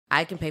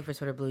I can pay for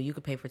Twitter Blue, you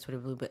could pay for Twitter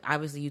Blue, but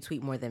obviously you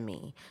tweet more than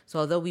me. So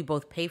although we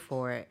both pay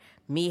for it,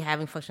 me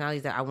having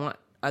functionalities that I want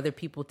other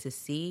people to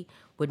see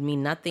would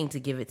mean nothing to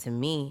give it to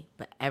me,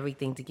 but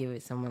everything to give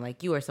it to someone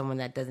like you or someone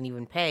that doesn't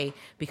even pay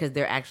because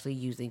they're actually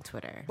using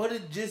Twitter. But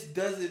it just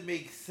doesn't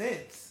make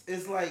sense.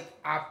 It's like,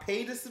 I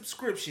paid a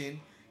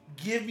subscription,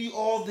 give me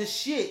all the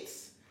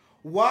shits.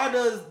 Why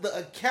does the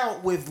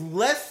account with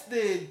less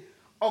than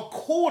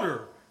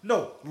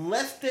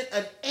less than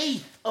an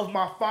eighth of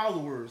my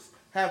followers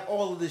have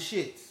all of the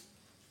shits?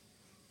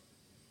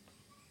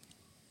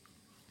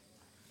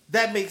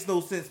 That makes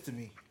no sense to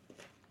me.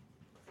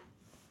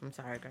 I'm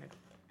sorry, Greg.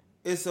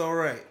 It's all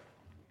right.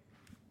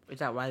 Is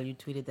that why you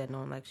tweeted that no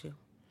one likes you?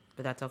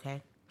 But that's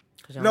okay?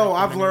 No,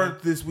 I've learned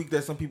this week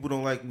that some people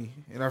don't like me,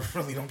 and I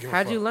really don't give a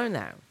fuck. How'd you learn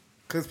that?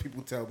 Because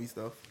people tell me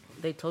stuff.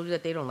 They told you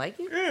that they don't like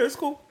you? Yeah, it's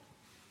cool.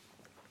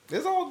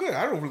 It's all good.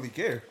 I don't really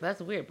care.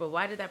 That's weird. But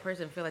why did that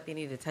person feel like they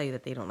needed to tell you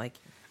that they don't like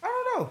you? I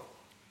don't know.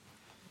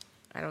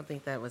 I don't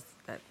think that was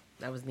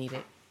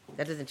needed.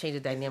 That doesn't change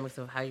the dynamics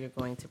of how you're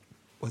going to.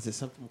 Was it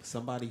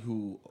somebody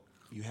who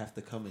you have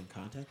to come in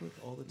contact with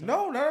all the time?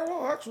 No, not at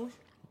all, actually.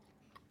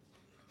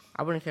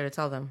 I wouldn't care to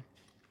tell them.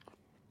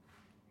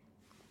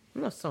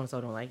 No,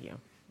 so-and-so don't like you.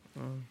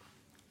 Mm.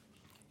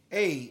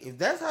 Hey, if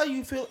that's how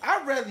you feel,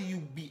 I'd rather you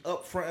be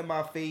upfront in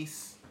my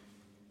face,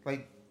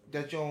 like,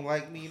 that you don't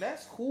like me.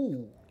 That's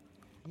cool.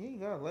 You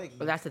ain't gotta like me.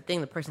 But that's the thing.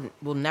 The person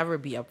will never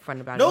be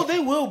upfront about it. No, they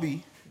will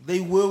be.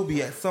 They will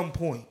be at some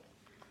point.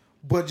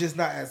 But just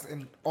not as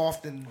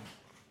often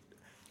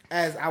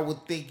as I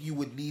would think you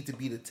would need to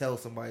be to tell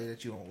somebody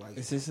that you don't like.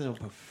 Is this in a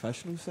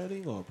professional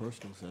setting or a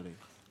personal setting?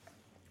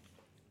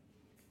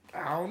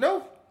 I don't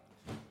know.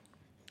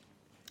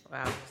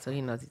 Wow. So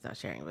he knows he's not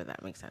sharing, but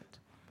that makes sense.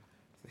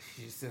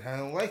 She said, I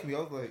don't like me. I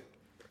was like,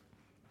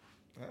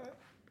 all right.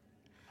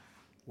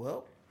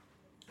 Well.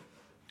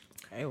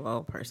 Okay,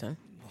 well, person.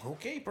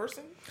 Okay,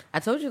 person. I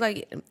told you,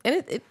 like,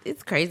 and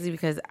it's crazy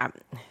because I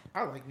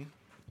like me.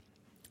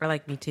 I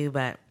like me too,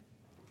 but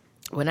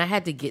when I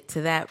had to get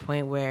to that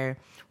point where,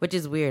 which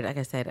is weird, like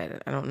I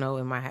said, I don't know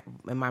in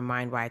my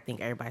mind why I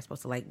think everybody's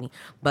supposed to like me,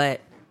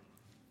 but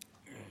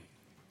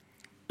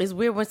it's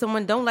weird when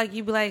someone don't like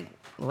you, be like,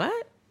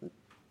 what?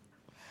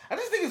 I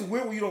just think it's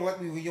weird when you don't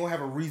like me when you don't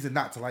have a reason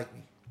not to like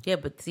me. Yeah,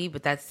 but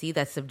that's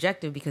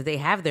subjective because they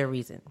have their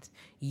reasons.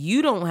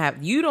 You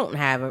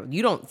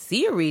don't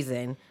see a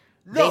reason.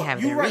 No, they have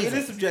you're their right. reasons. It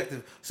is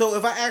subjective. So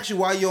if I ask you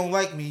why you don't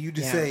like me, you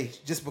just say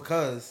just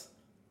because.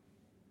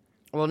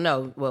 Well,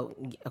 no. Well,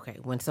 okay.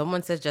 When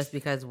someone says just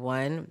because,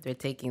 one, they're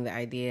taking the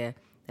idea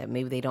that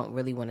maybe they don't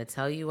really want to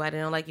tell you why they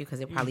don't like you because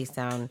they probably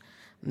sound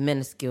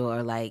minuscule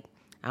or like,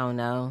 I don't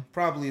know. It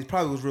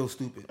probably was real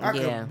stupid. I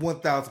could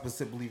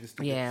 1,000% believe it's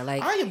stupid. Yeah,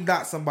 like I am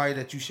not somebody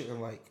that you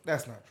shouldn't like.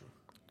 That's not true.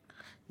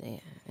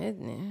 Yeah,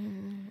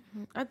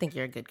 I think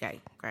you're a good guy,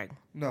 Greg.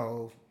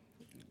 No,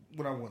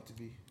 what I want to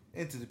be.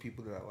 Into the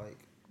people that I like.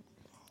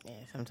 Yeah,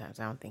 sometimes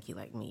I don't think he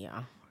like me,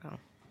 y'all. Oh.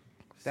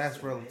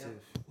 That's relative.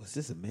 Was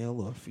this a male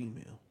or a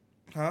female?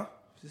 Huh?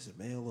 Is this a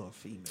male or a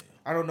female?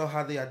 I don't know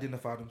how they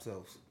identify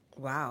themselves.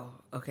 Wow.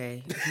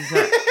 Okay.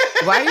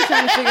 Why are you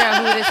trying to figure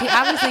out who it is?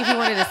 Obviously, if he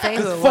wanted to say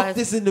who it was. Fuck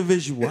this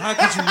individual. How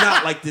could you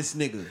not like this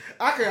nigga?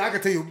 I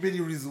can tell you many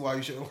reasons why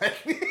you shouldn't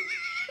like me.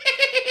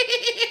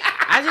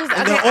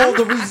 All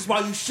the reasons why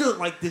you should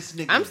like this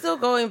nigga. I'm still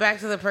going back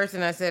to the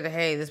person I said,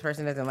 hey, this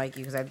person doesn't like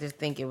you because I just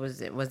think it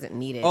wasn't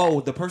needed.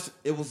 Oh, the person,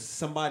 it was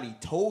somebody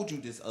told you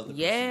this other person.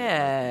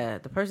 Yeah,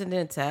 the person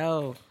didn't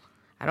tell.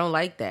 I don't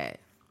like that.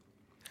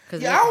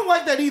 Yeah, I don't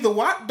like that either.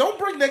 Why? Don't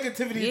bring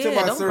negativity into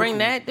my circle. Don't bring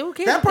that.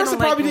 That person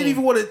probably didn't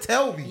even want to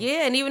tell me.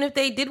 Yeah, and even if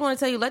they did want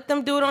to tell you, let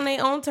them do it on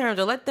their own terms,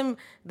 or let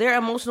their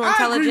emotional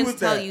intelligence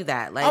tell you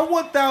that. Like, I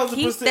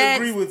 1,000%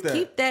 agree with that.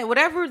 Keep that,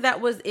 whatever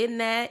that was in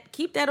that,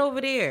 keep that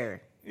over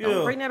there. Yeah.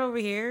 Don't bring that over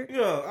here.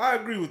 Yeah, I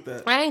agree with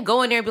that. I ain't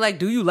going there and be like,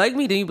 do you like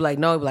me? Then you be like,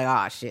 no. You be like,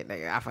 oh, shit,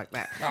 nigga, I fuck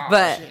that.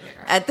 But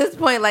at this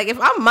point, like, if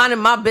I'm minding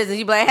my business,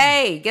 you be like,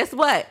 hey, guess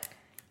what?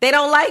 They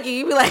don't like you.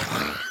 You be like,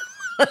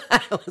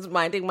 I was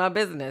minding my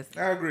business.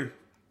 I agree.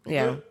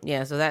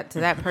 Yeah. So to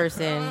that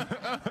person,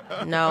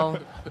 no,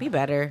 be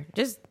better.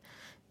 Just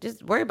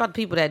worry about the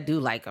people that do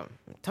like him.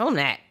 Tell him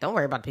that. Don't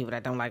worry about the people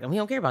that don't like him. He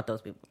don't care about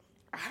those people.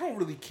 I don't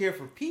really care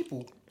for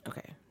people.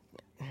 Okay.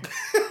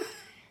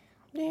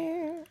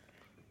 Yeah.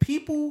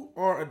 People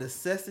are a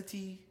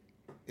necessity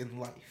in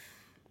life.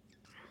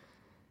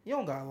 You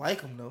don't gotta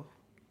like them though.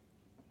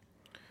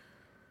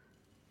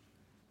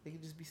 They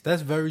can just be.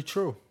 That's very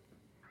true.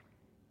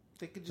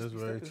 They could just.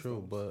 That's be very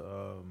true, but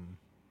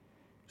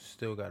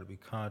still got to be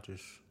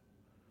conscious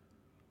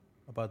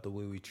about the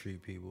way we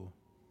treat people.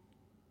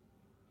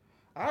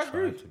 I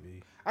agree.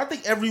 I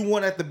think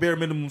everyone at the bare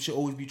minimum should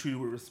always be treated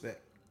with respect.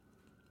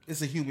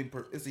 It's a human.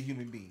 It's a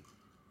human being.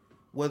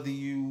 Whether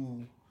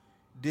you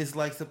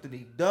dislike something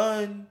they've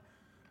done,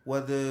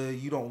 whether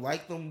you don't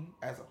like them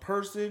as a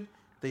person,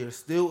 they are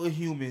still a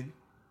human.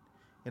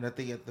 And I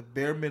think at the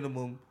bare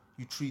minimum,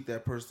 you treat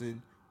that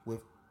person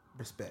with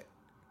respect.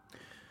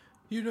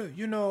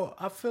 You know,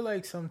 I feel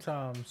like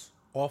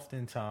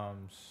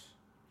oftentimes,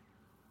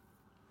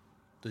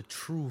 the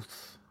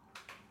truth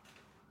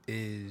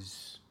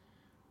is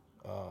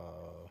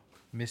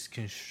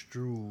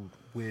misconstrued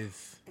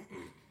with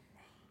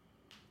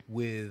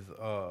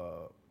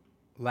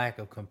lack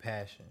of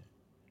compassion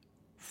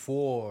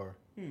for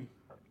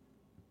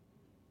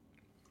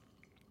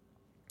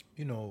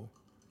you know,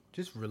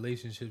 just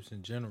relationships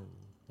in general,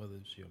 whether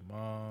it's your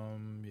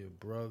mom, your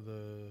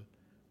brother,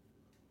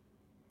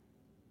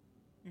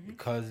 your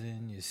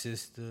cousin, your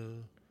sister,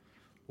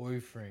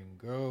 boyfriend,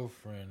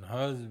 girlfriend,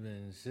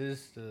 husband,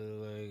 sister,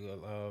 like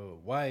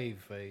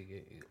wife,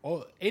 like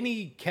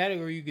any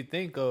category you could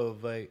think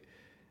of, like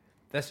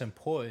that's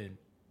important.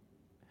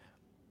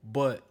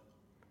 But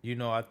you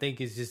know, I think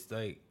it's just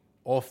like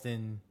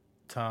often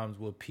times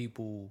where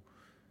people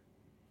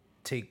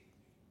take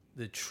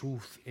the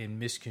truth and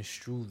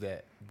misconstrue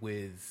that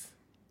with,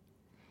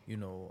 you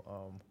know,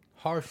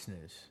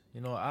 harshness.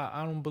 You know,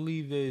 I don't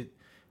believe that.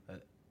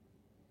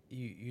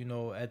 You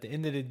know, at the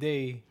end of the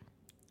day,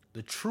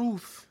 the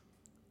truth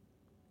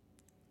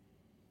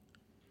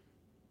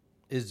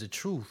is the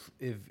truth.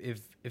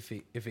 If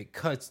it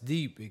cuts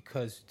deep, it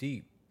cuts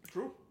deep.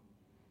 True.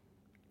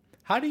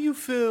 How do you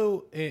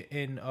feel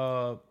in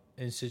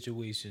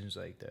situations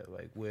like that,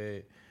 like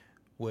where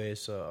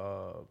it's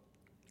a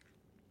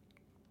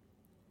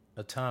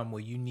time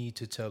where you need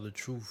to tell the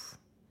truth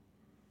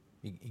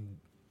and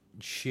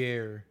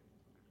share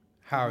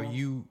how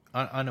you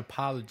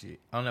unapologetic.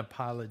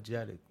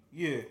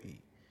 Yeah.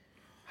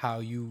 How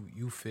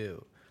you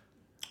feel.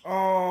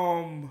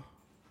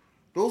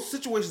 Those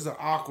situations are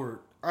awkward.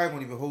 I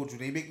won't even hold you.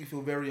 They make me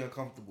feel very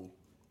uncomfortable.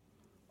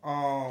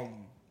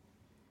 And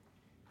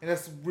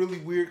that's really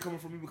weird coming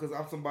from me because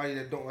I'm somebody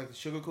that don't like to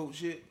sugarcoat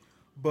shit.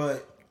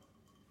 But,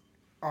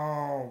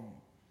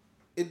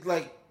 it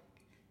like,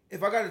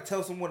 if I gotta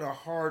tell someone a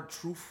hard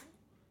truth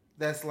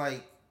that's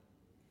like,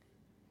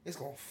 it's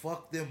gonna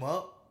fuck them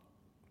up,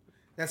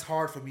 that's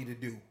hard for me to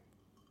do.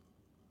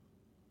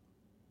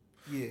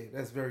 Yeah,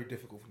 that's very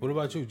difficult for me. What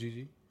about you,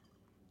 Gigi?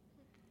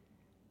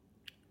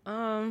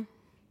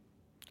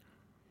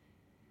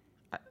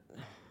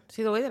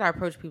 See, the way that I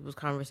approach people's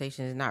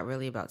conversations is not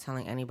really about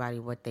telling anybody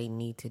what they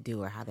need to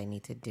do or how they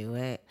need to do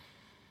it.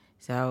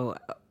 So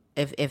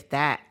if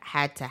that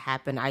had to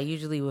happen, I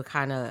usually would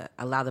kind of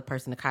allow the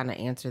person to kind of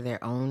answer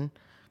their own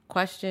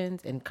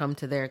questions and come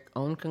to their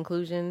own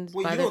conclusions.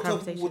 Well, by you their don't tell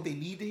conversation. people what they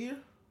need to hear?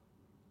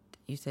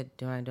 You said,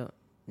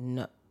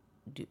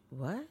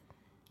 what?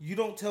 You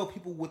don't tell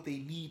people what they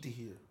need to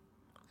hear.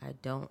 I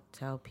don't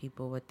tell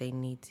people what they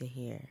need to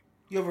hear.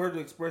 You ever heard the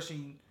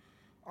expression,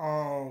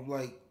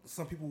 like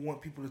some people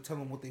want people to tell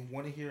them what they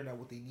want to hear, not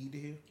what they need to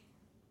hear?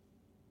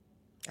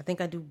 I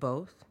think I do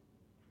both.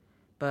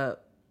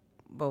 But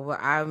what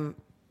I'm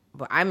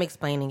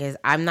explaining is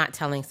I'm not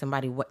telling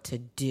somebody what to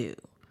do.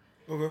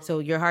 Okay. So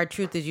your hard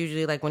truth is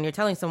usually like when you're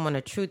telling someone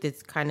a truth,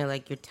 it's kind of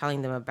like you're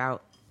telling them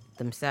about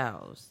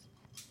themselves.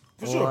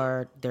 For or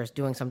sure. They're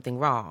doing something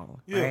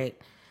wrong, Yeah.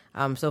 right?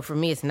 So for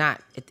me, it's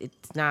not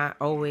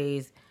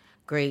always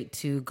great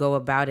to go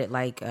about it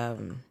like, I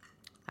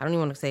don't even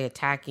want to say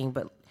attacking,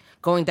 but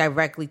going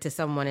directly to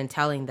someone and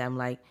telling them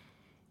like,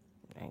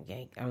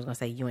 I was going to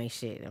say, you ain't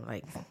shit. I'm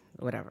like,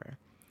 whatever.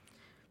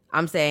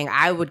 I'm saying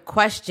I would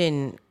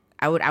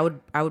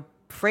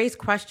phrase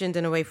questions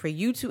in a way for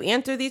you to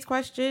answer these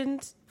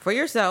questions for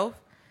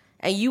yourself,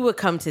 and you would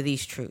come to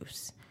these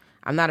truths.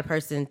 I'm not a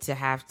person to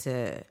have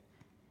to.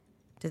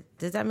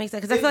 Does that make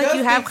sense? Because I feel like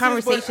you have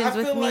conversations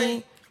with me.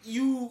 Like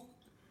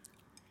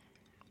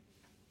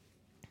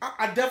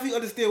I definitely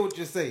understand what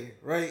you're saying,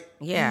 right?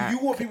 Yeah. You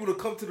want people to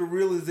come to the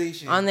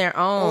realization on their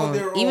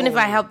own. Even if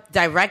I help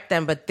direct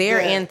them, but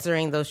they're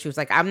answering those truths.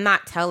 Like, I'm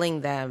not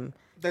telling them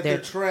that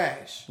they're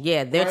trash.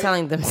 Yeah, they're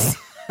telling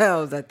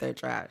themselves that they're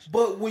trash.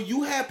 But when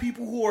you have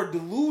people who are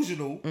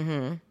delusional,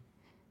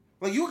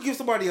 like you can give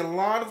somebody a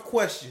lot of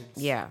questions.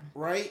 Yeah.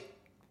 Right?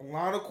 A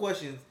lot of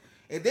questions.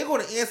 And they're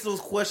going to answer those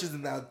questions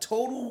in a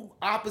total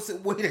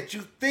opposite way that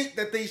you think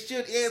that they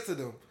should answer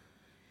them.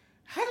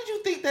 How did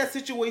you think that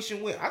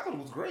situation went? I thought it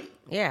was great.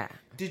 Yeah.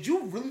 Did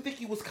you really think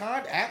he was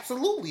kind?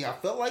 Absolutely. I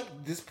felt like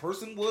this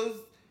person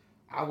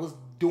I was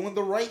doing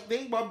the right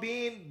thing by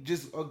being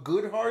just a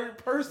good-hearted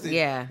person.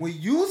 Yeah. When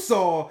you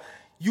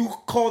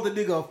called the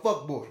nigga a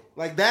fuckboy.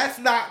 Like, that's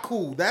not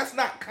cool. That's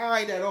not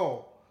kind at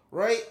all.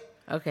 Right?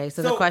 Okay,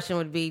 so the question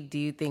would be, do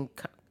you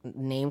think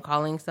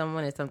name-calling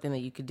someone is something that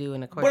you could do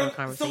in a cordial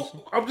conversation?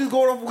 So, I'm just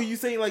going off what you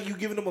saying, like you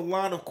giving them a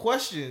line of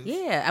questions.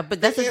 Yeah,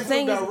 but that's what I'm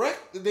saying.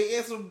 They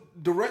answer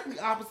directly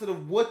opposite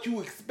of what you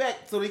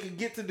expect so they can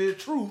get to their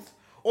truth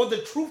or the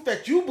truth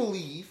that you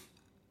believe.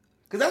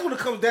 Because that's what it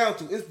comes down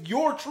to. It's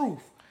your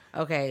truth.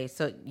 Okay,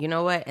 so you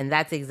know what? And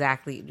that's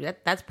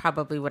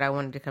probably what I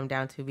wanted to come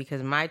down to,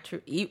 because my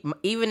truth,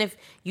 even if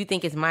you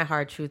think it's my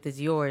hard truth,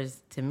 is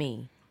yours to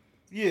me.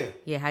 Yeah.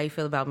 Yeah, how you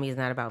feel about me is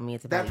not about me.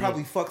 It's about that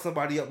probably fucked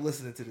somebody up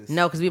listening to this.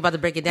 No, because we're about to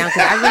break it down.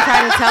 Because I've been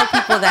trying to tell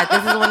people that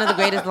this is one of the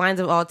greatest lines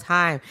of all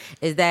time,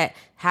 is that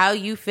how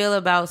you feel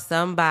about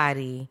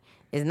somebody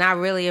is not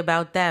really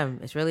about them.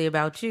 It's really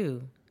about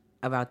you,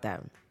 about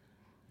them.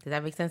 Does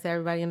that make sense to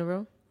everybody in the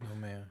room? Oh,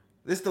 man.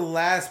 This is the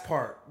last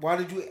part. Why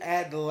did you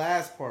add the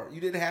last part? You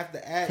didn't have to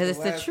add the last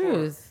part. Because it's the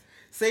truth.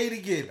 Say it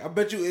again. I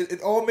bet you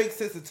it all makes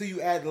sense until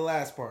you add the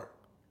last part.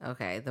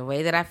 Okay, the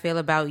way that I feel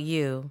about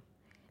you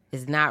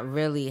is not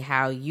really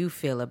how you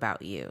feel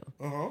about you.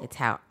 It's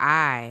how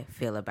I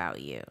feel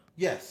about you.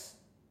 Yes.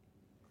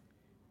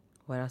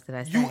 What else did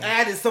I say? You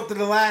added something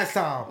the last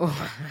time.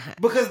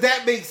 Because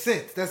that makes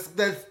sense. That's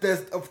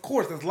of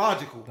course, that's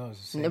logical.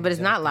 No, but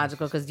it's not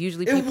logical because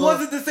usually It people...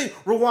 wasn't the same.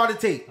 Rewind the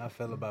tape. I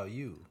feel about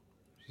you.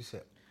 She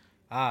said,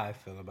 I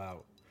feel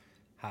about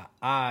how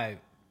I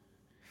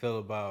feel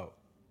about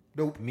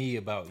me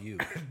about you.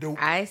 Nope.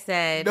 I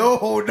said...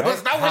 No,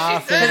 that's not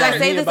what she said. Because I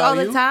say this all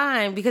the you?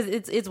 time because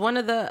it's one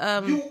of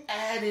the... You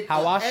added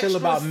how I feel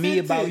about me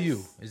sentence. about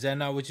you. Is that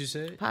not what you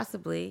said?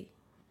 Possibly.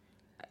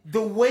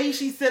 The way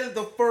she said it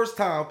the first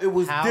time, it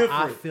was How different.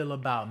 I feel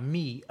about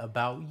me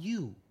about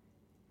you.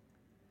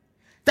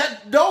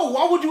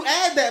 Why would you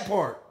add that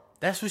part?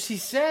 That's what she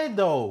said,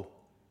 though.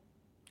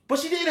 But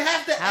she didn't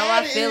have to How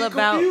add I it feel and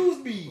about... it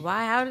confused me.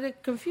 Why? How did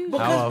it confuse you?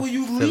 Because How I when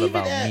you feel leave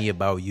about it at... me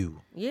about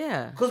you.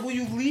 Yeah. Because when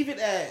you leave it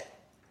at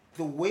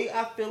the way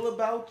I feel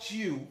about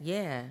you...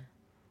 Yeah.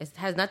 It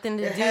has nothing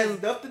to It do...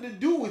 has nothing to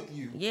do with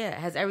you. Yeah, it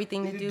has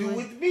everything to do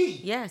with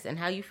me. Yes, and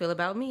how you feel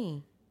about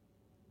me.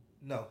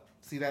 No.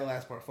 See, that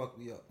last part fucked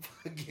me up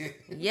again.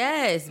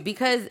 Yes,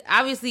 because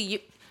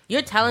obviously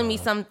you're telling me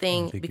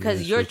something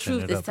because your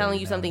truth is telling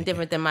you something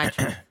different than my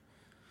truth.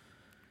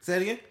 Say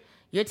it again?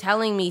 You're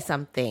telling me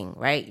something,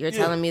 right? You're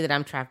telling me that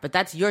I'm trash, but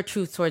that's your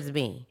truth towards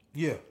me.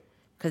 Yeah.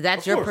 Because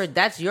that's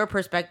that's your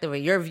perspective or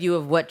your view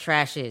of what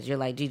trash is. You're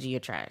like, Gigi, you're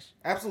trash.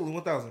 Absolutely,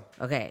 1,000.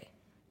 Okay.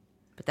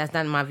 But that's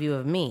not my view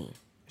of me.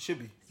 It should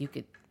be. You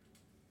could...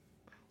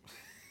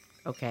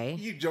 Okay.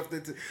 You jumped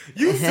into...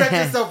 You set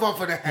yourself up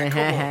for that. Come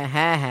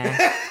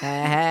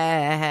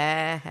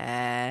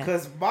on.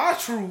 Because my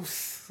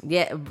truths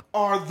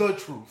are the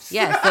truths.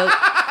 Yeah, so...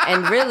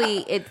 And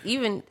really, it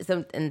even...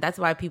 And that's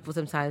why people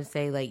sometimes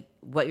say, like,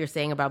 what you're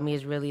saying about me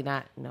is really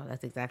not... No,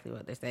 that's exactly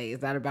what they're saying.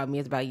 It's not about me,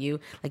 it's about you.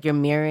 Like, you're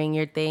mirroring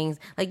your things.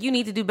 Like, you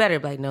need to do better.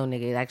 Like, no,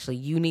 nigga, actually,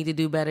 you need to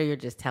do better. You're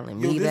just telling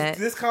me that.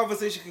 This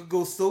conversation could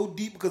go so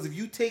deep because if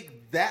you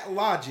take that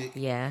logic...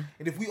 Yeah.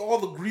 And if we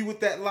all agree with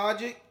that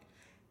logic...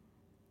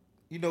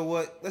 You know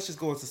what? Let's just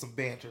go into some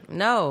banter.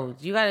 No,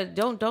 you gotta...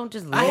 Don't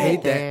just leave I hate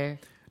it there.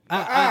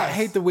 I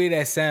hate the way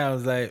that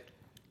sounds. Like,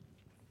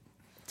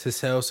 to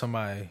tell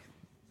somebody...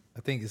 I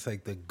think it's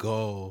like the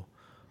goal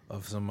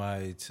of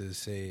somebody to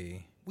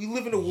say... We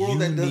live in a world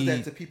that does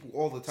that to people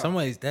all the time.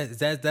 Somebody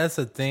that's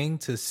a thing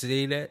to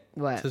say that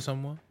to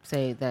someone.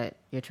 Say that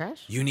you're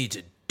trash. You need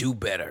to do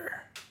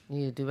better. You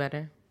need to do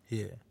better.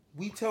 Yeah.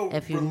 We tell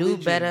if you knew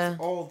better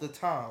all the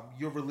time,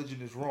 your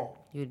religion is wrong.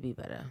 You'd be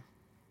better.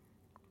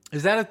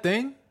 Is that a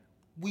thing?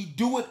 We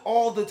do it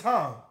all the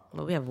time.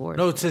 Well, we have wars.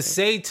 No, to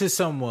say to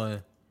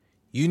someone,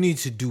 you need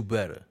to do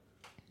better.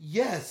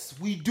 Yes,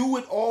 we do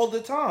it all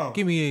the time.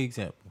 Give me an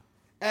example.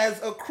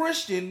 As a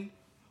Christian,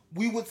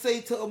 we would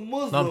say to a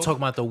Muslim... No, I'm talking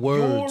about the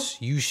words.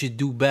 You should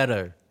do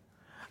better.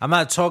 I'm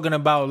not talking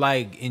about,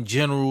 like, in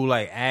general,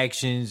 like,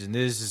 actions and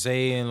this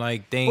saying,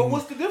 like, things. But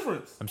what's the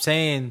difference? I'm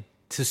saying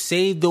to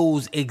say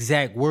those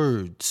exact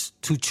words.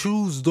 To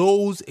choose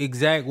those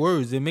exact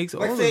words. It makes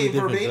all of the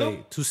difference.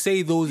 Like, to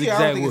say those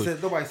exact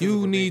words.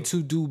 You need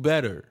to do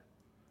better.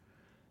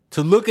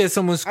 To look at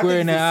someone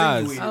square in their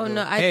eyes. Oh,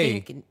 no, I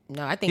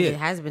think it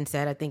has been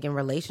said. I think in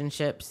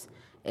relationships...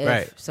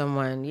 If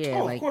someone,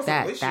 like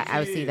that, I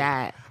would see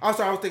that. I'm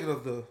sorry, I was thinking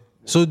of the...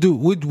 So,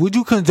 dude, would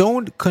you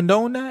condone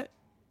that?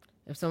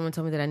 If someone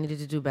told me that I needed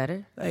to do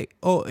better? Like,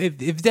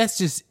 if that's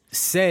just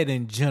said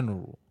in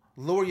general.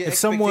 Lower your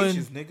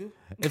expectations, nigga.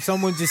 If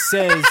someone just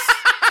says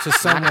to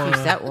someone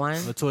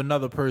or to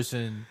another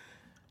person,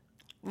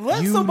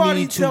 you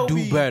need to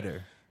do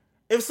better.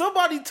 If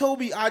somebody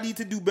told me I need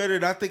to do better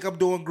and I think I'm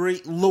doing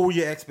great, lower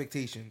your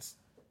expectations.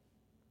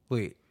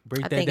 Wait.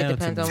 I think it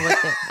depends on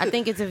what I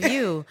think it's a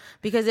view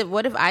because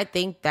what if I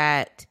think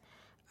that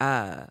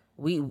our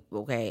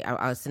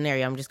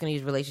scenario. I'm just going to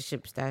use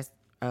relationship as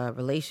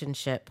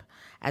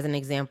an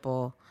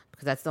example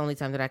because that's the only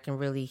time that I can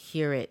really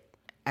hear it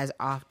as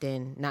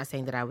often. Not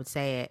saying that I would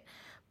say it,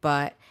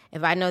 but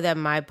if I know that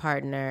my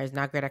partner is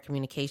not great at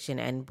communication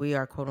and we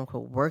are quote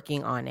unquote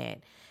working on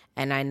it,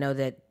 and I know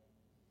that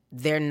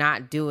we're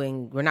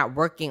not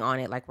working on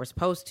it like we're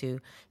supposed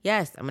to.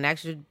 Yes, I'm going to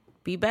actually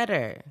be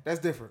better. That's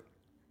different.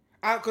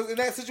 Because in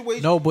that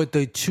situation... No, but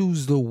they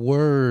choose the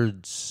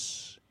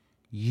words.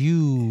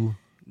 You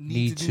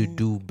need to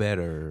do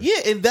better.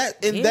 Yeah, in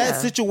that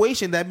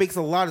situation, that makes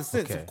a lot of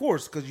sense, of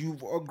course, because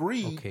you've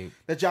agreed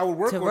that y'all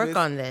would work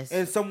on this,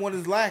 and someone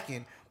is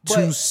lacking.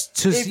 But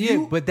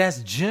but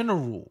that's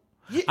general.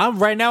 Yeah.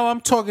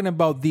 I'm talking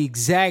about the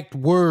exact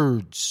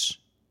words.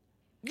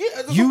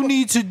 Yeah, you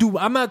need to do.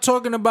 I'm not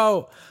talking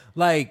about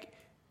like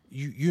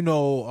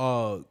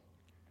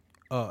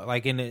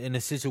like in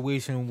a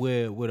situation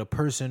where a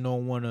person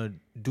don't want to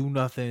do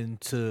nothing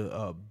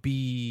to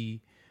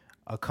be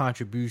a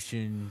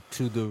contribution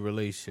to the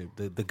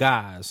relationship, the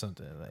guy or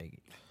something like,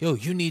 yo,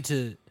 you need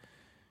to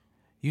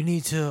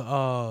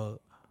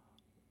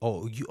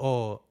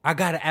I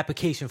got an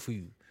application for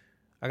you.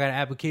 I got an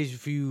application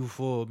for you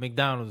for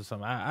McDonald's or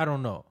something. I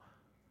don't know.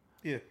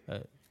 Yeah.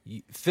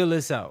 Fill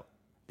this out.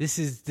 This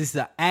is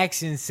the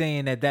action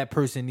saying that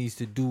person needs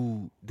to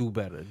do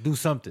better, do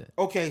something.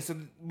 Okay, so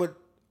but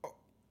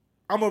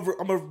I'm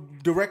gonna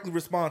directly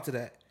respond to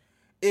that.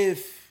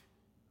 If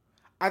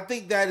I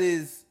think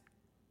that's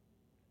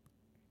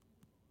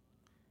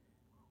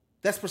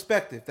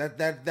perspective.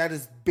 That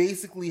is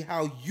basically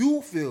how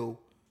you feel,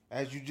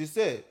 as you just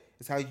said.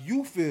 It's how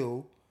you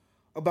feel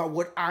about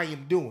what I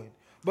am doing.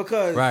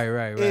 Because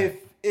right.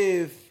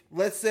 If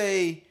let's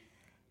say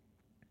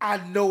I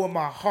know in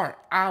my heart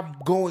I'm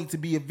going to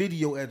be a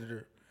video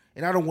editor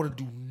and I don't want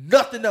to do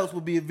nothing else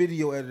but be a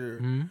video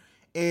editor,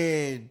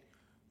 and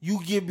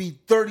you give me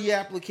 30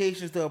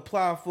 applications to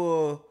apply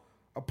for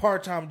a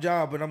part-time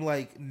job and I'm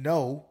like,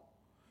 no,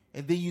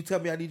 and then you tell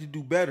me I need to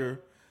do better,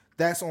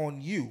 that's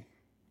on you.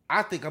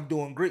 I think I'm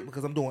doing great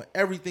because I'm doing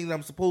everything that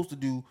I'm supposed to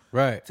do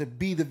to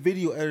be the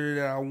video editor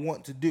that I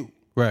want to do.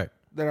 Right.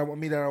 That I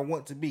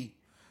want to be.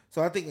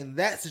 So I think in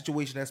that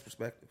situation, that's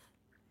perspective.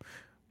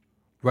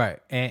 Right.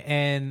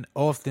 And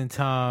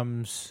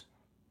oftentimes,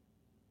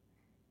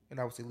 and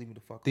I would say leave me the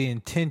fuck the alone.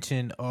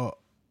 intention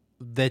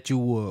that you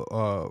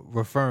were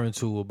referring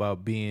to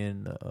about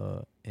being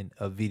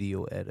a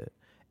video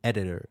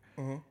editor,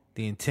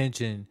 the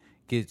intention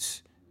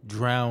gets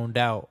drowned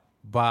out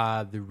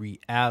by the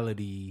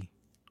reality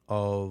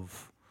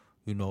of,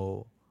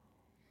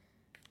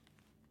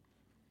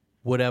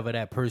 whatever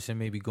that person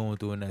may be going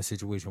through in that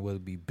situation, whether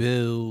it be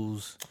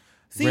bills,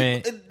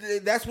 rent.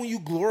 That's when you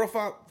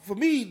glorify. For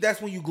me,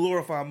 that's when you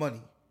glorify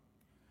money.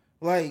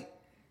 Like,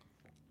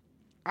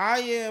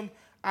 I've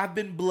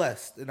been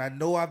blessed, and I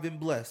know I've been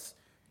blessed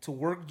to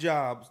work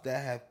jobs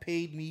that have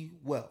paid me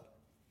well.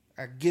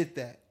 I get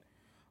that.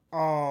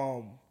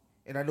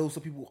 And I know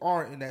some people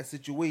aren't in that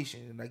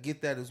situation, and I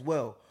get that as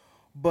well.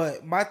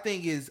 But my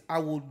thing is, I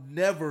will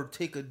never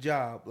take a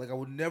job, I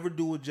would never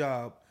do a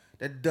job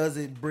that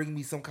doesn't bring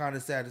me some kind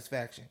of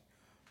satisfaction.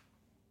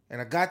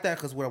 And I got that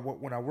because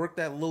when I worked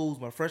at Lowe's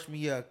my freshman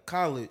year of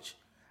college,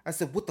 I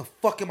said, what the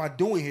fuck am I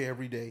doing here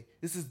every day?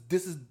 This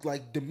is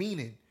like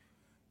demeaning.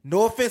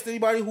 No offense to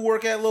anybody who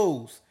work at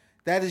Lowe's.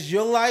 That is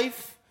your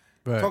life.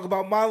 Right. Talk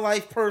about my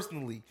life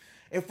personally.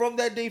 And from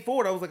that day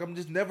forward, I was like, I'm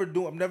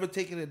never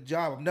taking a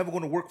job. I'm never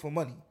going to work for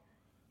money.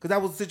 Because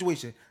that was the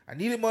situation. I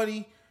needed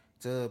money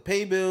to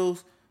pay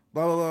bills,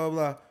 blah, blah, blah,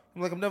 blah.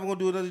 I'm like, I'm never going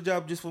to do another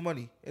job just for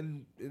money.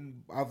 And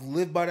I've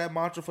lived by that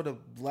mantra for the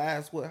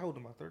last, how old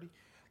am I, 30?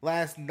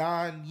 Last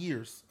 9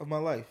 years of my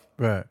life.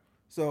 Right.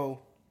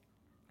 So,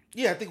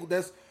 yeah, I think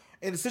that's,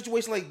 in a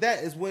situation like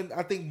that is when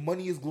I think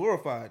money is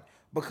glorified.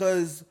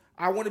 Because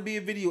I want to be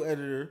a video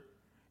editor,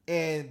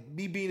 and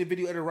me being a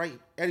video editor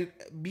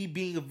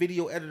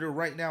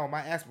right now, my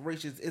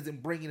aspirations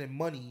isn't bringing in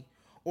money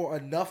or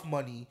enough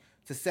money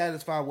to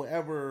satisfy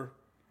whatever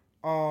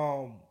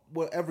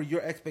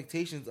your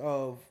expectations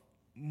of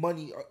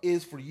money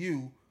is for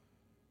you.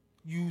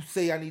 You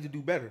say I need to do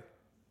better.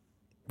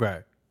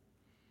 Right.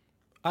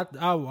 I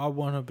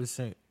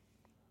 100%.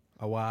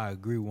 I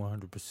agree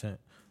 100%.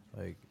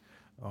 Like,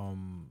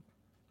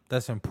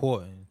 that's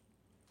important.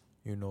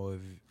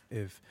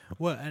 If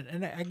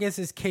and I guess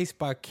it's case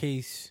by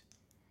case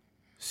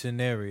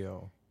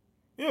scenario.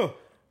 Yeah.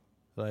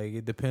 Like,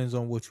 it depends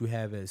on what you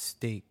have at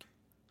stake.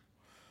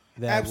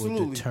 That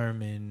Absolutely. would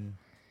determine,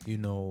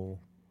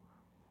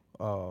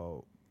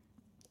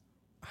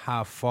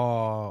 how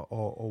far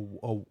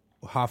or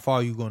how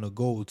far you're gonna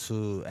go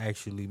to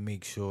actually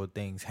make sure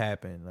things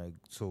happen. Like,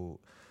 so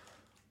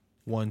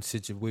one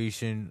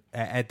situation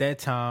at that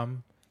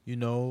time,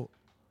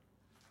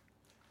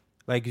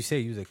 like you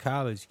said, you was a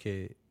college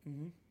kid.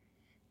 Mm-hmm.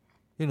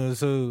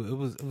 So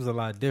it was a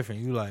lot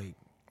different. You like,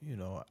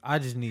 I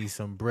just need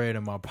some bread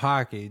in my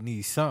pocket,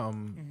 need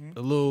something,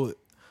 a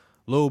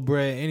little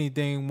bread,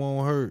 anything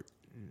won't hurt.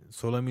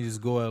 So let me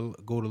just go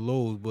to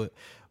Lowe's.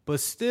 But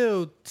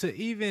still, to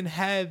even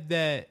have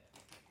that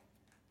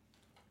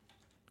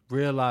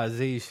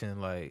realization,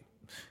 like,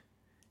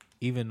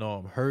 even though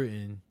I'm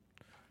hurting,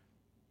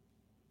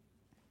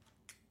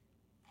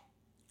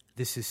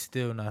 this is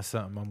still not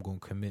something I'm gonna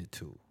commit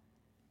to.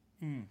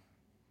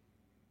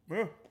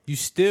 Yeah. You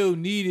still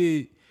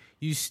needed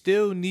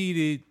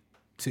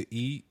to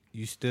eat.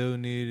 You still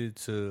needed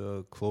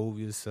to clothe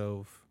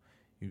yourself.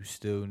 You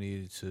still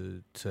needed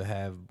to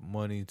have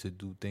money to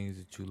do things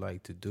that you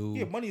like to do.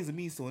 Yeah, money is a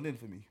means to an end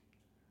for me.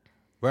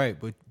 Right,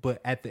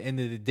 but at the end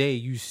of the day,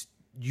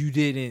 you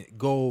didn't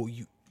go.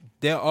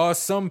 There are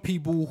some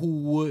people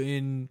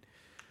who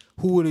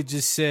would have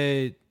just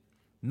said,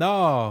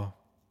 "Nah,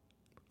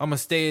 I'm gonna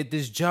stay at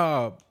this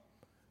job,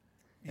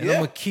 and I'm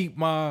gonna keep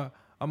my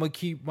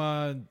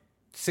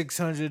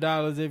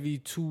 $600 every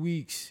 2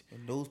 weeks."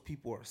 And those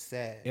people are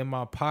sad in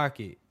my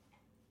pocket,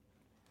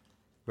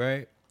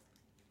 right?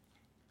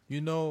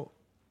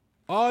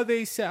 All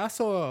they said. I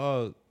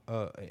saw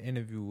an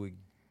interview with,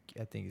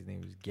 I think his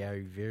name was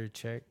Gary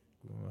Vaynerchuk,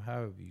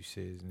 however you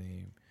say his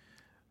name.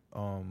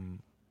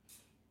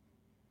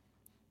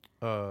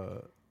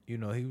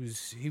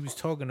 he was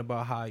talking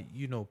about how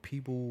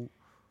people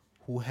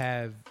who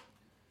have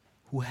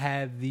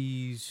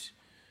these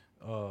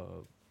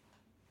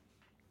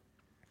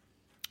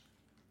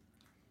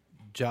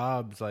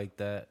jobs like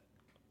that,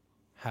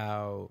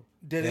 how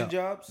dead end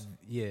jobs.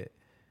 Yeah,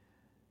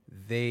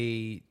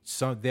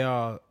 there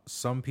are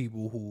some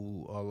people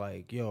who are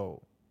like,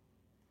 yo,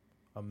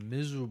 I'm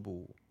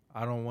miserable,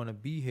 I don't want to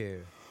be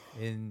here,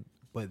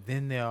 but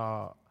then there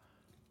are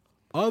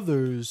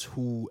others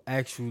who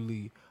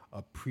actually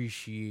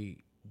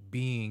appreciate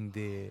being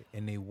there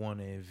and they want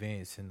to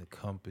advance in the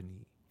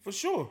company. For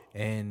sure.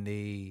 And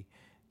they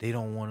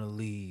don't want to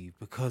leave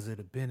because of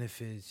the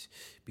benefits,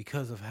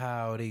 because of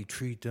how they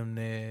treat them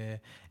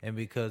there, and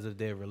because of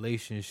their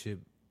relationship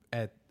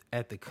at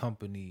the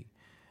company.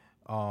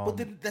 But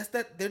then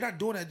they're not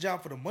doing that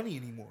job for the money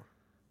anymore.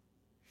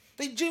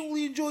 They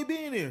genuinely enjoy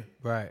being there.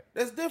 Right.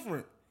 That's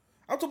different.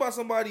 I'm talking about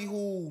somebody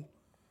who,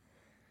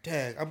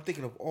 I'm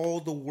thinking of all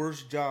the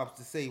worst jobs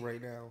to say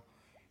right now,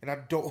 and I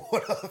don't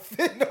want to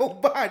offend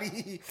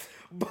nobody,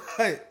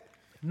 but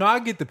no, I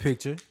get the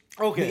picture.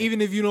 Okay.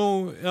 Even if you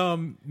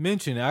don't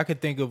mention it, I could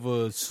think of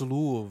a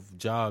slew of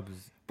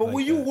jobs. But like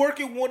when you that. work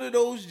in one of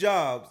those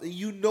jobs and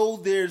you know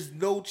there's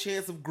no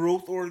chance of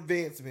growth or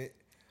advancement,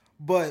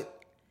 but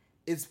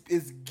it's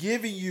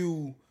giving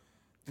you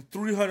the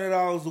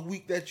 $300 a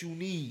week that you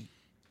need,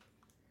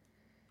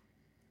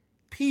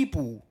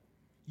 people,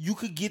 you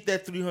could get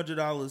that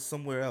 $300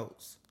 somewhere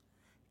else,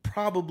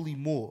 probably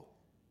more.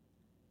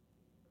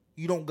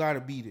 You don't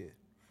gotta be there.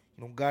 You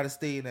don't gotta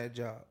stay in that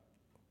job.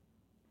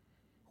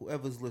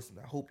 Whoever's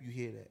listening, I hope you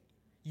hear that.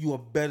 You are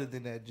better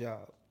than that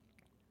job.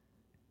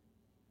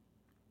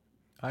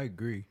 I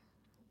agree.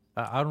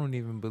 I don't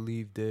even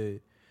believe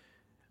that,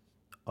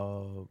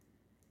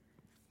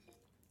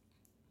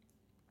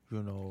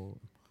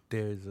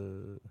 there's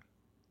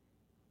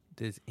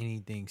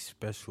anything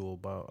special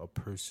about a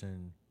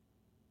person.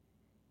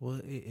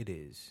 Well, it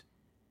is.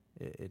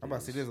 I'm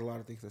about to say there's a lot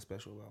of things that's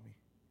special about me.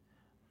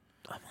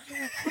 I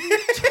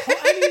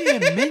didn't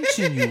even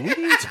mention you. What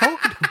are you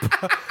talking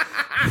about?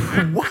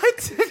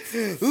 What?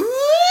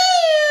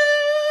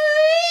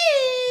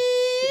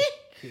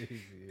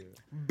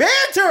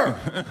 Banter!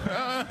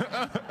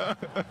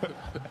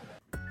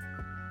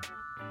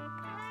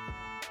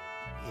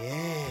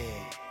 Yeah.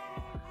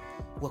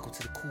 Welcome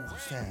to the Cool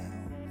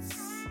Sounds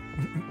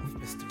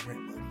with Mr.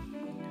 Rent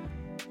Money.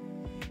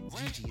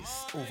 Gigi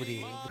is over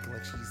there looking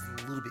like she's a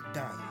little bit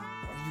dying.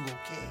 Are you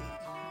okay?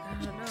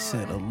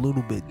 Said a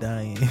little bit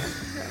dying.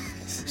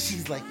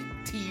 She's like in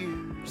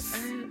tears.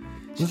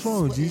 What's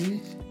wrong with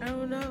Gigi? I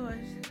don't know.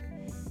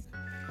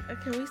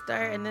 Can we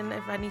start? And then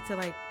if I need to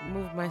like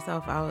move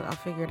myself, I'll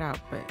figure it out.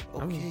 But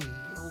okay.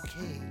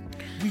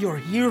 We are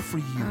here for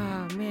you.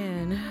 Oh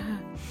man.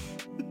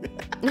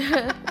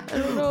 I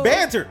don't know.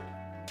 Banter.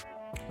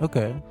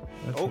 Okay.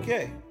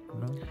 Okay.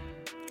 No.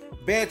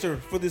 Banter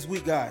for this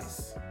week,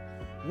 guys.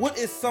 What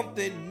is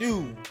something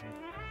new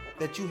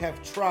that you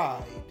have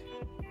tried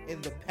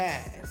in the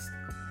past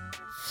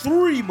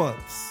 3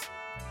 months?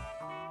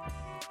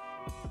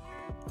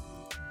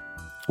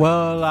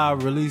 Well, I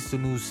released a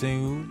new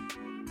single.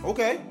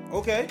 Okay.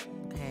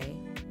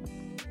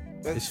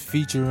 It's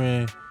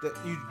featuring.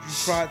 You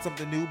tried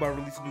something new by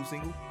releasing a new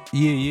single?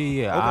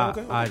 Yeah.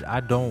 Okay. I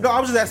don't. No,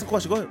 I was just asking a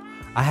question. Go ahead.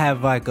 I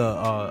have like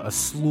a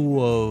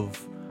slew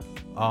of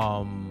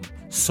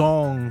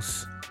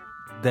songs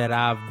that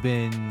I've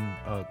been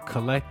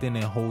collecting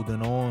and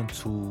holding on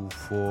to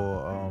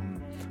for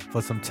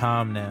some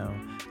time now,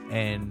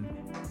 and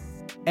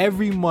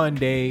every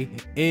Monday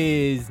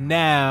is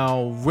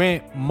now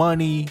Rent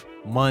Money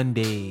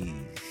Mondays.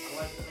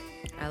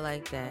 I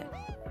like that.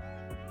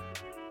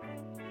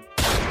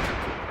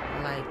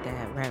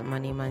 Rent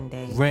Money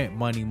Monday. Rent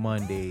Money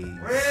Mondays.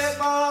 Rent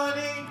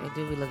money. We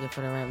do be looking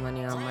for the rent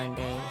money on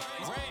Mondays.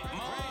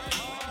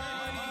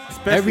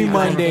 Every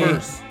Monday,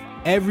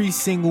 every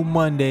single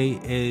Monday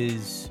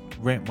is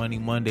Rent Money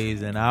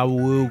Mondays, and I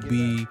will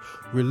be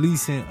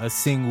releasing a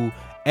single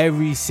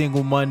every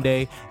single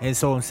Monday. And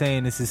so I'm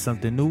saying this is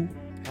something new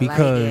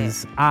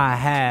because I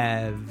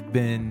have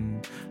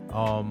been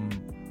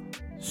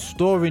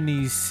storing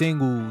these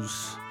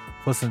singles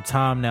for some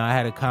time now. I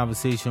had a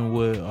conversation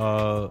with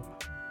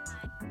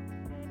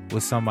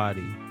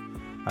somebody.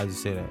 I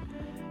just say that,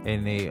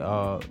 and they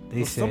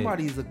said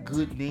somebody is a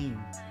good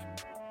name.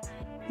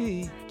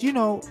 You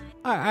know,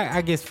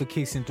 I guess for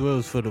kicks and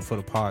thrills for the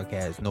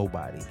podcast,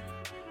 nobody.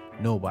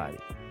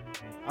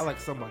 I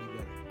like somebody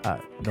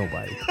better.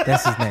 Nobody.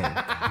 That's his name.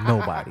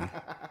 Nobody.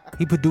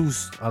 He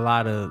produced a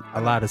lot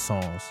of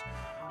songs.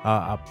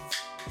 I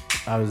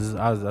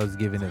was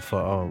giving it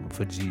for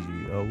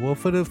Gigi. Well,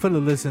 for the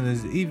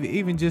listeners,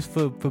 even just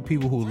for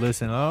people who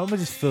listen, I'm gonna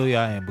just fill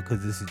y'all in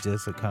because this is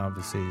just a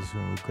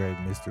conversation with Greg,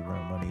 Mr.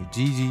 Rent Money,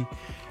 Gigi,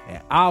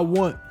 and I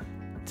want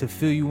to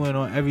fill you in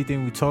on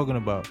everything we're talking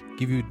about.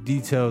 Give you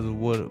details of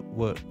what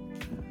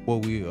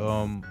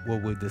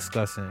we're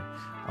discussing.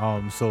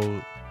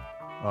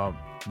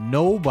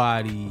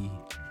 Nobody.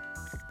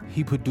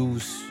 He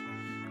produced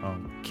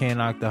 "Can't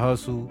Knock the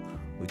Hustle"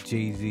 with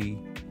Jay-Z.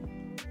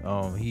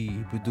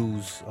 He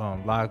produced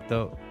Locked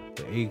Up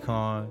with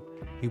Akon.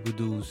 He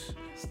produced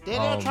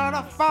Still trying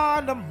to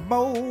find a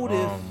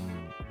motive.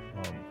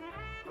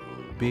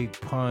 Big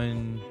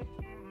Pun,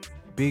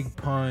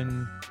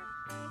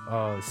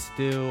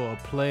 Still a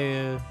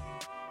Player,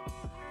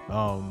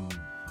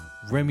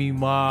 Remy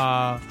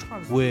Ma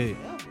with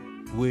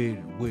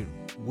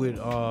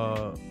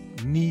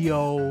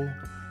Neo,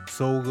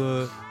 so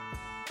good.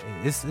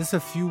 It's a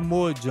few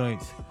more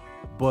joints,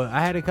 but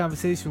I had a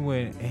conversation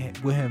with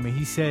him, and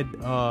he said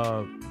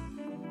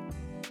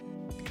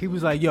he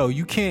was like, "Yo,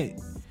 you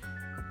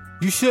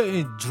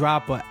shouldn't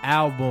drop an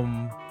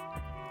album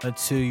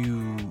until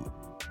you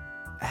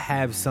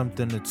have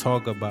something to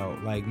talk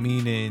about, like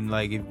meaning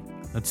like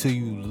until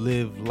you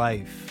live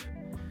life.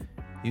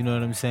 You know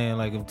what I'm saying?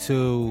 Like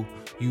until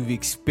you've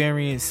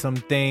experienced some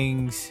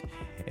things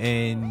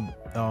and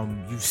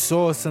you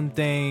saw some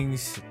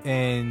things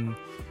and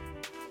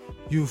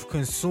you've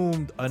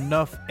consumed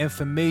enough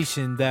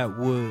information that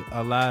would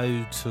allow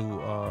you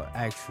to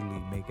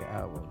actually make an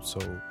album." So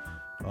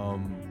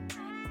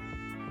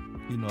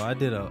I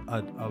did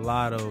a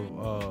lot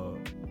of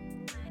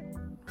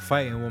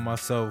fighting with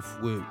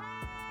myself with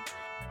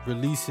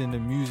releasing the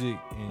music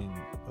and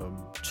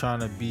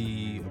trying to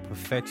be a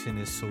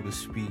perfectionist, so to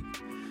speak.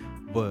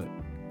 But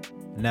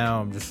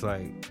now I'm just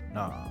like,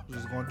 nah. You're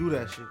just gonna do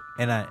that shit.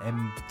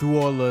 And through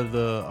all of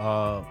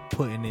the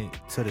putting it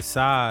to the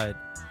side,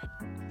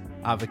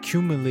 I've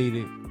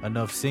accumulated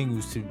enough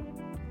singles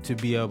to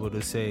be able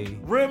to say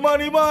Rent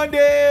Money Mondays.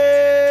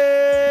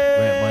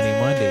 Rent Money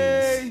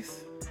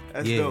Mondays.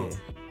 That's dope.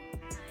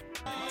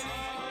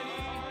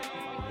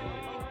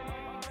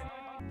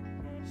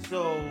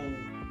 So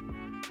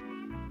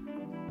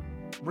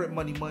Rent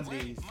Money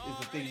Mondays is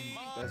the thing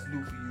that's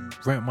new for you.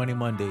 Rent Money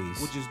Mondays,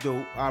 which is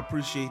dope. I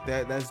appreciate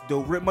that. That's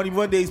dope. Rent Money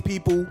Mondays,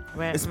 people,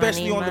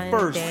 especially on the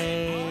first.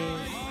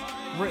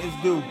 Rent is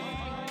due.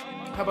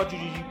 How about you?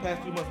 Did you pass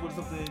 3 months with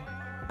something?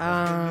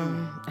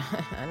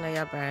 I know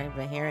y'all probably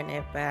been hearing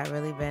it, but I've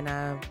really been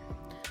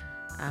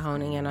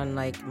honing in on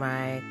like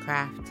my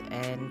craft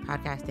and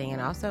podcasting,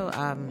 and also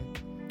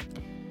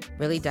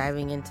really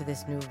diving into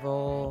this new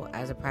role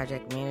as a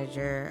project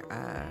manager.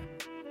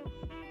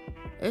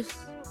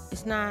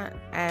 It's not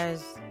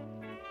as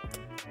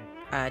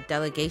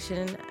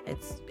delegation.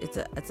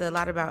 It's a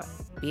lot about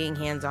being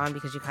hands-on,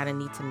 because you kind of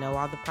need to know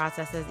all the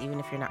processes, even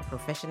if you're not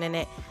proficient in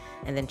it,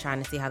 and then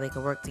trying to see how they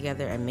could work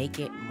together and make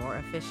it more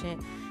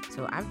efficient.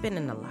 So I've been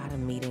in a lot of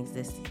meetings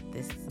this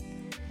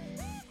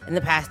in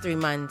the past 3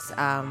 months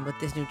with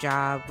this new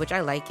job, which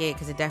I like it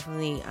because it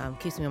definitely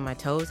keeps me on my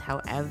toes.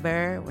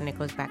 However, when it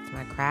goes back to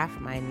my craft,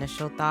 my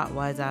initial thought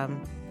was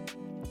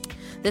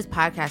this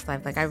podcast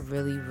life, like I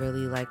really,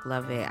 really like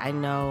love it. I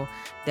know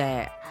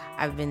that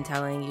I've been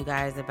telling you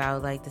guys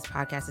about like this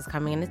podcast is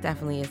coming, and it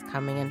definitely is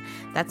coming, and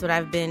that's what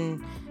I've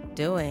been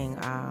doing.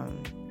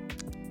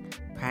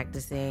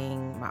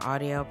 Practicing my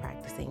audio,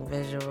 practicing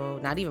visual,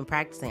 not even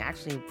practicing,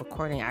 actually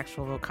recording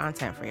actual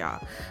content for y'all.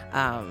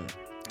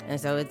 And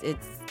so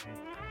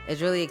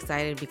it's really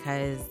excited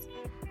because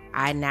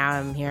I now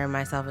am hearing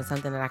myself in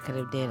something that I could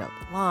have did a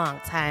long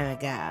time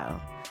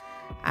ago.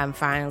 I'm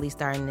finally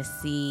starting to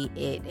see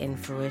it in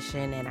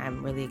fruition, and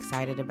I'm really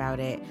excited about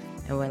it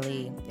and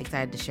really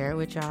excited to share it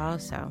with y'all.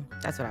 So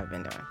that's what I've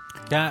been doing.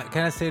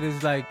 Can I say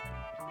this? Like,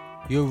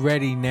 you're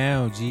ready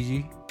now,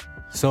 Gigi.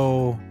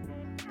 So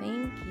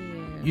thank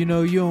you. You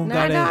know, you don't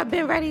gotta. No, I've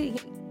been ready.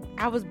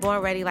 I was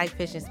born ready like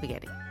fish and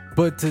spaghetti.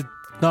 But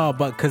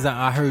because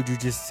I heard you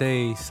just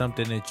say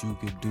something that you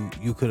could do,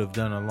 you could have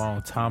done a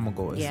long time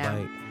ago. It's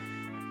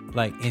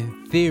like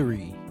in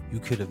theory, you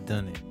could have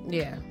done it.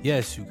 Yeah.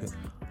 Yes, you could.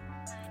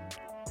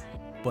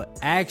 But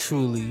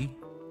actually,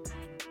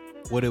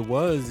 what it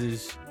was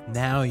is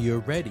now you're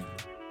ready.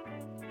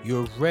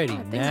 You're ready.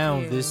 Now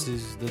this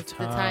is the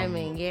time. The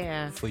timing,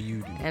 yeah. For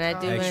you to and I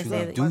do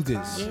actually do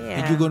this. Yeah.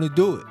 And you're going to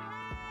do it.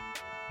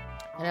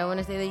 And I want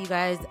to say that you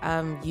guys,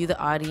 you the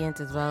audience,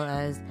 as well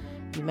as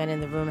you men in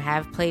the room,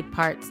 have played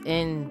parts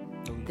in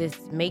this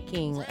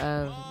making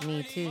of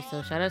me too.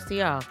 So shout outs to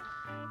y'all,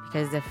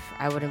 because if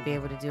I wouldn't be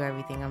able to do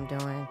everything I'm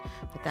doing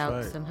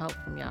without some help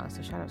from y'all.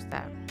 So shout outs to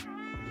that.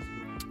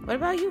 What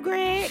about you,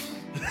 Greg?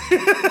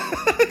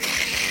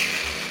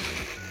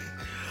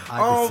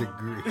 I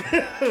disagree.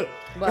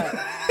 What?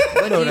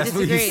 What do you that's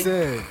disagree? what you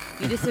said.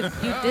 You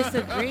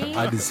disagree?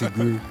 I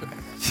disagree.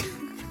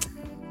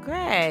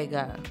 Greg.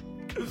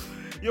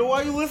 Yo,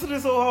 why you listening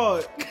so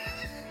hard?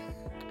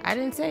 I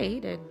didn't say he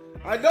did.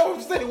 I know.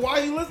 I'm saying, why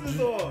are you listening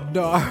so hard?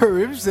 No, I heard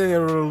him say it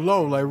real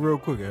low, like real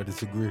quick. I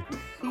disagree.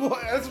 That's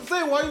what I'm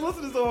saying. Why are you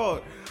listening so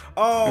hard?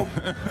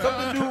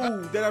 Something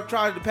new that I've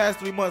tried the past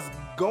 3 months: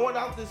 going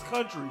out this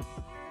country,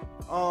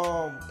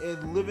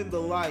 and living the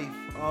life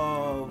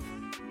of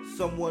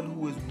someone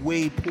who is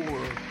way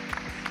poorer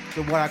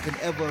than what I can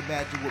ever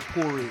imagine what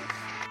poor is.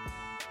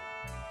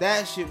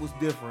 That shit was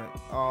different.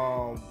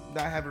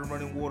 Not having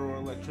running water or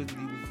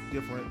electricity was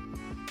different.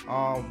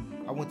 I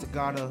went to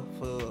Ghana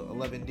for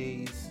 11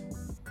 days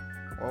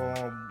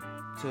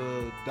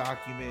to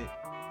document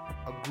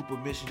a group of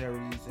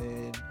missionaries,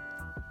 and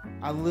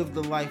I lived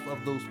the life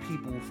of those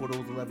people for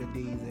those 11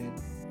 days,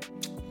 and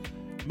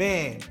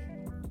man,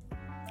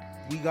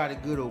 we got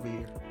it good over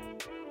here.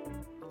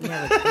 We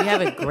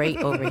have it great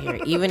over here.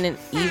 Even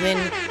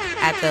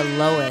at the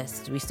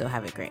lowest, we still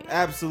have it great.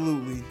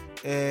 Absolutely.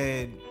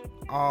 And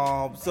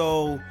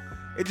so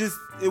it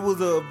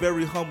was a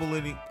very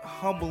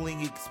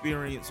humbling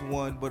experience,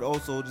 one, but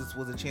also just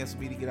was a chance for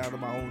me to get out of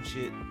my own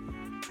shit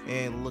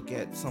and look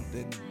at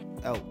something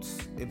else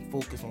and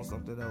focus on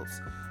something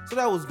else. So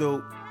that was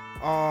dope.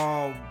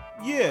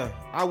 Yeah,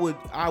 I would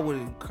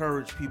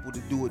encourage people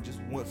to do it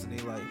just once in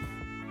their life,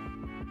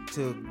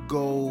 to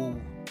go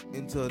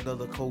into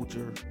another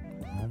culture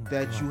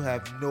that you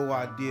have no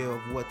idea of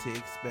what to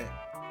expect,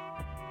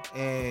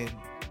 and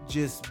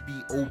just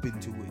be open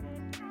to it.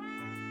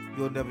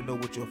 You'll never know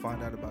what you'll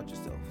find out about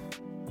yourself.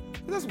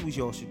 That's what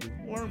we all should do.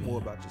 Learn more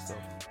about yourself,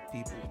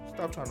 people.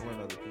 Stop trying to learn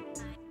other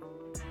people.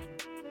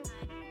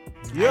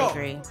 I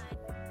agree.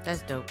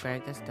 That's dope,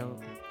 Greg. That's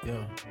dope.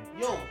 Yo,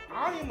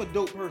 I am a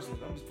dope person.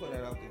 I'm just putting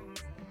that out there.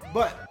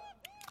 But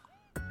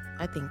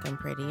I think I'm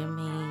pretty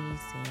amazing.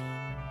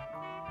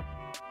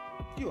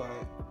 You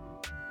alright?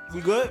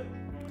 We good? I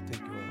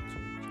think you are too.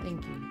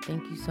 Thank you.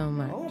 Thank you so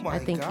much. Oh my I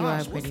think gosh. you are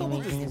What's pretty up with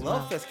amazing this as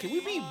love well. fest? Can we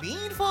be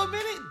mean for a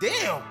minute?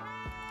 Damn.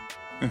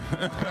 I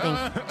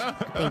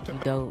think you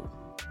dope.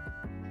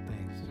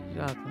 Thanks.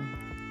 You're welcome.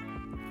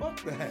 Fuck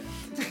that.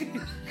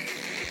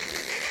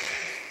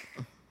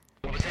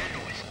 What was that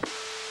noise?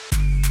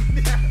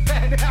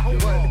 Now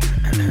what?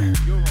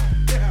 You're wrong.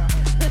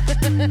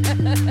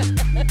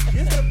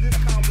 Gist of this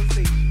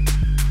conversation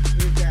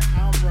is that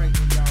I'm right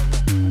and y'all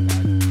wrong.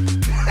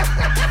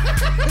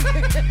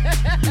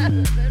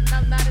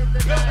 I'm not in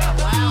denial.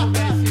 Wow,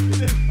 that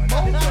shit is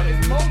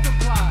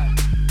multiplied.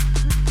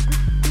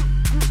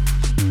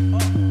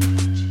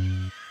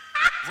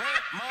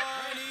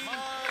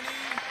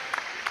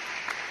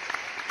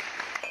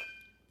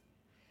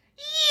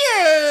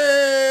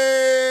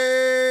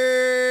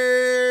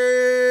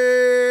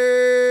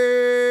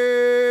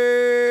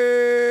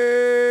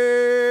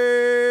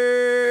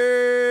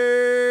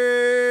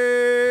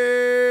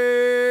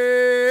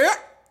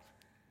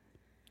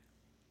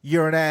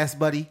 You're an ass,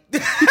 buddy.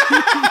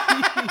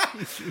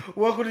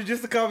 Welcome to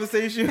Just a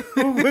Conversation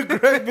with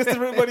Greg, Mr.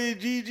 Rick Buddy, and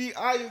Gigi.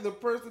 I am the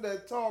person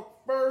that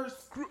talked first.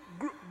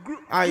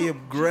 I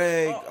am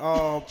Greg.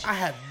 I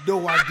have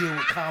no idea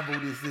what combo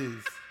this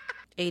is.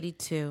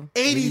 82.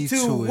 82.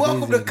 82,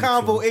 Welcome to 82.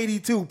 Convo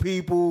 82,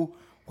 people.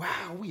 Wow,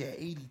 we at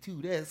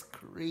 82. That's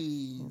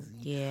crazy.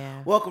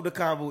 Yeah. Welcome to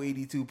Convo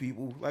 82,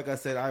 people. Like I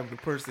said, I'm the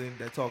person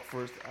that talked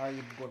first. I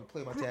am going to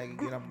play my tag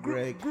again. I'm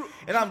Greg.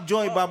 And I'm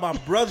joined by my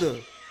brother,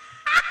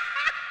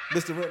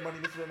 Mr. Rent Money.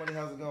 Mr. Rent Money,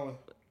 how's it going?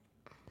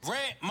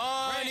 Rent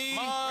money.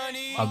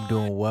 I'm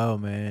doing well,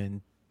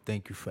 man.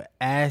 Thank you for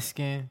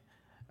asking.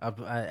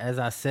 As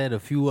I said a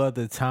few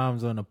other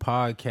times on the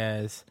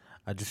podcast,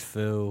 I just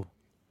feel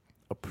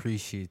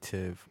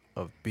appreciative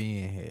of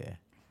being here.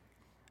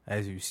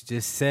 As you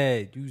just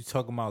said, you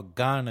talking about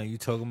Ghana, you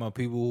talking about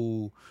people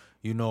who,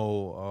 who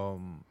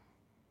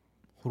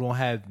don't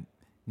have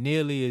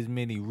nearly as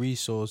many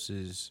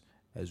resources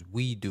as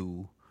we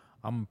do.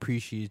 I'm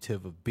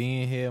appreciative of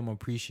being here. I'm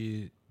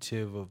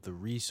appreciative of the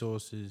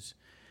resources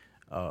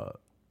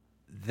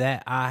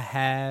that I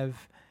have,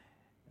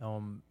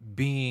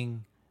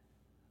 being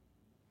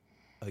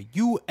a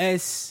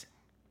U.S.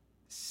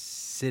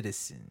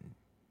 citizen.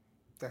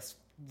 That's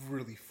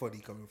really funny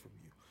coming from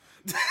you.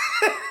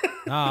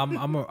 Nah,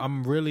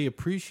 I'm really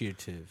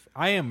appreciative.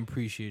 I am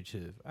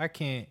appreciative. I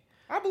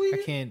believe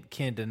it.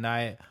 can't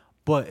deny it.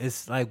 But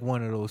it's like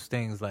one of those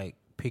things, like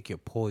pick your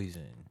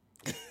poison.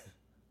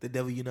 The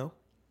devil you know?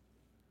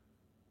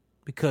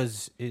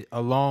 Because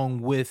along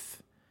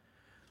with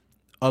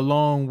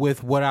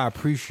what I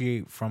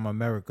appreciate from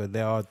America,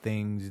 there are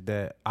things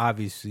that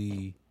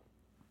obviously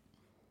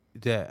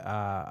that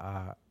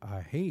I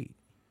hate.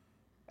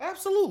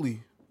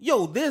 Absolutely.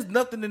 Yo, there's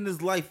nothing in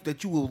this life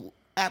that you will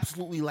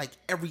absolutely like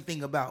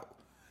everything about.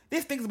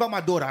 There's things about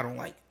my daughter I don't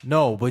like.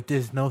 No, but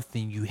there's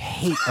nothing you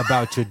hate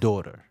about your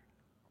daughter.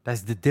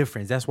 That's the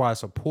difference. That's why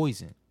it's a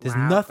poison. There's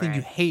Wow, nothing you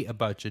Greg. hate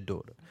about your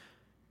daughter.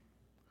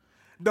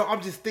 No,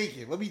 I'm just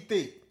thinking. Let me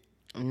think.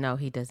 No,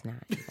 he does not,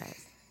 you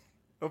guys.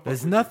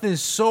 There's nothing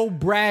so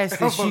brass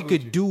that she fucking with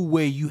could you. do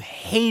where you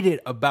hate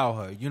it about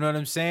her. You know what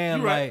I'm saying?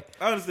 You're right.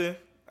 Like I understand.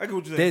 I get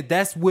what you're saying.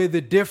 that's where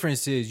the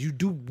difference is. You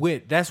do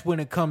wit. That's when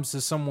it comes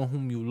to someone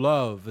whom you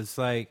love. It's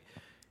like,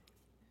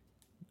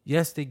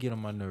 yes, they get on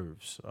my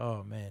nerves.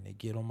 Oh man, they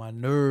get on my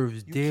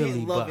nerves You daily,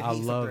 can't love but and I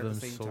hate love something them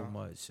at the same so time.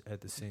 much at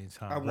the same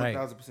I time. Right,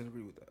 1000%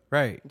 agree with that.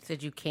 right. You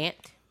said you can't?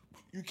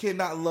 You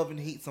cannot love and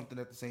hate something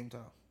at the same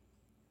time.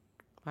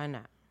 Why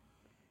not?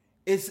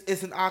 It's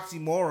an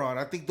oxymoron.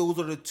 I think those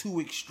are the two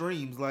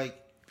extremes. Like,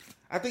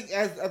 I think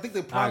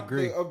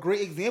agree. a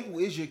great example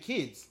is your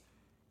kids.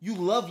 You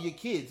love your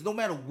kids, no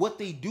matter what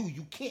they do.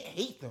 You can't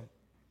hate them.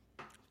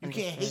 You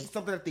can't hate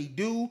something that they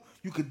do.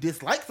 You could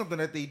dislike something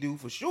that they do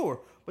for sure,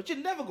 but you're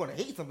never going to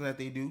hate something that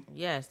they do.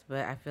 Yes,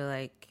 but I feel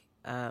like,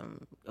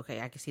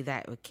 okay, I can see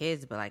that with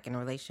kids, but like in a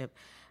relationship,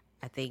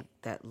 I think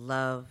that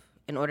love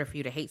in order for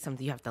you to hate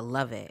something, you have to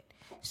love it.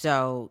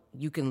 So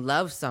you can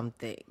love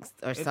something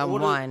or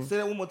someone. Say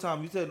that one more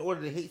time. You said in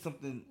order to hate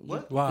something.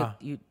 What? Why?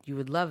 You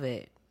would love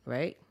it,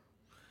 right?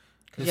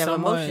 Because you If have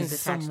someone, emotions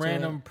attached some to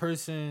random it.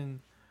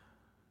 person,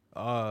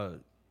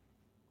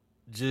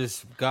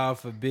 just God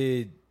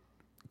forbid,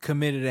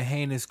 committed a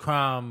heinous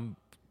crime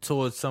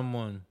towards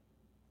someone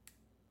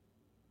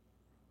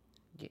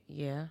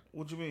Yeah.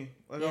 What you mean?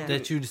 Like,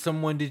 Yeah.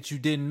 someone that you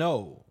didn't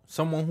know,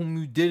 someone whom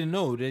you didn't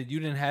know, that you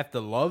didn't have to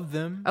love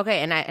them. Okay,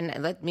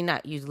 and let me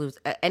not use lose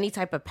any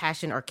type of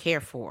passion or care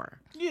for.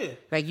 Yeah.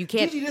 Like you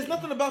can't. Gigi, there's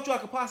nothing about you I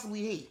could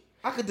possibly hate.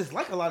 I could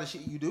dislike a lot of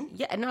shit you do.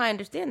 Yeah, no, I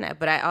understand that,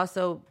 but I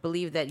also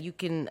believe that you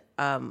can.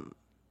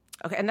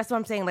 Okay, and that's what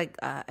I'm saying. Like,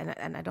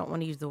 and I don't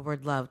want to use the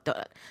word love.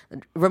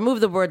 Remove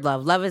the word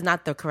love. Love is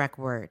not the correct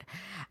word.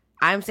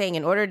 I'm saying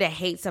in order to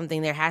hate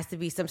something, there has to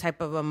be some type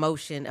of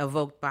emotion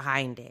evoked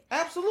behind it.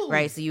 Absolutely.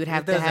 Right, so you would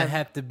have It to doesn't have.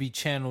 have to be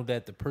channeled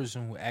at the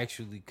person who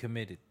actually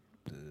committed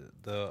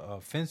the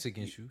offense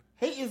against you.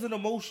 Hate is an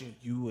emotion.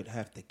 You would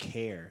have to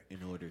care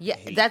in order to Yeah,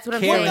 hate. that's what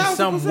I'm Care saying. in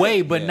some 1000%.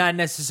 way, but Yeah. not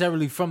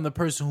necessarily from the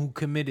person who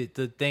committed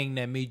the thing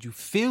that made you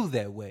feel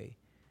that way.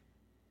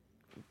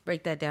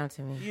 Break that down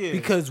to me. Yeah.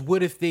 Because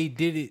what if they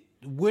did it?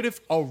 What if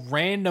a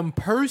random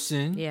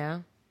person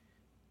Yeah.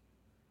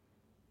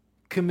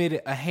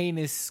 committed a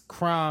heinous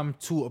crime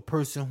to a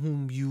person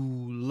whom you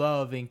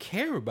love and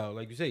care about?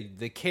 Like you say,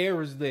 the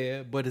care is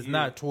there, but it's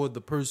not toward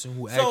the person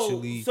who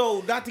actually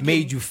not to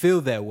made get, you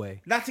feel that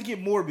way. not to get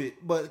morbid,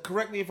 but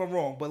correct me if I'm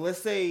wrong. But let's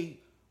say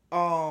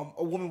a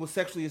woman was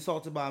sexually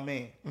assaulted by a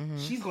man. Mm-hmm.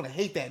 She's gonna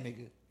hate that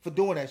nigga for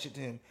doing that shit to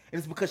him, and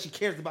it's because she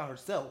cares about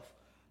herself.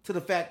 To the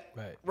fact,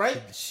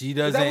 right? She Is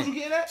that what doesn't. you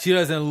getting at? She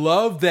doesn't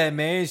love that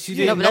man. She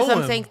didn't No, but know that's what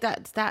him. I'm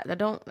saying.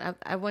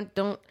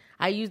 Stop.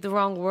 I used the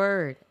wrong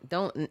word.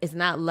 It's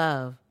not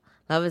love.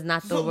 Love is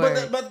not the So,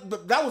 word.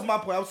 but that was my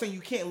point. I was saying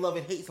you can't love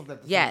and hate something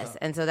at the same Yes, time.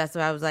 and so that's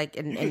what I was like,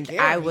 can and care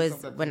I and hate was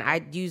something. when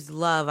I used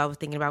love, I was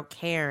thinking about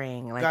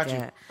caring, like, Got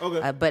you.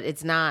 Okay. but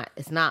it's not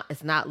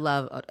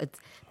love. It's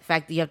the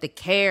fact that you have to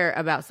care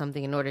about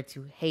something in order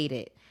to hate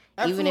it,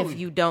 even if Absolutely.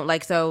 you don't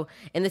like. So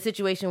in the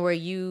situation where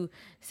you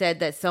said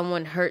that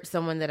someone hurt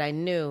someone that I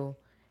knew,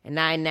 and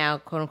I now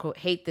quote unquote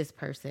hate this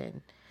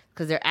person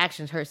because their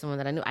actions hurt someone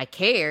that I knew, I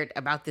cared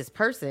about this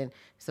person,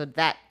 so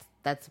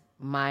that's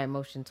my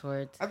emotion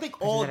towards. I think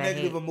person all that I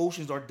negative hate.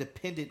 emotions are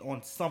dependent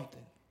on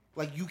something.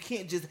 Like you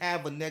can't just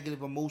have a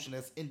negative emotion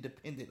that's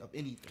independent of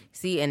anything.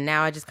 See, and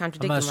now I just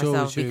contradicted not sure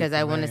myself what you're because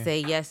I want to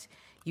conveying. say yes,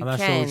 you I'm not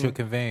can. sure what you're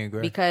conveying,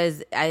 Greg.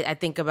 Because I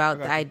think about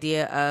got the you.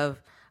 idea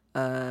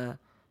of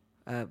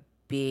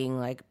being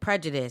like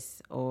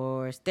prejudice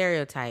or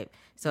stereotype.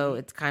 So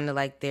it's kind of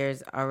like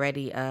there's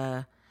already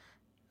a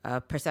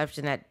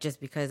perception that just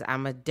because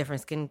I'm a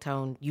different skin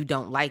tone, you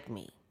don't like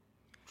me.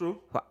 True.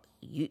 Well,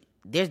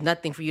 there's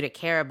nothing for you to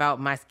care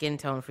about my skin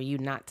tone for you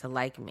not to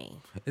like me.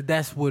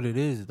 That's what it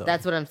is, though.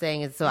 That's what I'm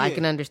saying. Is so I Yeah.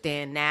 can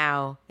understand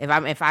now if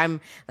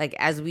I'm like,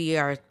 as we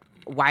are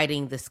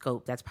widening the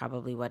scope, that's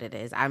probably what it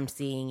is. I'm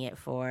seeing it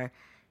for,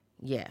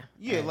 yeah,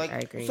 I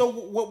agree. So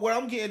what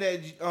I'm getting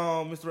at,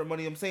 Mr. Red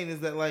Money, I'm saying is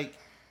that like,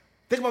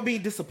 think about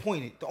being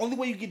disappointed. The only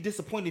way you get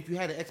disappointed if you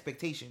had an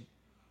expectation.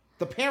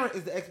 The parent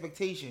is the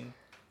expectation.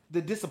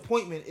 The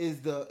disappointment is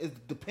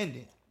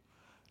dependent.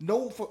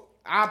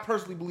 I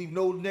personally believe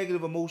no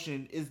negative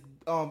emotion is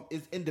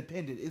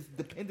independent. It's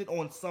dependent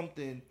on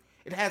something.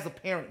 It has a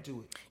parent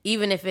to it.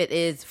 Even if it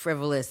is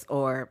frivolous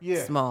or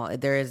Yeah. small,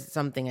 there is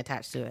something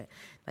attached to it.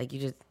 Like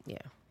you just, yeah,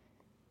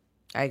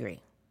 I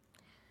agree.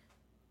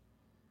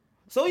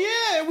 So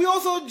yeah, we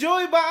also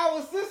joined by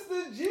our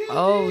sister Gigi.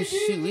 Oh,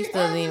 shoot, we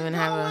still How's didn't it even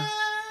have going?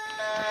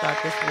 I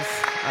thought this was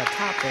a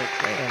topic.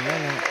 Wait a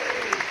minute.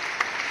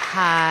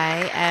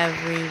 Hi,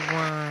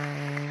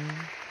 everyone.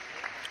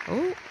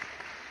 Oh,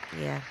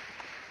 yeah,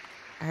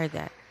 I heard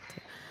that.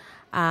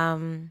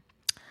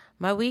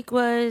 My week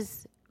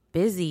was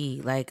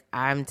busy. Like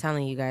I'm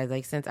telling you guys,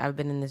 like since I've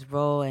been in this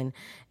role and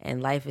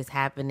life is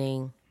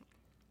happening,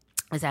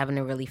 it's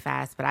happening really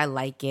fast. But I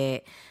like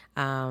it,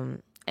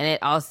 and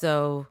it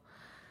also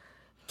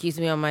keeps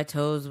me on my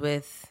toes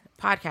with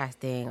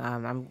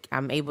podcasting.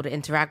 I'm able to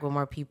interact with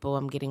more people.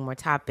 I'm getting more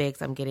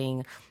topics. I'm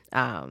getting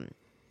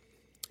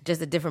just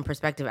a different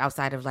perspective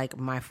outside of like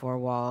my four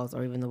walls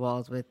or even the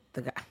walls with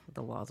the guys.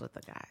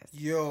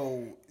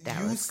 Yo, That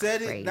you was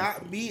said crazy. it,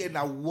 not me, and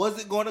I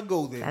wasn't gonna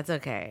go there. That's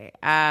okay.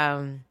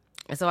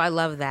 So I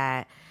love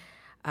that.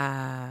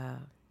 I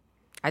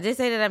did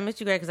say that I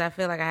missed you, Greg, because I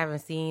feel like I haven't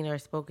seen or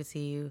spoken to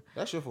you.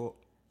 That's your fault.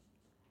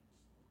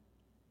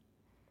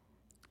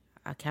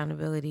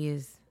 Accountability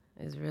is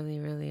really,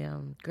 really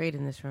great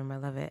in this room. I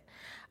love it.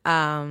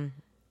 And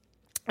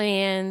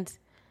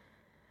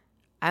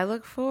I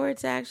look forward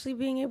to actually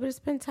being able to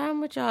spend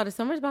time with y'all. The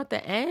summer's about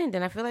to end,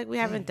 and I feel like we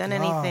haven't done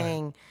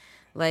anything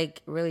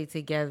like really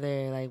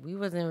together. Like we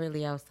wasn't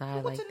really outside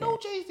We went like to No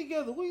that. Change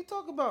together. What are you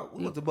talking about?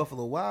 We went to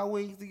Buffalo Wild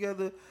Wings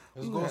together.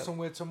 Let's We go went-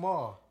 somewhere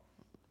tomorrow.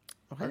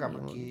 I got my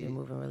You're kid.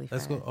 moving really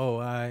Let's fast. go. Oh, all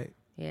right.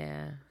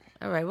 Yeah.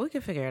 All right, we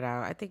can figure it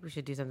out. I think we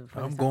should do something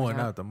before I'm the going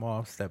summer's out tomorrow.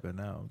 I'm stepping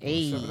out.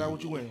 Hey. Stepping out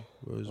what you wearing?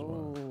 Where's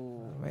one?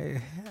 Ooh.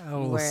 Man, I You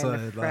was wearing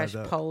something a fresh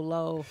lined up.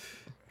 polo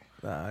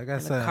Nah, I got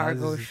and something. the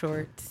cargo I just-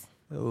 shorts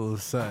A little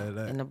something.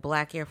 and the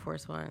black Air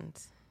Force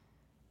Ones.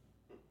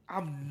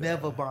 I'm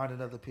never buying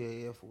another pair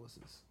of Air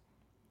Forces.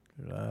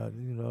 You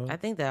know. I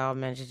think that all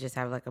men should just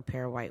have like a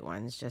pair of white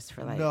ones just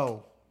for like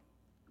No.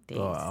 days.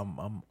 Oh,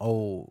 I'm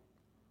old.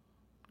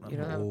 You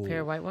don't have a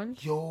pair of white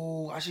ones?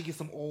 Yo, I should get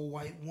some all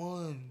white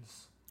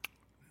ones.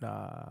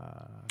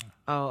 Nah.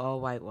 Oh,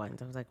 white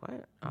ones. I was like,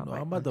 what? All No,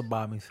 white I'm about to ones.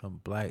 buy me some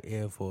black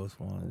Air Force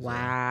Ones.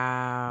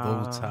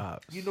 Wow. Low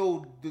tops. You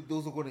know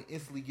those are going to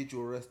instantly get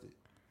you arrested.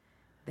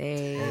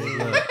 They.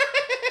 Look,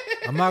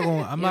 I'm not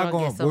going. I'm You not don't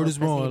going. get so Word is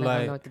pussy, you wrong. don't know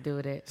Like what to do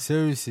with it.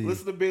 seriously.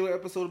 Listen to the Baylor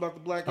episode about the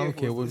black I Air don't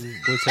care what, Forces.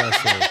 what y'all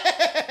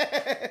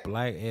say.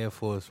 Black Air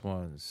Force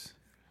Ones.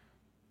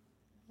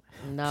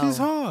 No. It's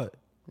hard.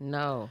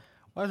 No.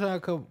 Why should I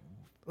come?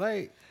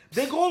 Like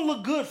They going to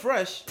look good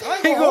fresh. I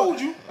ain't They going to go-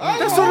 hold you. I ain't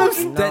that's gonna what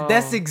hold I'm. you.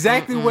 That's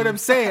exactly what I'm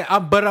saying.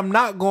 But I'm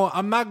not going.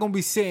 I'm not going to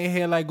be sitting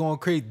here like going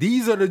crazy.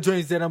 These are the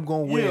joints that I'm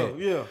going to wear.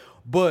 Yeah.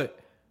 But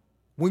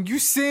when you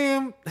see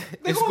them,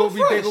 it's gonna gonna look be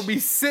they fresh. gonna be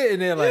sitting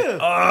there like, Yeah.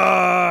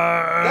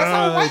 ah. That's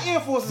how white Air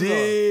Forces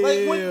are.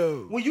 Like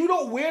damn. when you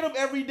don't wear them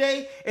every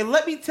day, and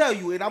let me tell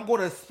you, and I'm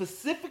going to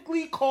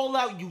specifically call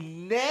out you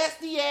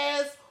nasty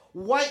ass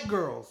white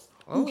girls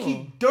who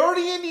keep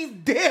dirtying these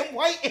damn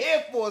white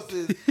Air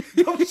Forces.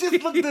 Them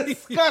shits look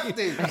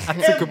disgusting. took a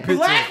And picture.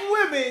 black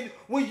women,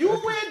 when you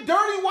wear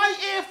dirty white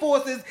Air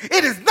Forces,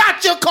 it is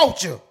not your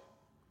culture.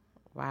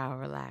 Wow,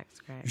 relax,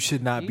 Craig. You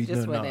should not You be just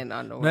doing went that. in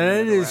on the No, women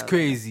that of the is world.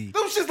 crazy.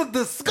 Them shits look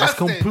That's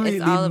disgusting. completely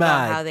It's all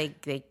about mad. how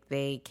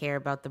they care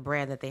about the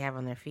brand that they have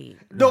on their feet.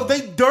 No,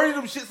 they dirty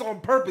them shits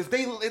on purpose.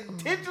 They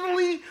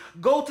intentionally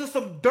go to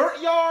some dirt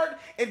yard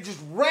and just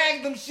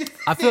rag them shits.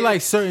 I feel in.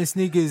 like certain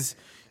sneakers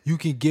you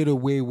can get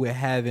away with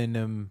having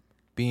them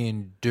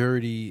being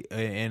dirty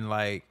and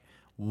like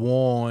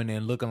worn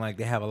and looking like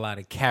they have a lot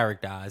of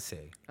character. I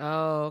say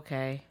Oh,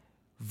 okay.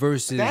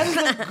 versus that is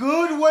a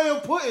good way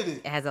of putting It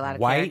it. has a lot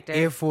of white character.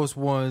 Air Force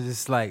Ones.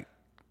 It's like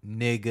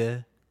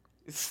nigga,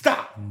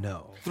 Stop.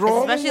 no. Throw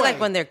 'em Especially away. like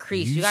when they're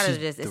creased. You You gotta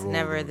should just, it's throw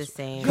never those. the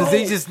same. Because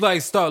they just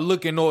like start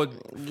looking all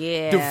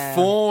Yeah. And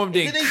deformed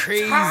and then they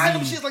crazy. tie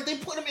them shits like they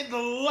put them in the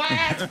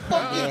last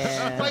fucking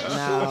Yeah, like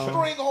no.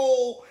 shoestring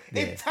hole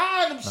and Yeah.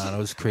 tie them Nah, shit. that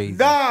was crazy.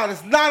 Nah,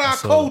 that's not our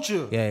So,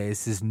 culture. Yeah,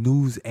 it's this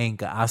news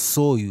anchor. I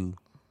saw you.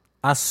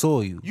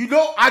 You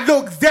know, I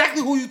know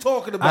exactly who you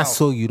talking about. I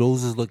saw you.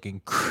 Those was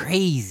looking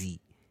crazy.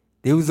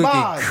 They was looking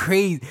Mad.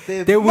 crazy.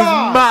 They're They was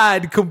mad.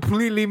 mad,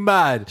 completely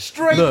mad.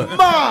 Straight Look,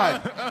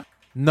 mod.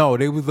 no,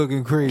 they was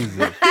looking crazy.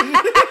 Them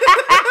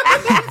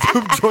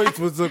joints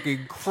was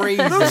looking crazy.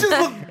 Them shits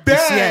look And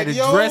bad, she had a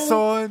yo. dress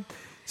on.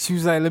 She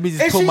was like, "Let me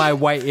just And put my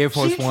white Air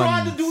Force She One."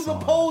 tried to do the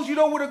pose, you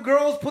know, where the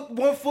girls put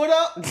one foot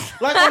up,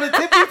 like on the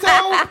tippy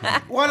toe,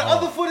 while the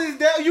other foot is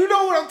down. You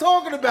know what I'm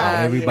talking about.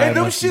 Everybody And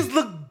them must be- shits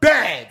look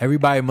bad.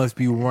 Everybody must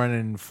be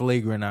running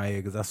flagrant out here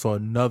because I saw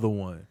another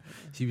one.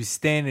 She was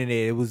standing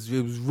there. It was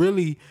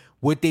really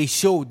what they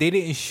showed. They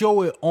didn't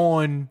show it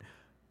on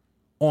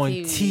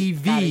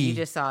TV. Got it. You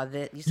just saw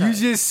that. You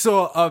just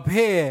saw up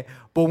here,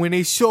 but when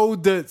they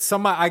showed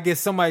I guess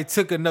somebody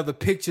took another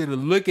picture to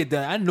look at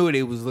that. I knew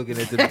they was looking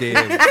at the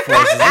damn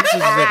forces. This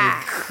was looking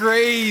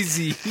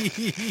crazy.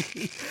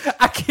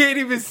 I can't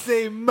even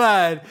say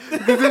mad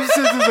because them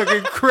shit is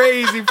looking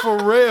crazy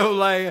for real.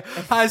 Like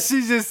how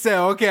she just said,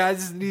 "Okay, I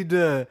just need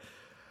to."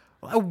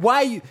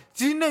 Why you?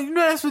 You know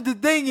that's what the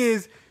thing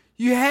is.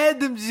 You had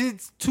them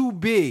shits too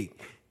big.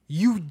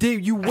 You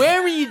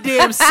wearing your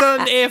damn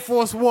Sun Air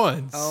Force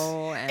Ones.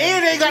 Oh, And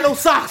they ain't got no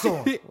socks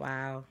on,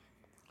 wow.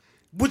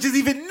 which is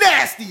even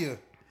nastier.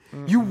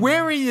 You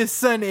wearing your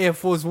Sun Air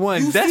Force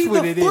Ones. You That's see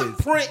what the it is.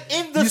 footprint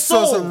in the You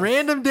saw sole. some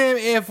random damn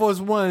Air Force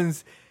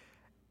Ones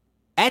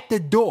at the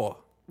door.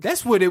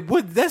 That's what it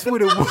was. That's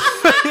what it was.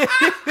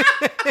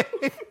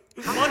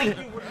 Money.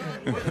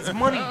 It's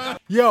money.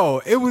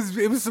 Yo, it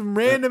was some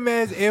random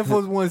ass Air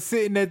Force Ones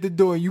sitting at the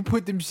door. You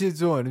put them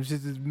shits on. Them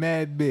shits is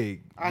mad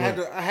big. I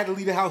had to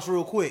leave the house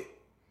real quick.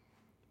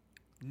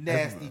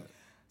 Nasty.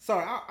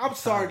 Sorry, I'm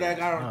sorry that I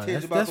got on No,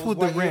 tangent about that's those what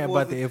the white rant Air about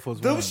Forces. the Air Force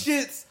Them Ones.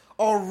 shits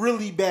are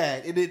really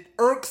bad, and it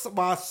irks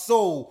my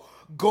soul.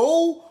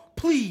 Go,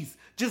 please,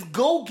 just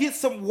go get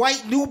some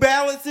white New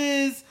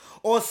Balances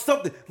or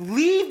something.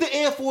 Leave the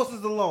Air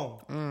Forces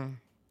alone.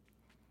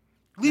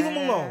 Leave them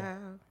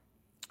alone.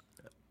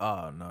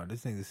 Oh no,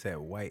 this nigga said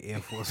white Air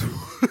Force.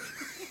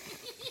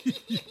 You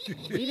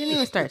didn't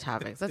even start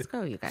topics. Let's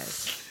go, you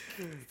guys.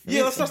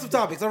 Yeah, let's start some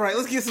topics. All right,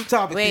 let's get some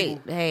topics. Wait,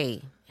 people.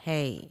 hey.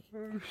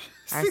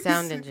 Our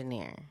sound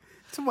engineer.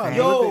 Somebody,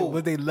 Yo.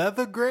 was they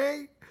leather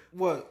gray?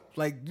 What?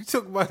 Like you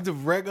talk about the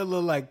regular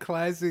like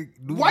classic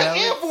New White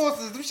Balance? Air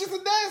Forces. Them shits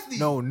are nasty.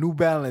 No, New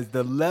Balance,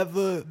 the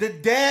leather. The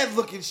dad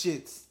looking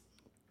shits.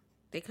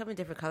 They come in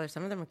different colors.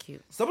 Some of them are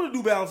cute. Some of the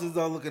New Balances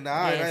are looking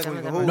alright. Yeah, I ain't some gonna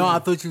of even them hold No, you. I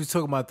thought you was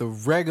talking about the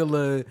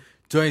regular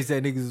joints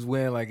that niggas was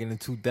wearing like in the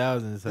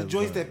 2000s. The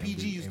joints that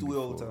PG used to wear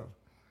all the time.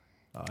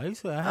 I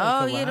used to. I had a Oh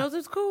couple. yeah, those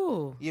is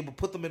cool. Yeah, but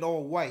put them in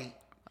all white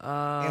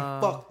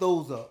and fuck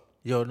those up.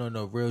 Yo,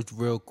 no,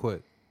 real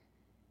quick.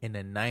 In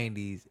the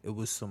 90s, it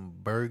was some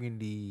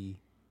burgundy.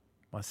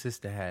 My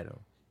sister had them.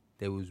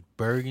 They was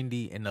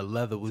burgundy and the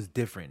leather was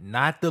different.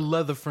 Not the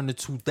leather from the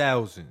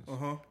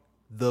 2000s.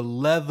 The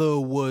leather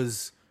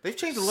was They've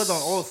changed the leather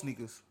on all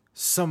sneakers.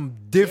 some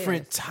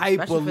different type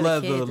Especially of for the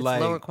leather, kids, it's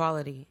like, lower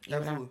quality. Even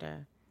Absolutely.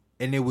 after.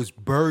 and it was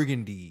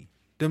burgundy.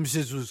 Them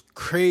shits was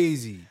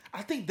crazy.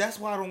 I think that's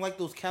why I don't like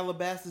those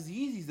Calabasas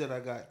Yeezys that I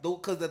got. Though,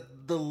 because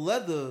the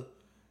leather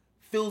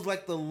feels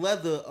like the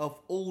leather of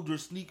older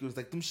sneakers.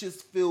 Like, them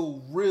shits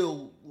feel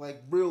real,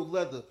 like real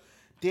leather.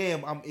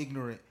 Damn, I'm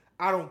ignorant.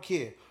 I don't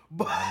care.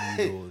 But, I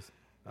need those.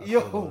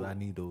 I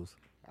need those.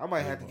 I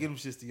might have to get them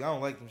shits to you. I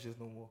don't like them shits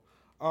no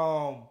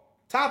more.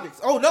 Topics.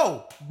 Oh,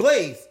 no.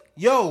 Blaze.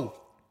 Yo.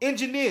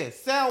 Engineer.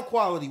 Sound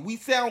quality. We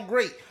sound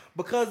great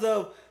because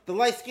of the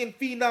light-skinned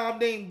phenom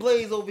named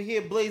Blaze over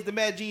here. Blaze the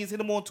Mad Genius. Hit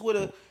him on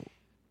Twitter.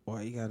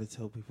 Why you gotta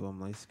tell people I'm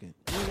light skinned?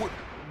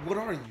 What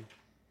are you?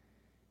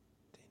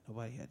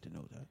 Nobody had to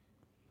know that.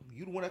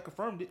 You the one that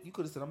confirmed it. You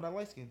could have said I'm not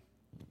light-skinned.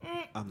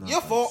 I'm not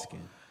Your fault.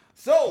 light-skinned.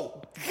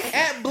 So,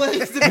 at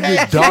Blaze the The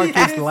Mad darkest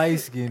Genius. light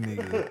skinned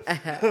nigga.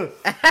 The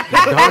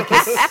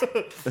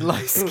darkest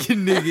light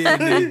skinned nigga in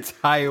the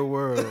entire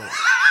world.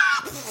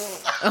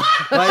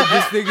 Like,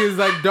 this nigga is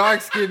like dark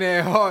skinned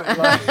at heart.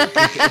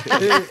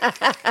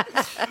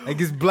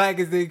 Like as black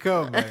as they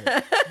come,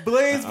 man.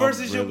 Blaze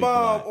versus your really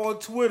mom black. on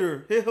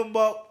Twitter. Hit him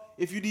up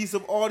if you need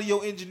some audio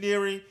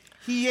engineering.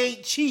 He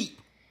ain't cheap.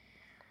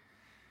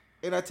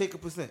 And I take a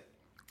 %.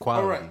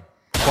 Quality. All right.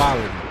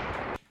 Quality.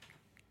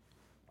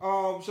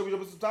 Shall we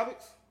jump into some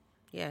topics?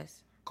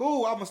 Yes.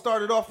 Cool. I'm gonna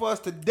start it off for us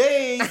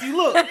today. See,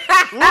 look.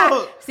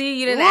 See,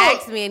 you didn't look,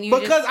 ask me, and you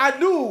because just, I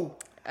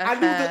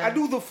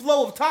knew the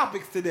flow of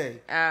topics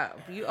today.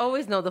 you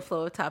always know the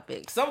flow of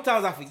topics.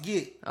 Sometimes I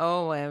forget.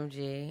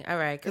 OMG. All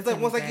right. It's like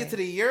once I get to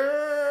the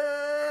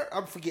year,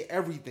 I forget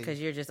everything.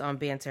 Because you're just on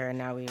banter, and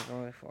now we're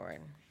going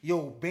forward.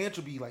 Yo,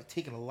 banter be like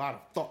taking a lot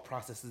of thought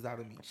processes out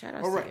of me. Shout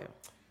out All to right. you.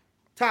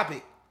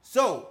 Topic.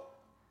 So,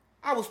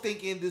 I was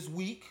thinking this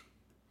week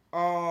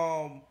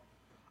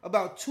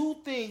about two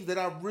things that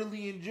I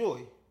really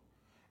enjoy.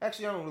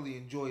 Actually, I don't really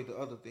enjoy the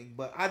other thing,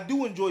 but I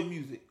do enjoy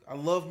music. I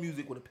love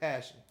music with a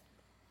passion.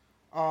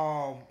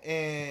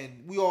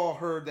 And we all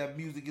heard that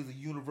music is a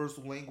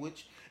universal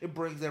language. It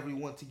brings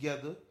everyone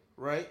together,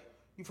 right?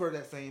 You've heard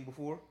that saying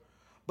before.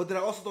 But then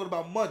I also thought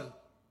about money,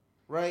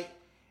 right?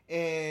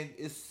 And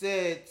it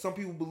said some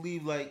people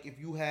believe like if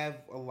you have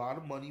a lot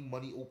of money,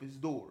 money opens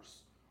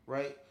doors,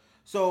 right?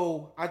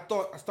 So I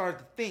started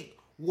to think,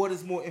 what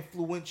is more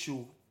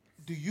influential?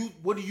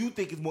 What do you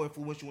think is more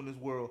influential in this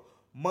world,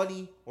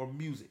 money or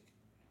music?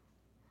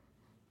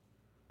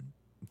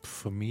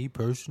 For me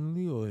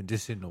personally, or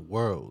just in the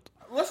world?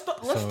 Let's So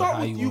start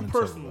how with you you wanna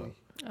talk personally.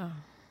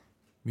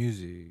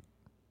 Music.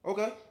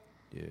 Okay.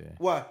 Yeah.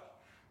 Why?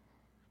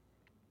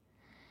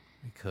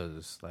 Because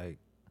it's like,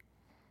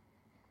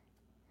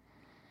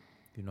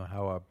 you know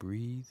how I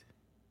breathe?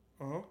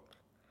 Uh-huh.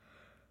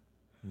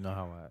 You know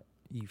how I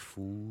eat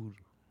food?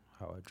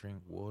 How I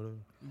drink water?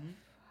 Mm-hmm.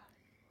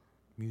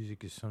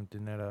 Music is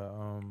something that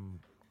I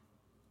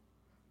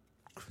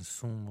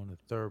consume on a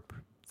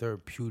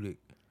therapeutic,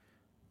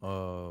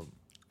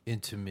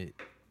 intimate,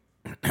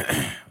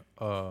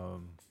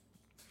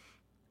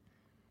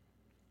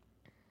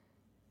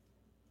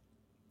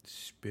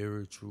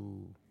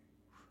 spiritual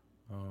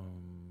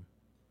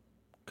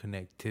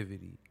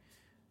connectivity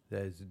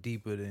that's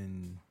deeper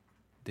than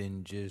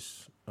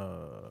just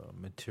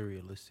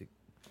materialistic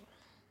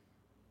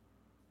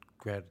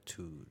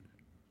gratitude.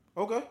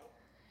 Okay.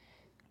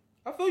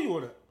 I feel you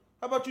on that.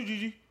 How about you,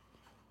 Gigi?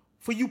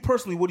 For you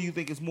personally, what do you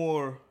think is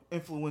more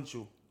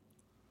influential?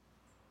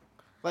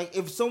 Like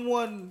if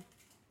someone,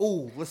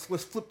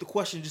 let's flip the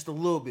question just a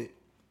little bit.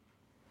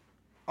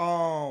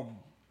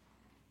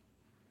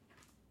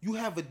 You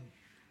have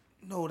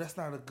no, that's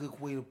not a good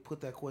way to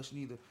put that question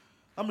either.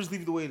 I'm just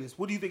leave it the way it is.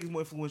 What do you think is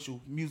more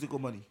influential, music or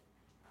money?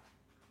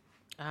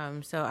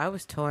 So I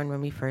was torn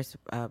when we first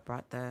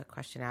brought the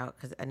question out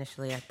because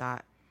initially I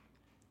thought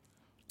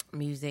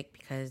music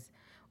because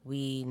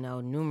we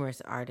know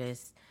numerous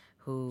artists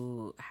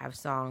who have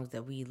songs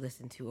that we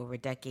listened to over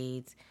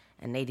decades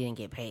and they didn't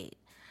get paid.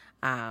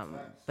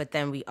 But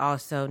then we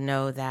also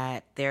know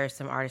that there are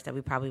some artists that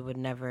we probably would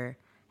never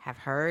have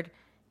heard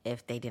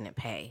if they didn't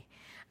pay.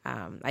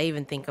 I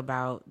even think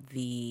about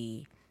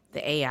the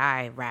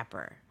AI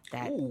rapper.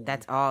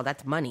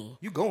 That's money.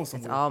 You going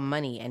somewhere? It's all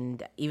money.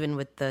 And even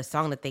with the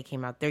song that they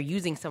came out, they're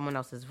using someone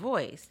else's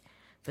voice,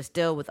 but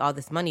still with all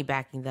this money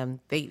backing them,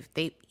 I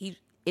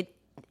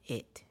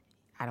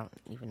don't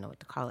even know what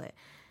to call it,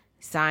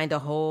 signed a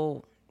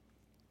whole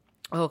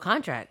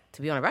contract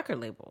to be on a record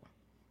label.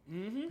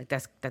 Mm-hmm. Like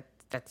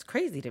that's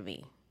crazy to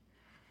me.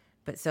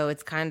 But so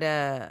it's kind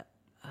of,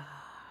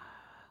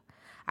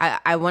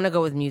 I want to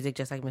go with music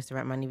just like Mr.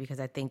 Rent Money because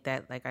I think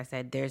that, like I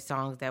said, there's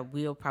songs that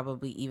we'll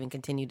probably even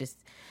continue to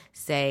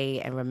say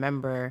and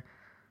remember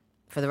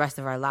for the rest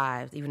of our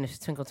lives, even if it's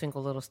Twinkle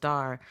Twinkle Little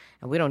Star,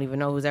 and we don't even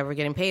know who's ever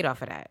getting paid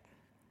off of that.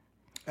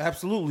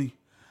 Absolutely.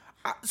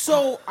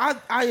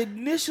 I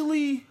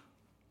initially,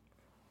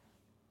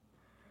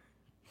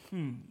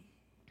 I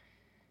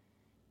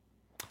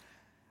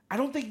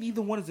don't think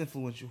neither one is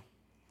influential.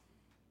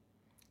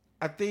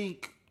 I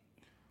think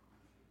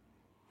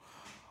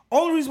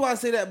only reason why I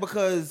say that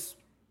because,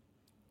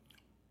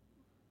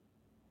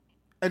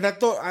 and I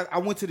thought I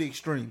went to the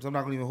extremes. I'm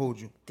not gonna even hold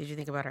you. Did you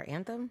think about our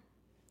anthem?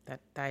 That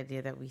the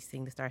idea that we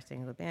sing the Star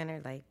Spangled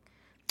Banner, like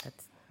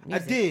that's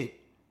music. I did,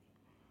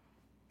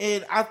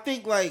 and I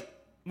think like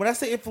when I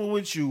say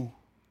influential,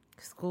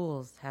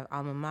 Schools have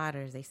alma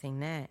maters. They sing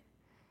that.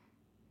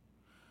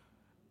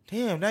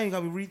 damn, now you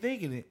got me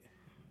rethinking it.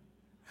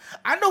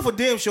 I know for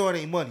damn sure it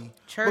ain't money.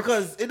 Church.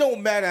 Because it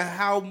don't matter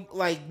how,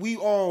 like, we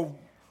all,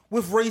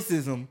 with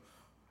racism,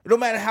 it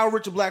don't matter how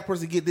rich a black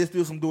person get, there's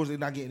still some doors they're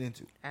not getting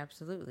into.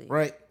 Absolutely.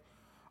 Right?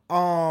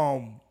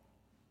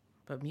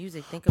 But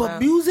music, But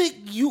music,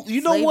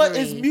 you know what?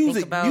 It's slavery, music.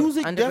 think about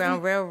Music Underground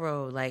definitely.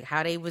 Railroad, like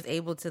how they was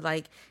able to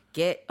like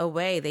get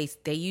away.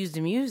 They used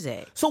the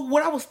music. So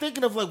what I was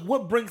thinking of, like,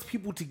 what brings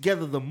people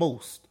together the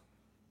most?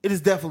 It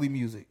is definitely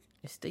music.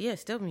 It's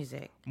still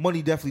music.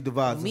 Money definitely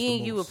divides us Me the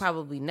and you would most.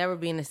 probably never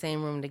be in the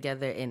same room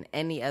together in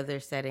any other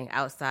setting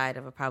outside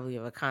of a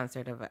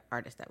concert of an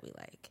artist that we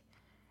like.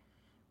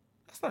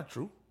 That's not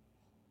true.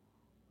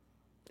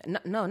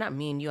 No, not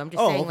me and you. I'm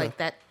just Oh, saying okay.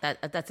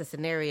 like that's a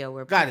scenario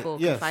where Got it, people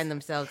yes. can find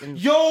themselves in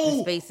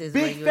Yo, spaces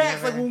where big you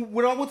facts. never. Like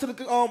when I went to the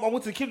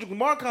Kendrick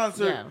Lamar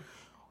concert. Yeah.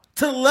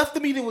 To the left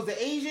of me there was an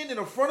Asian, and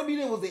in front of me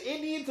there was an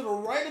Indian. To the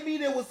right of me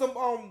there was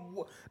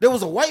there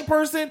was a white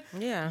person.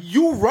 Yeah.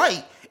 You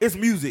right. It's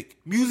music.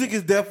 Music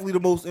is definitely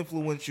the most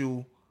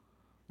influential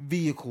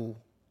vehicle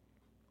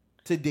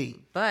to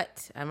date.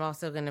 But I'm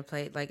also gonna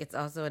play like it's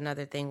also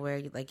another thing where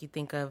you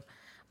think of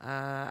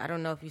I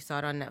don't know if you saw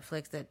it on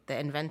Netflix that the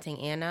Inventing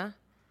Anna.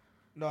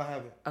 No, I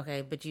haven't.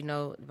 Okay, but you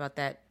know about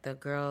the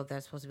girl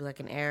that's supposed to be like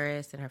an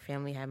heiress and her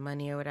family had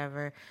money or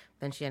whatever.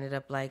 Then she ended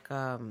up like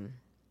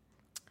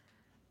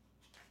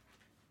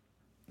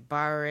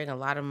borrowing a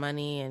lot of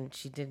money and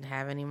she didn't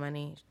have any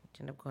money.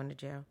 She ended up going to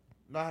jail.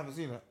 No, I haven't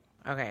seen that.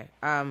 Okay.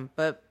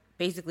 But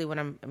basically what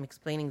I'm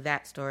explaining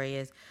that story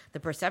is the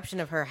perception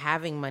of her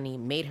having money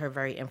made her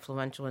very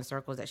influential in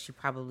circles that she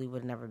probably would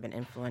have never been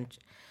influential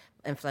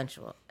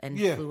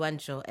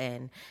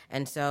in.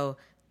 And so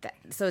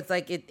it's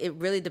like it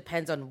really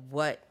depends on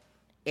what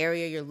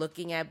area you're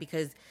looking at,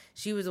 because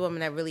she was a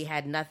woman that really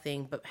had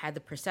nothing but had the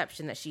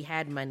perception that she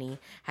had money,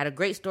 had a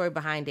great story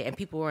behind it, and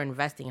people were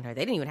investing in her.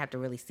 They didn't even have to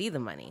really see the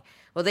money.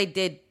 Well, they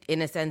did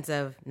in a sense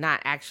of not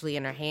actually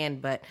in her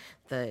hand, but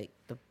the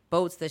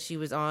boats that she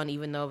was on,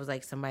 even though it was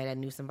like somebody that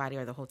knew somebody,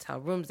 or the hotel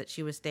rooms that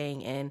she was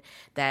staying in,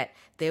 that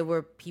there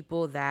were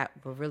people that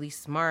were really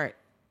smart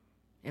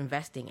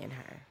investing in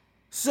her.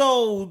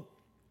 So,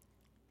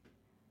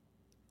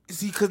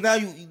 see, because now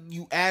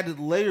you added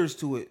layers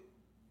to it.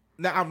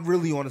 Now I'm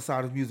really on the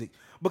side of music,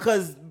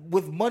 because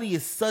with money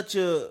is such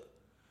a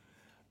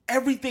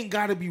everything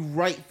got to be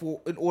right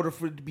in order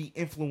for it to be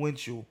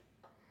influential,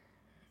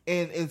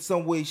 and in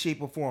some way,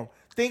 shape, or form.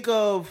 Think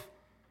of,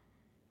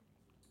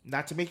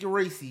 not to make it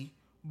racy,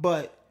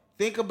 but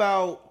think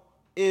about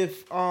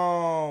if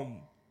do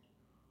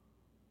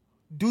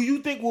you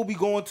think we'll be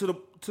going to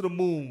the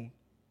moon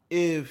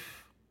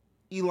if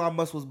Elon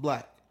Musk was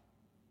black?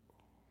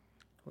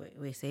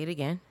 Wait, say it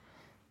again.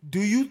 Do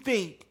you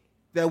think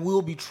that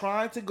we'll be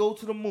trying to go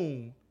to the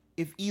moon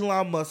if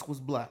Elon Musk was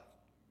black?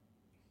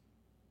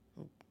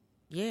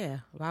 Yeah,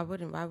 why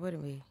wouldn't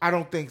we? I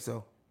don't think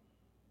so.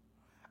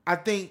 I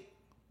think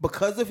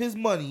because of his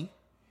money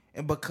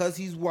and because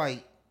he's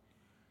white,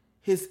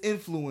 his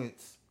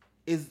influence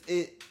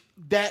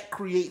that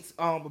creates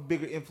a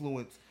bigger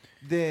influence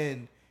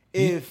than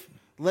if,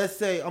 let's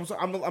say, I'm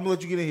gonna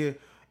let you get in here.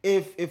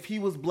 If he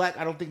was black,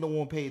 I don't think no one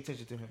would pay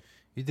attention to him.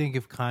 You think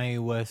if Kanye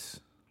West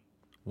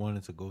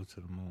wanted to go to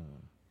the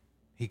moon,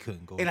 he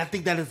couldn't go? And I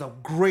think that is a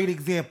great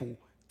example.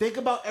 Think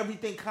about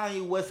everything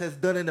Kanye West has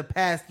done in the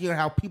past year,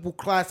 how people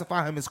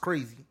classify him as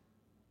crazy.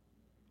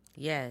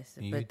 Yes,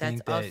 And but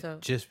that's also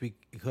just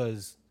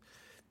because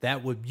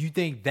you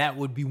think that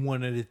would be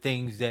one of the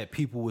things that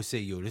people would say,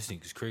 "Yo, this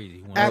nigga's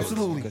crazy."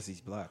 Absolutely. Because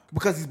he's black.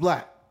 Because he's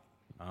black.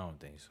 I don't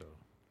think so.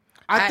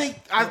 I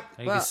Like,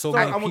 Well, it's so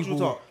sorry, many I want you to people.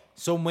 talk.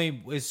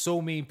 It's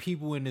so many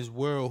people in this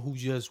world who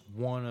just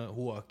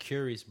who are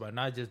curious, but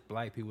not just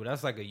black people.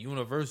 That's like a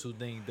universal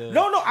thing.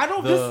 No, I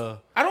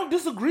don't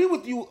disagree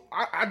with you.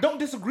 I don't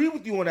disagree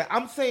with you on that.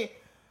 I'm saying,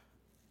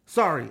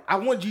 sorry, I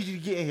want Gigi to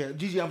get in here.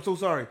 Gigi, I'm so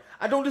sorry.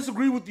 I don't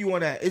disagree with you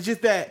on that. It's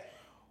just that,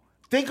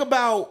 think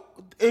about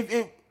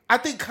if I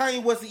think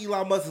Kanye West and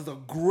Elon Musk is a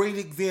great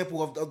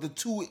example of the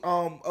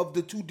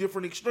two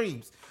different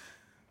extremes.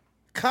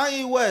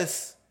 Kanye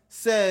West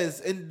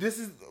says, and this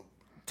is,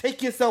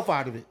 take yourself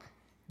out of it,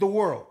 the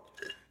world.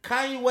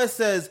 Kanye West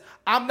says,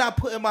 I'm not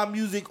putting my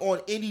music on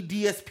any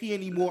DSP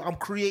anymore. I'm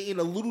creating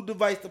a little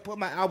device to put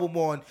my album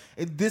on,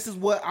 and this is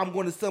what I'm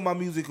going to sell my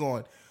music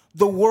on.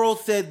 The world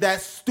said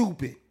that's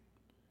stupid.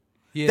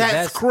 Yeah,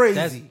 that's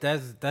crazy.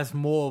 That's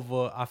more of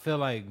a. I feel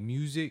like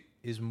music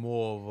is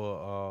more of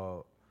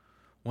a.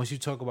 Once you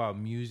talk about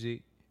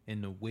music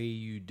and the way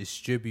you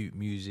distribute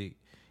music,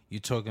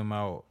 you're talking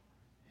about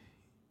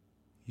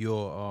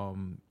your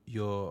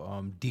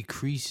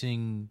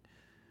decreasing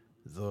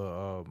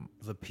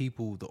the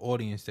people, the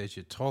audience that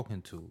you're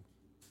talking to.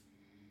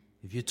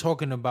 If you're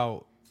talking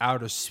about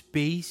outer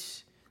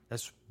space,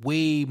 that's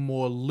way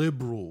more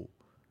liberal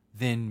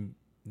than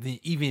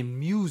even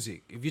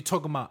music. If you're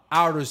talking about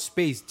outer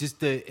space, just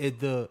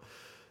the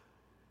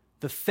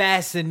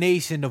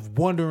fascination of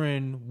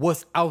wondering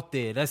what's out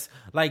there. That's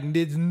like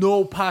there's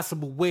no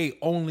possible way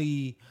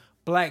only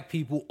black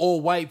people or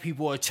white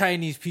people or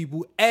Chinese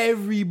people.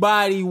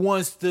 Everybody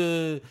wants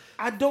to.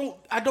 I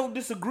don't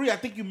disagree. I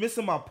think you're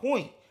missing my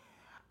point.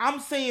 I'm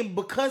saying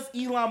because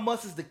Elon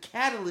Musk is the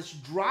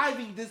catalyst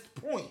driving this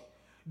point,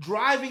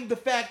 driving the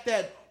fact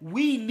that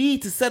we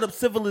need to set up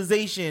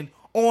civilization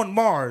on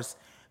Mars.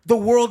 The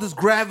world is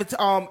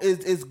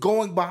is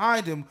going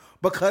behind him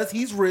because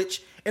he's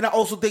rich, and I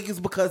also think it's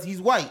because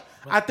he's white.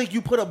 I think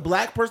you put a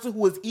black person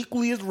who is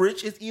equally as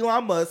rich as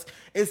Elon Musk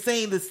and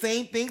saying the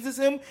same things as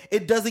him,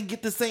 it doesn't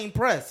get the same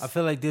press. I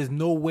feel like there's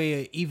no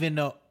way if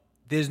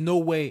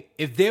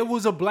there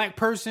was a black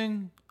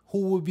person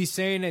who would be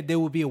saying that, there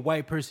would be a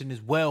white person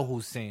as well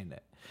who's saying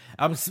that.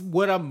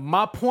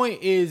 My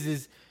point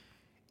is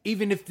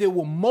even if there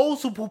were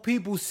multiple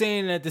people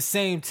saying it at the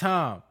same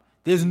time,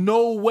 there's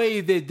no way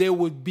that there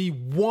would be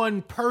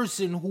one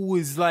person who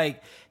is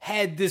like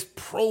had this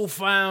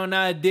profound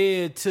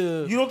idea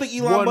to. You don't think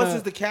Elon Musk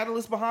is the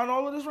catalyst behind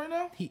all of this right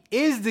now? He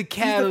is the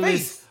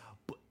catalyst,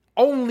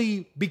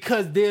 only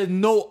because there's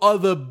no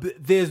other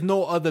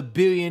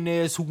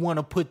billionaires who want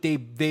to put they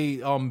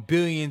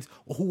billions.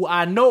 Who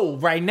I know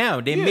right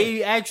now, there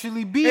may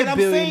actually be a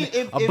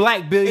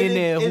black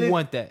billionaire who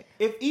want that.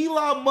 If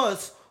Elon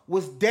Musk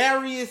was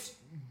Darius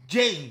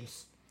James,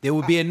 there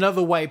would be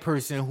another white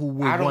person who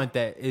would want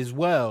that as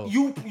well.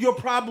 You're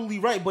probably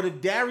right, but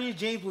if Darius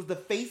James was the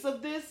face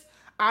of this,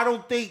 I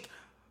don't think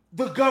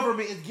the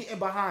government is getting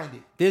behind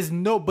it. There's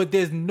no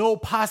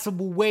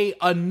possible way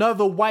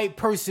another white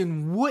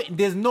person would.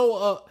 There's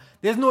no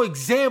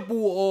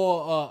example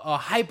or a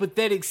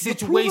hypothetical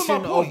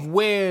situation of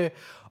where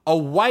a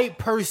white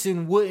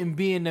person wouldn't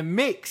be in the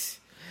mix.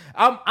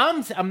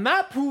 I'm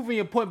not proving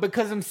your point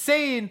because I'm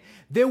saying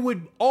there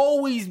would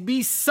always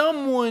be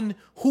someone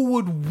who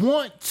would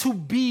want to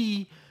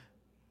be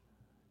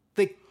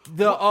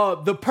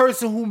the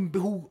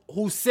person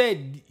who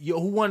said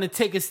who want to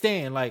take a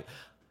stand, like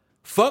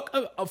fuck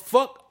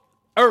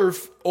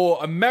Earth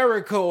or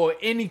America or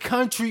any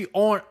country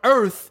on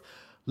Earth.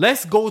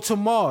 Let's go to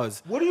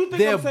Mars. What do you think?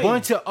 There are a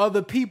bunch of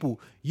other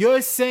people.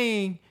 You're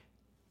saying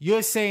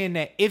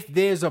that if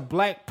there's a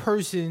black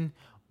person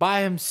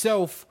by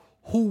himself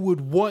who would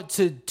want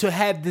to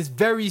have this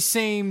very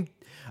same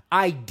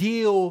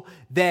ideal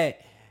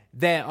that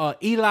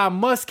Elon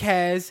Musk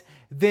has,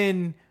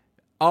 then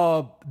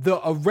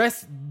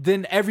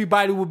then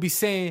everybody would be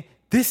saying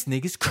this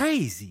nigga's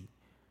crazy.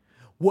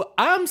 What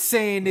I'm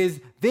saying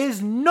is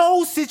there's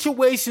no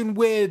situation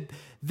where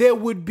there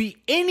would be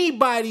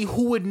anybody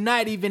who would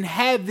not even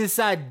have this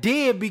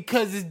idea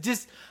because it's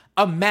just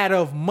a matter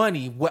of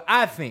money. What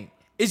I think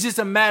it's just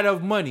a matter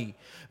of money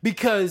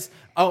because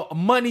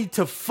money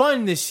to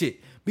fund this shit.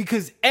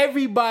 Because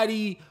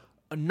everybody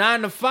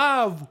 9 to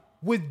 5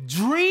 would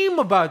dream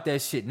about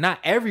that shit. Not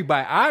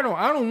everybody. I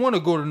don't want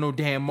to go to no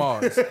damn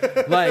Mars.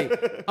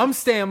 Like I'm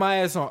staying my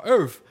ass on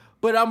Earth.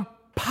 But I'm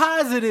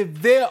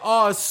positive there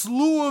are a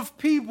slew of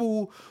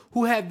people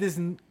who have this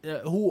 9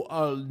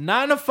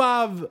 to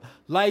 5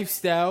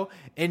 lifestyle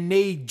and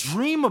they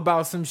dream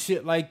about some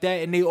shit like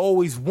that and they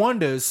always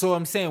wonder. So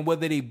I'm saying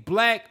whether they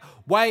black,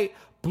 white,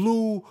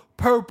 blue,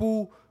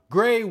 purple,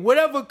 gray,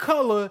 whatever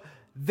color,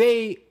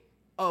 they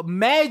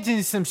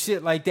imagine some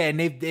shit like that,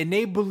 and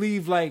they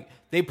believe like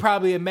they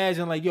probably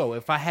imagine like, yo,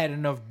 if I had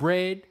enough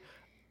bread,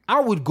 I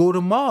would go to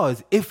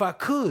Mars if I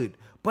could,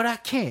 but I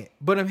can't.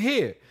 But I'm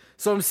here.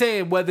 So I'm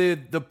saying whether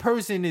the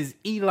person is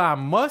Elon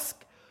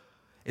Musk,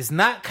 it's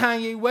not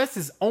Kanye West,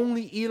 it's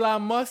only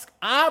Elon Musk.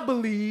 I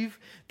believe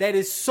that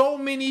it's so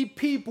many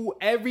people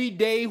every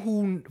day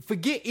who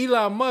forget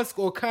Elon Musk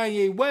or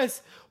Kanye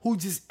West, who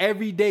just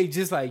every day,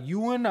 just like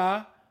you and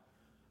I,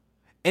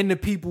 and the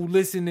people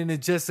listening to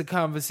Just a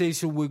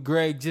Conversation with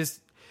Greg, just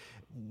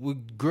the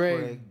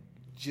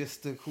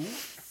who?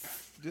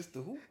 Just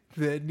the who?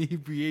 The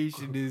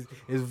inebriation is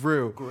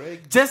real.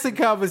 Greg. Just a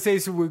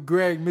Conversation with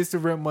Greg,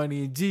 Mr. Rent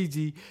Money, and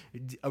Gigi,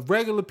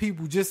 regular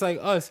people just like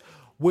us,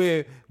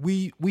 where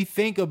we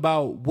think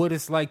about what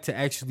it's like to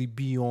actually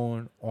be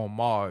on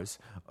Mars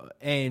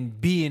and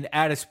be in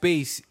outer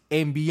space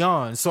and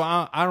beyond. So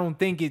I don't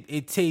think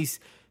it takes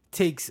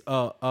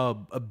a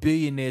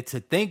billionaire to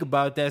think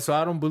about that. So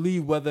I don't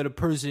believe whether the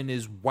person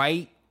is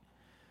white,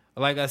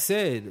 like I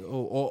said,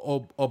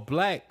 or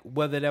black,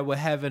 whether that would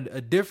have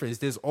a difference.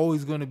 There's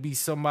always going to be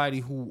somebody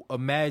who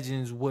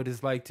imagines what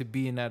it's like to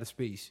be in outer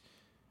space.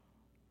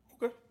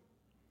 Okay.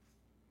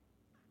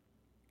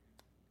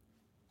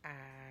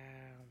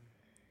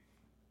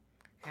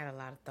 I had a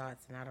lot of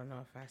thoughts, and I don't know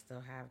if I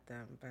still have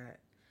them, but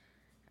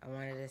I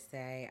wanted to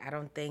say I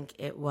don't think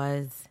it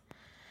was.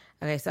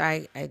 Okay, so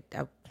I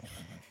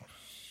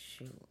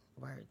shoot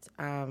words.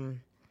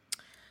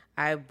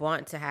 I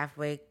want to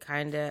halfway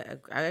kind of.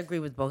 I agree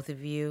with both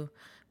of you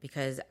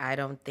because I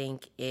don't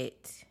think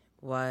it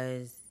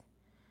was.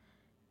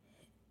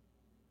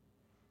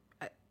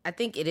 I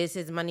think it is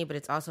his money, but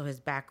it's also his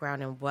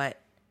background and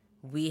what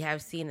we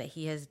have seen that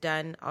he has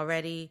done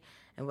already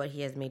and what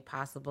he has made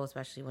possible,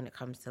 especially when it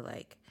comes to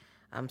like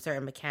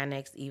certain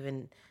mechanics,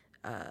 even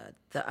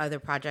the other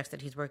projects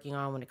that he's working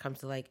on when it comes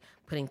to like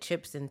putting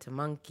chips into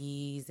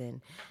monkeys and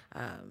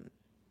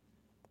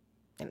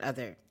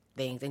other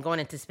things and going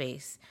into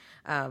space.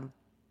 But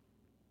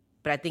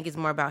I think it's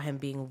more about him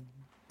being,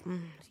 you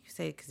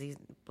say because he's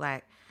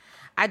black.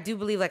 I do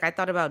believe, like I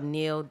thought about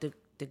Neil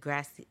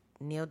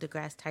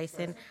deGrasse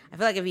Tyson. I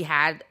feel like if he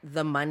had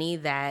the money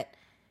that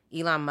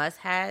Elon Musk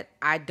had,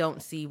 I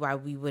don't see why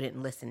we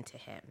wouldn't listen to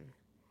him.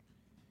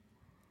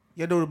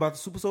 Y'all know about the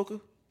Super Soaker?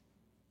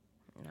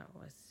 No,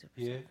 what's Super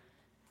Yeah. Soaker?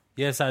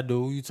 Yes, I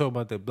do. You talking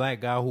about the black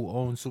guy who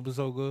owned Super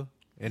Soaker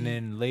and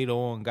then later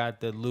on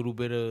got the little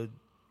bit of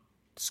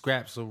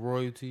scraps of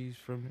royalties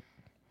from it?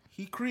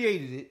 He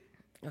created it.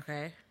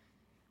 Okay.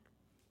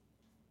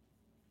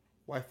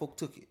 White folk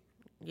took it.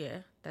 Yeah,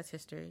 that's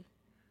history.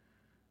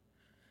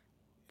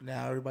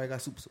 Now everybody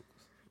got Super Soakers.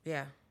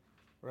 Yeah.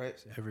 Right?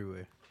 It's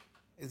everywhere.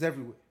 It's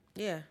everywhere.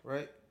 Yeah.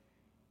 Right?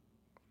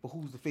 But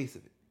who's the face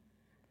of it?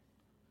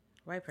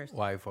 White person.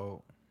 White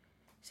folk.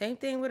 Same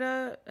thing with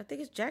I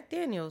think it's Jack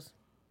Daniels.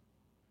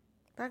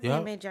 Black Yep.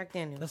 man made Jack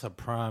Daniels. That's a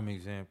prime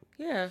example.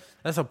 Yeah.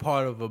 That's a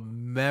part of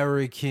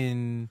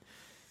American,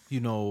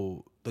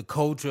 the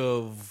culture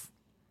of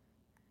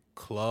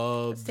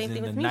clubs Same and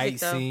thing the with music, night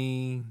though.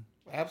 scene.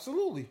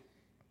 Absolutely.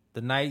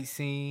 The night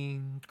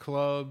scene,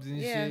 clubs and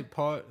Yeah. shit.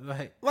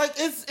 Like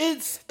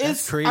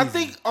It's crazy. I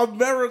think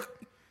America,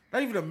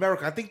 not even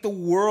America, I think the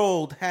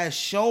world has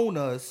shown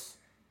us,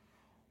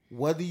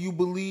 whether you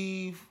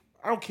believe,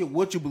 I don't care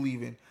what you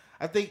believe in,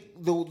 I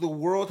think the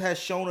world has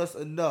shown us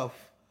enough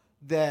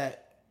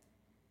that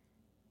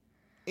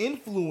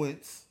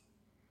influence,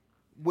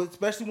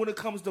 especially when it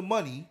comes to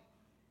money,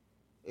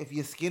 if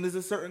your skin is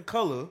a certain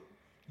color,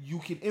 you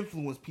can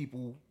influence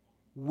people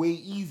way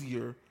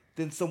easier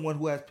than someone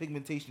who has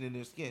pigmentation in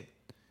their skin.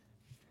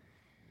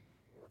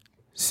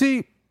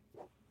 See,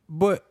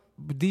 but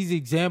these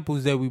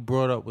examples that we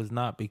brought up was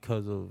not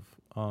because of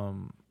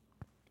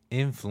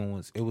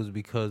influence. It was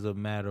because of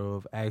matter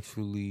of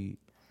actually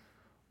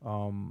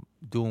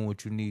doing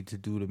what you need to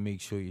do to make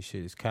sure your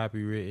shit is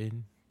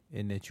copywritten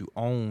and that you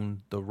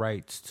own the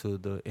rights to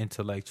the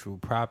intellectual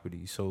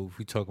property. So if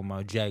we're talking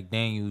about Jack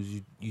Daniels,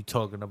 you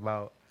talking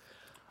about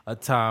a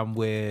time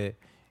where,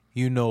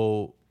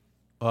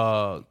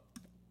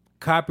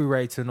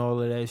 copyrights and all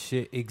of that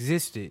shit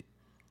existed.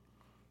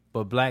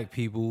 But black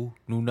people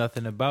knew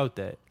nothing about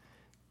that.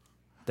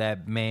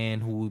 That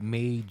man who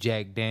made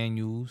Jack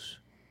Daniels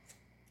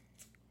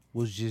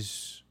was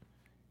just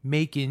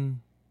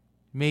making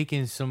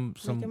some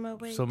Making my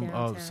way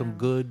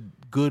downtown.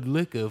 good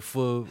liquor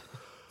for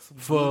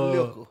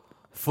the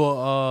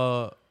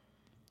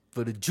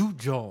juke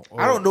joint.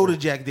 I don't know the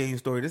Jack Daniels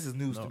story. This is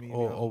news to me.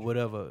 or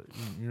whatever.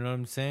 You know what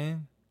I'm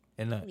saying?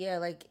 And Yeah,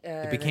 like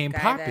it became the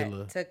guy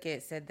popular. That took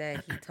it said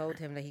that he told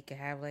him that he could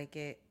have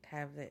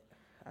it.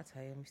 I'll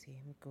tell you. Let me see.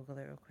 Let me Google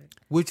it real quick.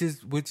 which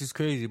is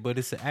crazy, but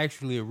it's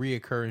actually a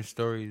reoccurring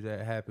story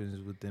that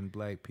happens within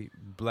black people,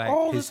 black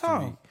all history. the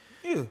time.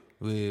 Yeah.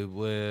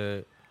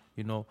 Where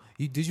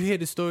did you hear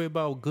the story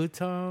about Good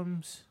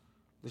Times?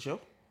 The show?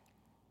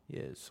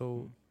 Yeah,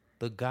 so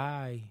the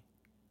guy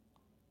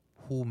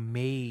who's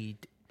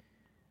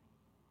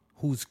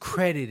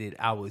credited,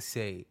 I would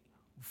say,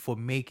 for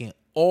making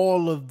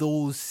all of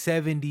those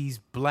 70s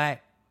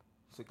black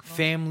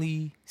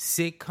family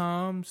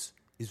sitcoms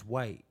is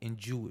white and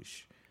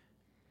Jewish.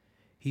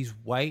 He's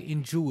white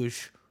and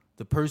Jewish,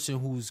 the person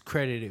who's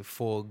credited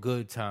for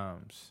Good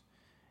Times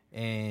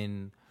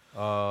and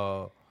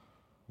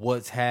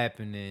What's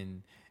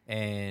Happening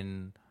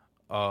and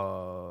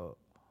what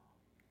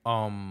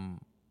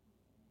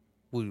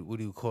do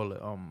you call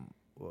it?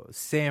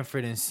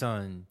 Sanford and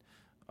Son.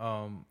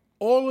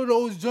 All of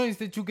those joints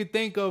that you could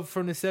think of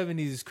from the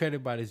 70s is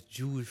credited by this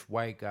Jewish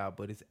white guy,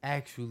 but it's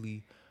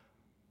actually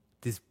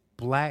this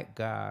black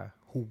guy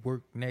who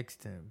worked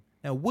next to him.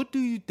 Now, what do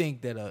you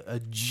think that a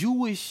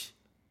Jewish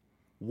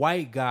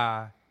white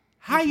guy,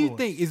 how you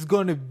think is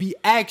going to be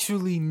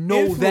actually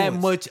know that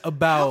Influence. much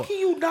about? How can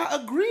you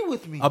not agree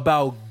with me?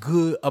 About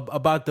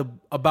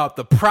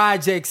the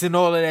projects and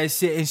all of that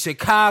shit in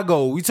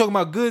Chicago. We talking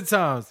about Good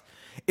Times.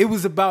 It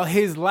was about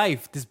his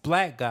life. This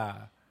black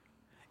guy.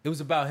 It was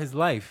about his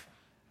life.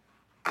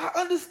 I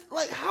understand.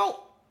 Like,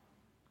 how?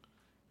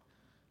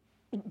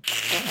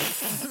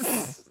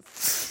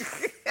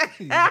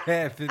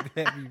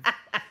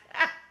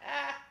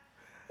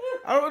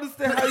 I don't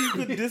understand how you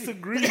could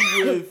disagree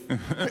with.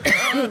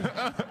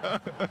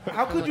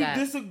 How could you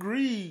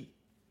disagree?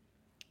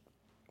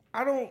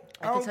 I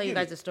can tell you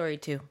guys a story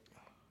too,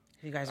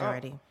 if you guys are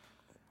ready.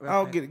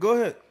 I'll get it. Go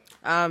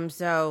ahead.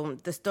 So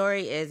the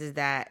story is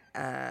that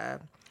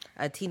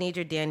a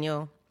teenager,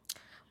 Daniel,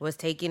 was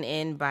taken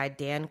in by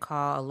Dan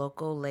Call, a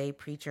local lay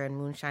preacher and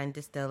moonshine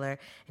distiller,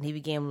 and he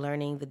began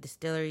learning the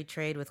distillery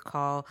trade with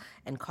Call.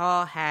 And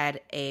Call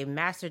had a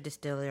master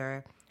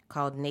distiller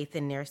called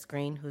Nathan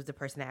Narescreen, who's the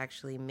person that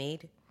actually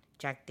made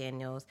Jack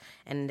Daniels.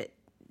 And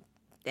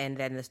then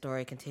the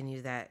story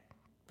continues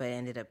but it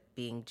ended up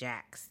being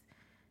Jack's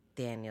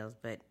Daniels.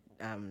 But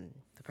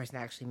the person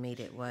that actually made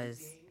it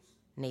was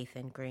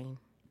Nathan Green.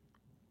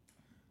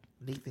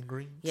 Nathan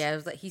Green. Yeah, it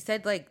was like he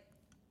said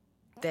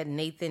that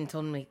Nathan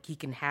told him he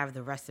can have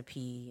the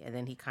recipe, and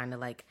then he kind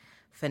of I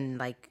don't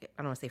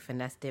want to say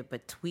finessed it,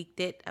 but tweaked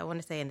it. I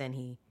want to say, and then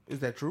he Is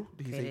that true?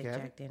 Did he say he created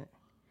had Jack it?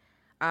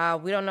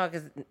 Daniels. We don't know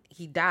because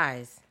he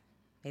dies.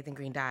 Nathan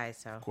Green dies,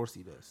 so Of course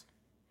he does.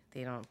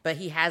 they don't. But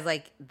he has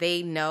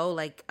they know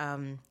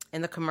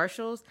in the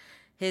commercials,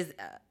 his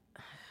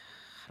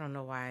I don't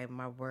know why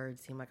my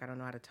words seem like I don't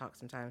know how to talk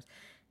sometimes.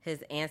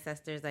 His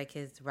ancestors,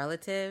 his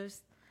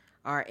relatives,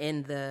 are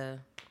in the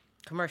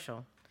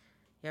commercial.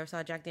 You ever saw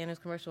a Jack Daniels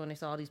commercial when they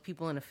saw all these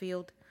people in the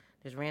field?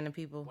 There's random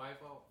people. White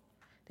folk.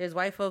 There's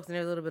white folks and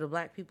there's a little bit of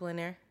black people in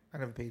there. I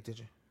never paid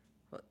attention.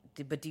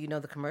 But do you know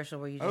the commercial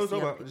where you I just was see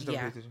talking about just don't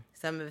pay attention.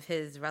 some of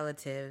his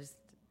relatives,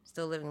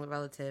 still living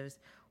relatives,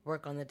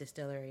 work on the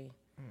distillery?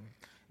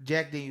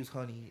 Jack Daniels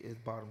honey is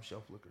bottom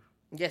shelf liquor.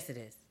 Yes, it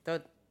is. Though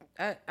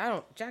I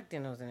don't Jack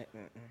Daniels in it.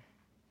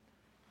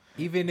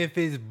 Even if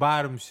it's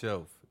bottom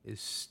shelf,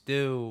 it's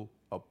still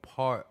a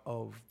part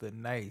of the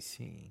night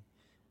scene.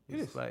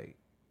 It's like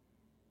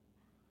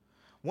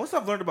Once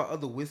I've learned about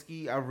other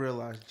whiskey, I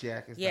realized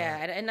Jack is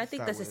and I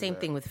think that's the same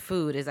thing with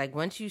food. Is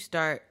once you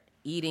start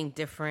eating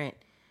different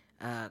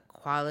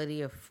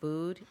quality of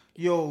food.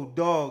 Yo,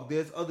 dog,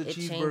 there's other It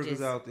cheeseburgers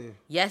changes. out there.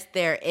 Yes,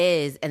 there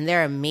is, and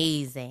they're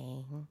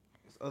amazing.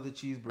 There's other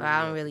cheeseburgers. But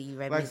I don't really eat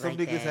red meat some like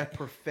niggas that. have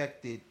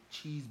perfected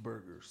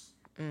cheeseburgers.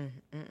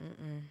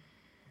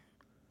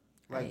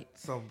 Like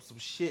some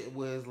shit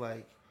where it's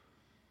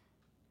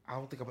I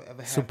don't think I've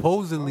ever had.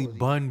 supposedly this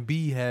quality. Bun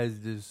B has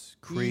this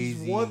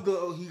crazy.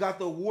 He got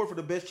the award for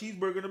the best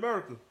cheeseburger in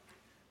America.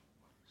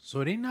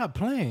 So they not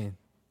playing.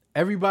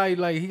 Everybody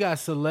he got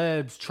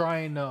celebs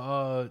trying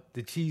the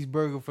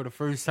cheeseburger for the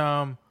first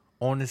time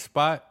on the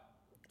spot,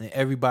 and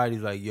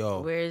everybody's like,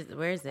 "Yo, Where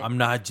is it? I'm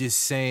not just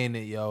saying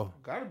it, yo.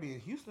 Gotta be in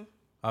Houston.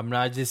 I'm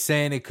not just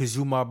saying it because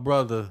you my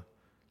brother."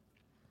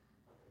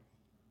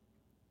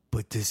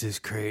 But this is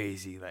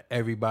crazy.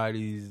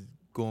 Everybody's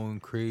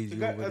going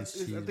crazy over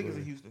this cheeseburger. I think it's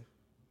in Houston.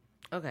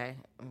 Okay.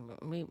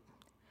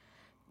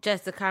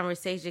 Just a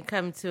conversation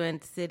coming to a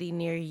city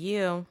near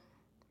you,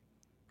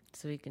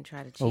 so we can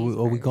try to cheeseburgers.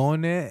 Are we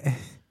going there?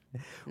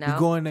 No.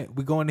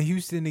 We going to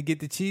Houston to get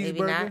the cheeseburger?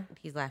 Maybe not.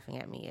 He's laughing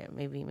at me.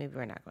 Maybe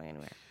we're not going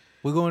anywhere.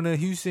 We're going to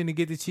Houston to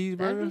get the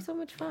That'd be cheeseburger? so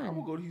much I'm gonna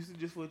fun. go to Houston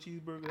just for a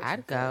cheeseburger. That's I'd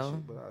some fat go.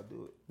 shit, but I'll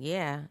do it.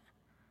 Yeah.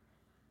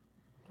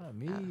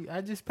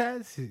 I just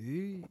passed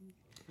it.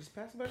 Just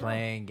pass it back.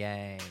 Playing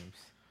games.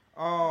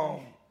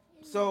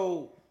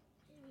 So.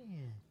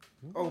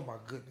 Oh my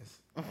goodness.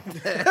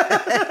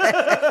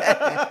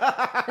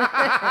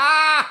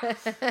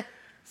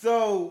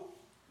 So,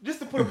 just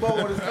to put a bow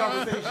on this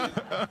conversation,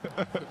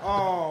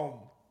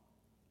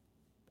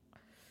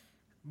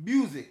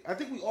 music. I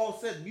think we all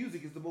said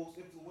music is the most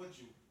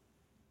influential.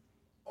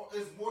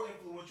 It's more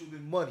influential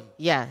than money,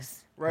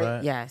 Yes.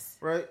 right? Yes.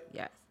 Right.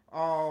 Yes.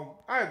 I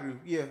agree.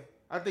 Yeah,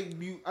 I think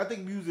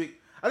music.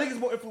 I think it's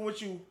more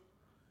influential.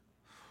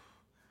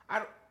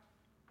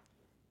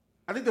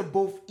 I think they're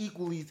both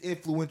equally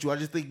influential. I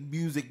just think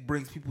music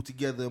brings people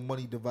together and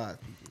money divides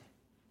people.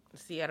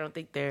 See, I don't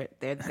think they're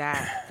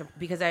that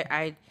because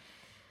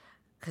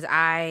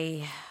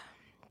I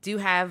do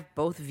have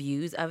both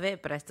views of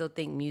it, but I still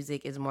think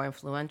music is more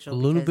influential. A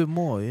little because bit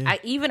more, yeah. I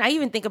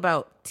even think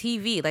about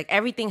TV.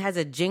 Everything has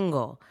a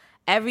jingle.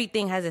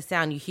 Everything has a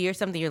sound. You hear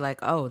something, you're like,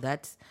 oh,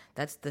 that's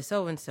the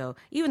so and so.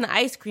 Even the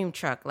ice cream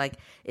truck,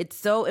 it's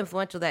so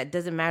influential that it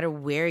doesn't matter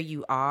where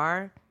you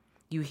are,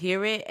 you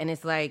hear it, and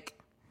it's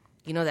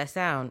you know that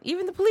sound.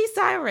 Even the police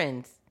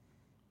sirens.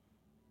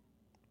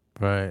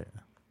 Right.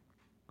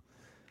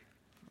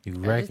 You I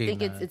just recognize.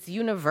 think it's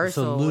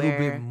universal. It's a little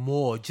where- bit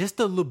more. Just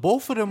a little.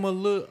 Both of them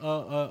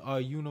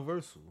are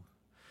universal.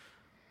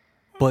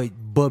 But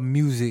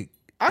music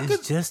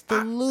is just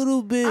a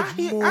little bit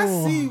more.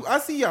 I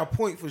see your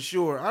point for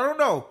sure. I don't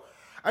know.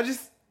 I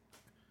just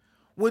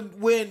when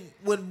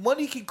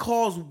money can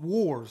cause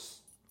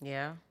wars,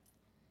 Yeah.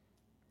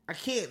 I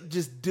can't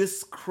just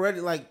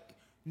discredit.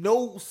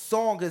 No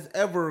song has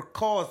ever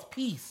caused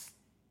peace.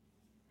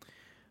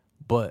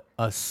 But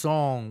a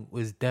song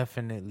was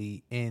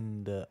definitely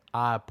in the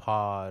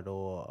iPod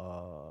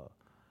or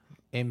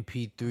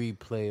MP3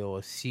 player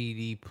or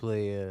CD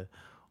player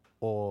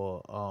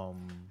or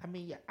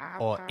Your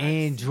or iPod.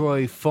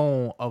 Android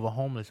phone of a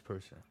homeless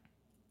person.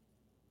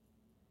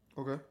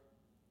 Okay.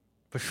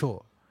 For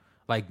sure.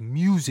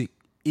 Music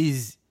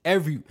is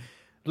every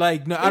no, I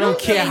don't It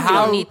care means how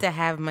you don't need to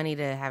have money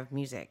to have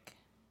music.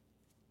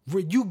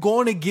 You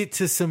gonna get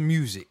to some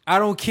music. I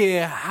don't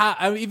care how.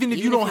 I mean, even if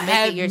you Even don't if you make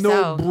have it no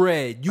yourself,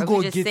 bread, you or if you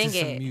gonna just get to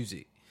sing some it.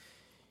 music.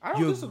 I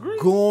don't You're disagree.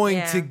 going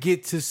Yeah. to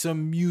get to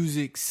some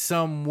music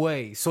some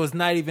way. So it's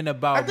not even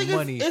about I think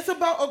money. it's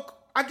about.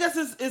 I guess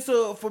it's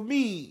a for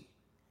me.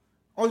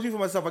 Only speak for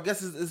myself. I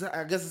guess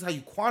it's how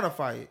you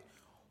quantify it.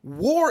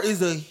 War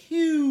is a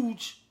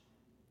huge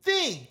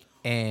thing.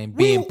 And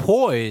being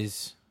poor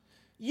is,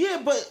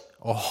 Yeah, but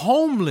or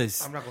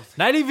homeless. I'm not gonna say-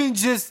 not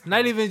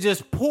even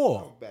just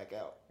poor. back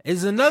out.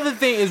 Is another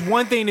thing. Is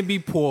one thing to be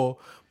poor,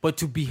 but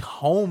to be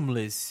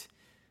homeless,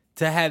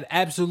 to have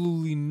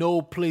absolutely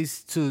no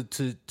place to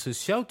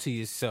shelter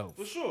yourself.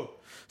 For sure.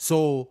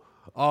 So,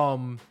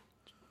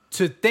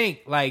 to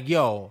think like,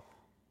 yo,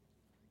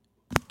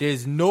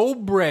 there's no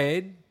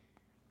bread,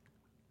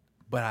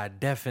 but I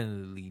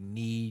definitely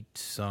need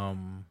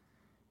some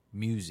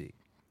music.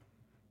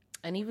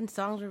 And even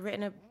songs were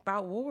written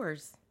about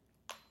wars.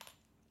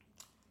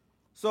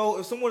 So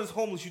if someone is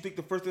homeless, you think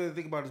the first thing they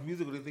think about is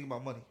music, or they think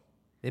about money?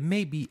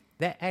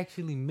 That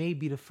actually may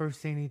be the first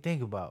thing they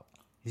think about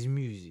is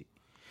music,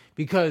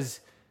 because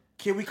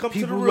Can we come to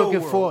the people real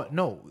looking world?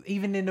 for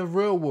even in the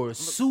real world,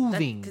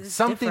 soothing, 'cause it's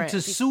something different.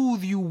 to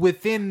soothe you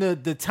within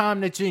the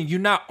time that you're in. You're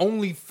not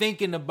only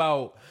thinking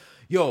about,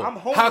 yo, I'm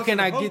homeless how can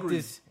and I get hungry.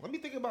 this? Let me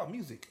think about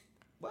music.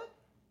 What?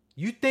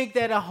 You think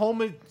that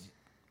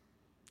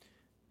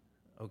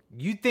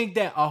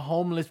a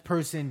homeless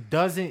person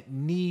doesn't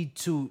need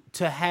to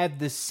have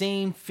the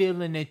same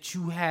feeling that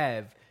you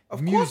have?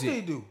 Of music. course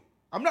they do.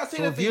 I'm not saying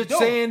So that if they you're don't.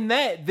 saying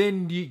that,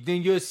 then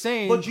you're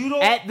saying, But you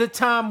don't- at the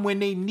time when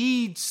they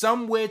need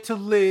somewhere to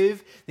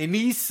live, they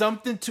need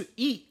something to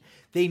eat,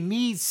 they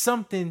need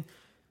something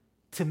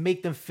to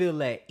make them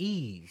feel at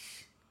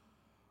ease.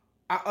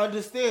 I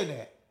understand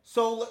that.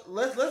 So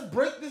let's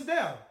break this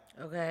down.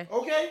 Okay.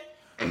 Okay?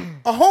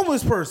 A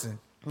homeless person,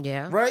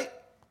 Yeah. right?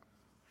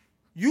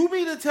 You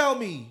mean to tell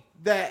me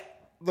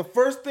that the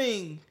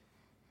very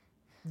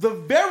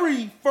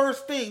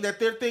first thing that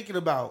they're thinking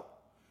about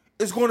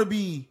is going to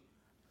be,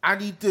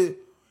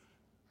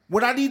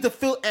 when I need to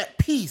feel at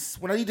peace,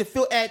 when I need to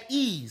feel at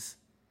ease,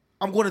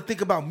 I'm going to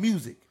think about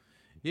music.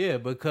 Yeah,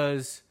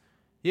 because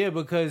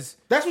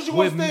That's what you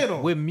want to stand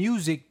on. With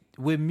music,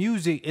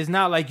 it's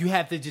not like you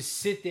have to just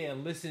sit there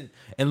and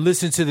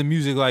listen to the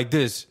music like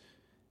this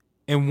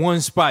in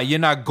one spot. You're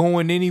not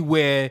going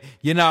anywhere.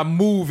 You're not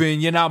moving.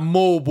 You're not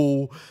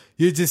mobile.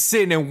 You're just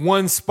sitting in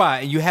one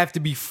spot and you have to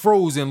be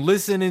frozen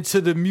listening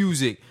to the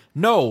music.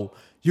 No,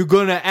 you're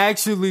going to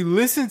actually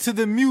listen to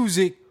the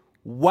music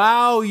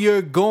while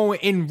you're going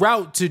en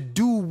route to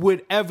do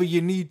whatever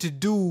you need to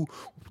do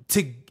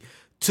to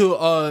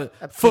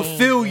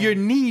fulfill your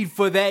need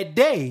for that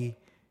day.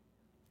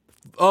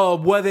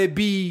 Whether it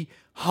be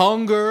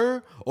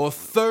hunger or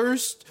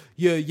thirst,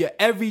 your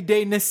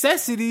everyday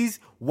necessities,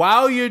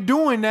 while you're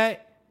doing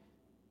that,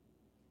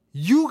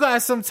 you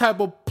got some type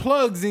of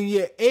plugs in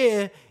your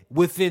ear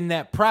within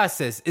that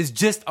process. It's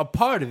just a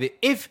part of it.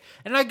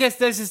 And I guess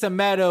that's just a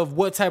matter of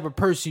what type of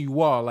person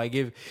you are. Like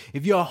if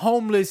you're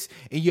homeless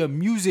and you're a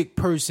music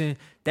person,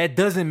 that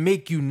doesn't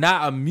make you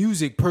not a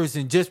music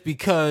person just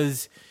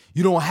because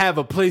you don't have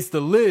a place to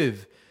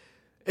live.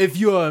 If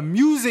you're a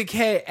music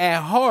head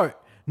at heart,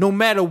 no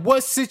matter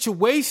what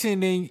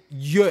situation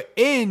you're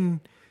in,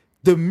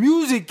 the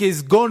music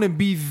is gonna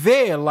be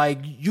there. Like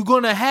you're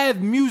gonna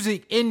have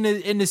music in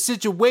the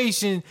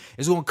situation.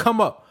 It's gonna come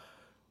up,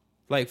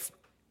 like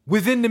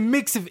within the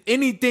mix of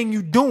anything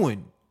you're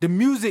doing. The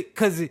music,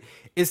 cause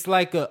it's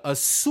like a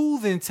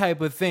soothing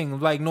type of thing.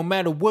 Like no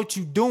matter what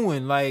you're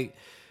doing, like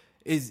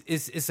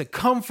it's a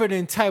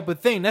comforting type of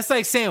thing. That's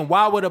like saying,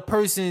 why would a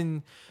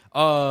person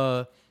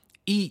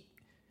eat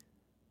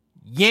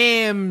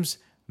yams,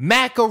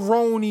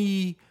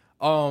 macaroni,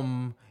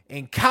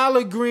 and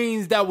collard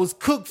greens that was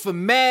cooked for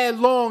mad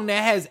long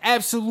that has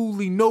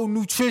absolutely no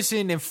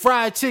nutrition, and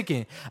fried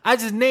chicken? I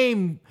just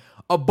named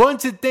a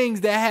bunch of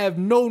things that have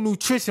no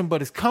nutrition,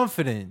 but it's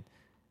comforting.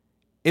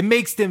 It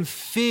makes them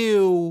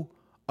feel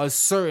a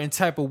certain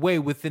type of way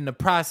within the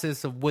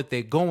process of what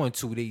they're going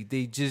to.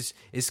 They just,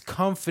 it's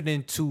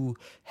comforting to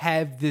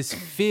have this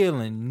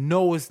feeling.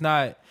 No, it's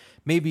not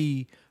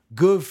maybe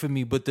good for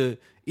me, but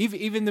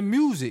even the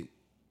music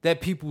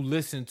that people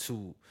listen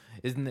to,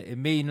 it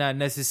may not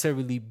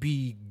necessarily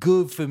be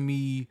good for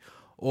me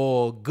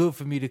or good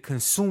for me to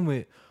consume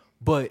it,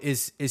 but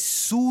it's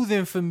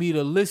soothing for me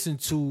to listen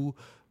to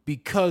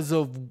because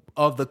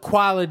of the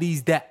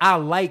qualities that I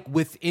like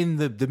within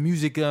the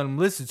music that I'm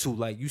listening to.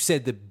 Like you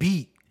said, the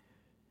beat.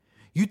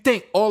 You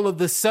think all of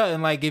a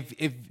sudden, like if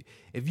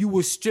you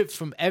were stripped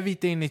from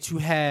everything that you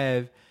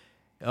have,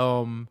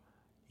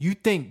 you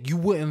think you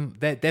wouldn't,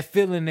 that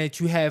feeling that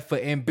you have for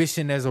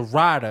ambition as a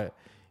rider,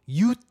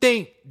 you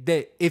think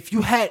that if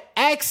you had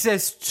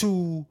access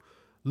to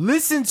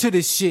listen to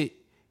the shit,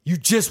 you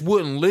just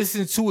wouldn't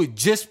listen to it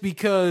just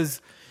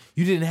because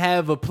you didn't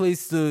have a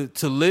place to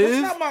live?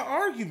 That's not my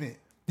argument.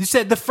 You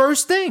said the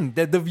first thing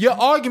that your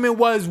argument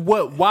was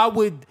what? Why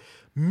would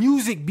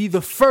music be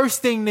the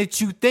first thing that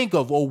you think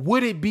of, or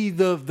would it be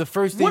the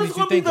first thing What is that you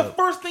going to be think the of?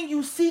 first thing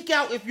you seek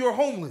out if you're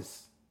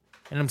homeless?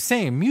 And I'm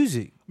saying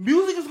music.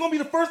 Music is gonna be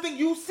the first thing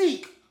you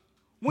seek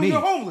when you're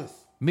homeless.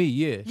 Me,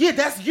 yeah. Yeah,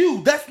 that's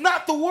you. That's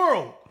not the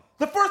world.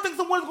 The first thing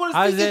someone's going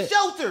to seek is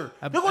shelter.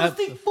 They're going to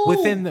seek food.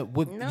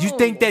 You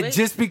think that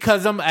just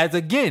because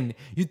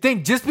you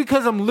think just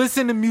because I'm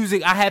listening to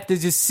music, I have to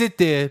just sit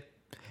there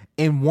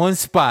in one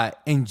spot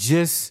and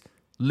just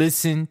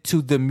listen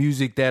to the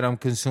music that I'm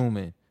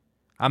consuming.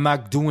 I'm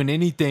not doing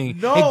anything.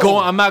 No.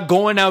 I'm not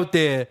going out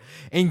there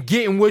and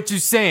getting what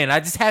you're saying. I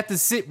just have to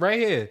sit right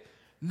here.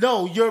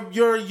 No, you're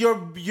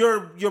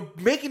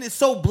making it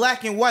so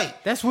black and white.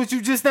 That's what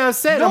you just now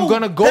said. No, I'm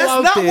gonna go out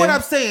there. That's not what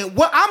I'm saying.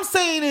 What I'm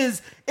saying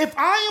is, if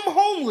I am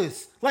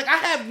homeless, like I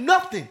have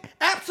nothing,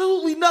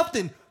 absolutely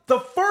nothing,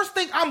 the first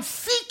thing I'm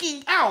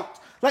seeking out,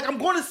 like I'm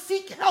going to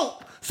seek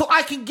help so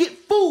I can get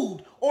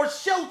food or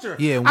shelter.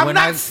 Yeah, I'm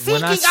not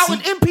seeking out an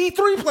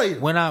MP3 player.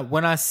 When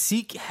I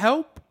seek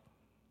help,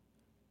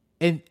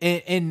 and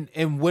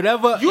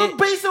whatever, you're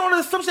basing on the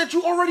assumption that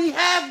you already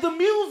have the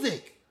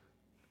music.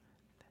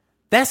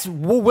 That's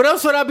what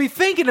else would I be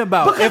thinking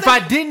about? Because if I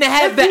didn't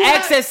have the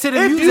access to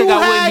the music,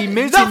 I wouldn't be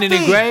mentioning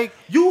it, Greg.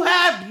 You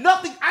have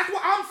nothing. That's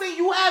what I'm saying.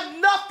 You have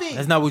nothing.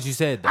 That's not what you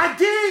said, though. I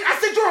did. I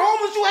said you're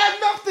homeless. You have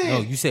nothing. No,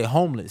 you said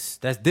homeless.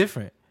 That's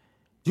different.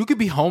 You could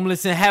be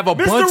homeless and have a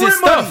Mr. bunch of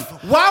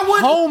stuff. Why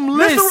would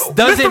homeless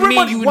doesn't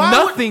mean you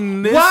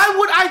nothingness? Why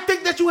would I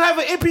think that you have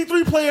an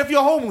MP3 player if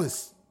you're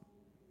homeless?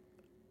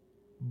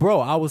 Bro,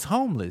 I was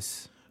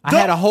homeless. I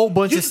had a whole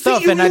bunch of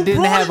stuff and I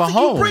didn't have a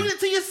home. You bring it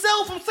to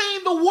yourself. I'm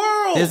saying the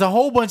world. There's a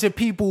whole bunch of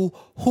people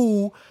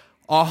who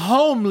are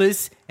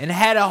homeless and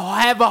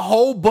have a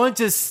whole bunch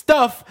of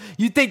stuff.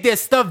 You think their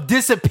stuff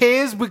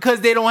disappears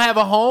because they don't have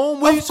a home?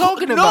 What are you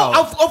talking about?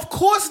 No, of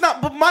course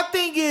not. But my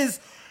thing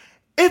is,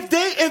 if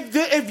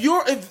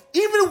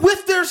even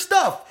with their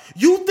stuff,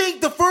 you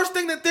think the first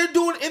thing that they're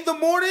doing in the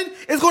morning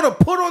is going to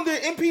put on their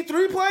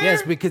MP3 player?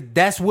 Yes, because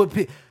that's what.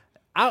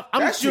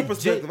 That's your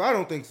perspective. I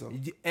don't think so.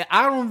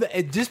 I don't.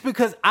 Just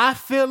because I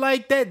feel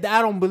like that,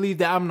 I don't believe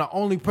that I'm the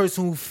only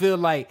person who feel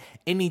like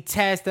any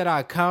task that I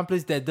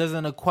accomplish that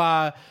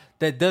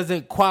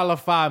doesn't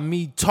qualify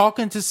me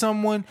talking to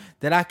someone,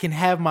 that I can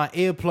have my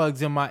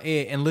earplugs in my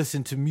ear and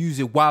listen to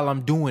music while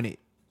I'm doing it.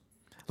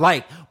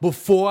 Like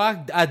before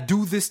I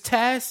do this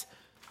task,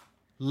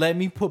 let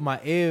me put my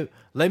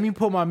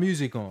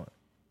music on.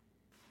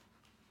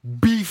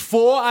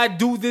 Before I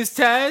do this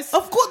task?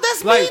 Of course,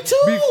 that's me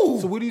too.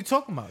 So what are you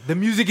talking about? The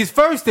music is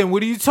first, then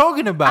what are you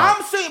talking about?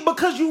 I'm saying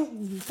because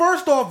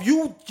first off,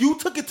 you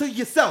took it to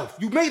yourself.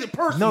 You made it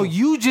personal. No,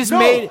 you just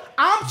made it.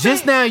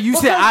 Just now you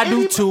said I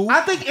do too,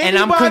 and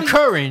I'm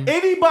concurring.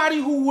 Anybody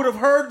who would have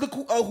heard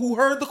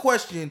the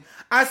question,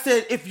 I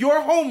said, if you're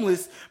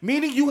homeless,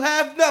 meaning you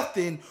have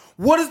nothing,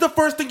 what is the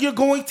first thing you're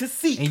going to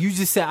seek? And you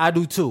just said I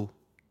do too.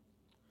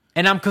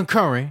 And I'm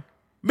concurring.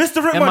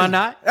 Mr. Rent Am Money, I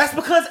not? That's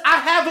because I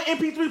have an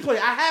MP3 player.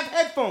 I have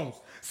headphones.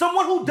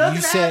 Someone who doesn't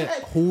you said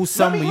have who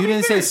someone. You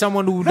didn't say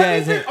someone who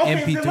has an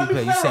MP3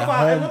 player. You said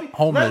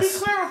homeless.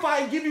 Let me clarify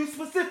and give you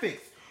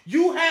specifics.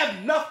 You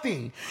have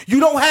nothing. You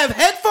don't have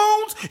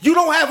headphones. You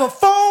don't have a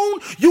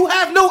phone. You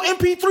have no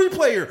MP3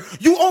 player.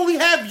 You only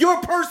have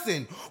your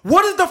person.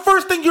 What is the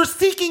first thing you're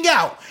seeking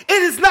out?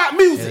 It is not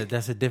music. Yeah,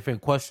 that's a different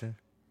question.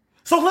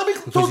 So let me.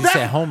 Because you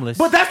said homeless.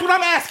 But that's what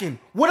I'm asking.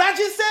 What I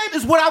just said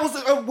is what I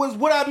was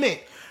what I meant.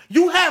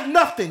 You have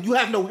nothing. You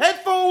have no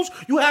headphones.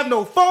 You have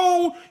no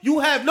phone. You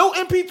have no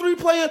MP3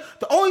 player.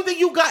 The only thing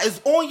you got is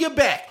on your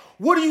back.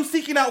 What are you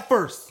seeking out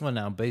first? Well,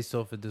 now based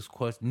off of this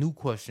new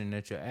question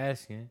that you're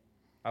asking,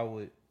 I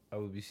would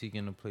be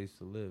seeking a place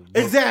to live.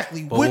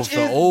 Exactly, which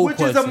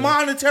is a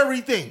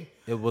monetary thing.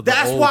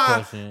 That's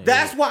why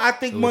I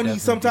think money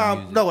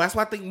sometimes. No, that's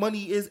why I think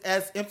money is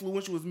as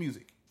influential as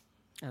music.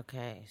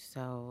 Okay,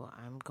 so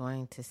I'm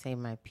going to say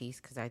my piece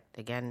because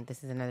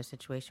this is another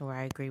situation where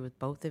I agree with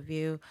both of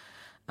you.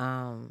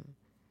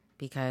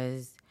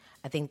 Because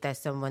I think that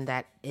someone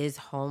that is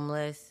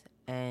homeless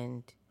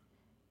and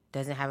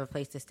doesn't have a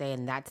place to stay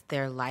and that's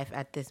their life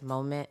at this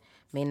moment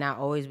may not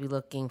always be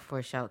looking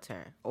for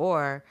shelter,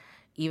 or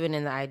even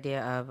in the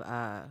idea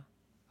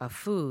of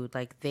food.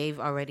 Like they've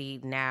already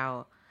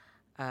now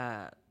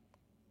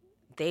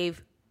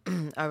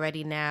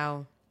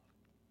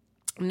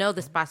know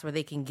the spots where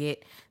they can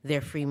get their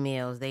free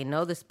meals. They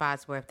know the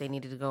spots where if they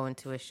needed to go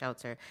into a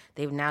shelter,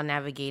 they've now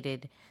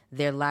navigated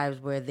their lives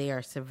where they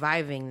are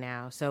surviving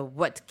now. So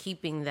what's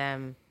keeping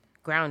them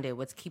grounded?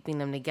 What's keeping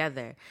them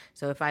together?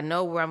 So if I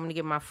know where I'm going to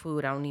get my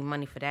food, I don't need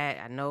money for that.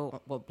 I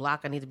know what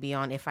block I need to be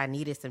on. If I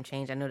needed some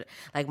change, I know that,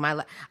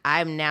 like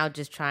I'm now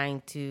just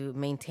trying to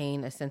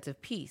maintain a sense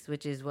of peace,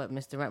 which is what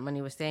Mr. Rent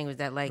Money was saying, was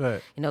that like,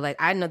 right. Like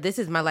I know this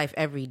is my life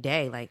every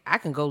day. Like I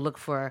can go look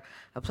for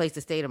a place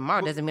to stay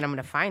tomorrow. Doesn't mean I'm going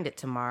to find it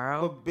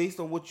tomorrow. But based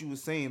on what you were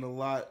saying,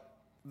 go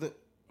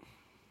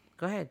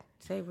ahead,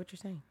 say what you're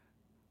saying.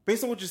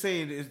 Based on what you're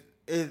saying,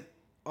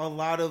 a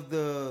lot of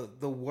the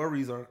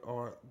worries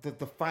are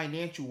the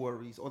financial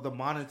worries or the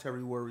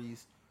monetary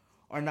worries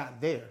are not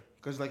there.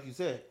 Because like you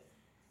said,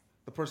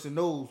 the person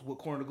knows what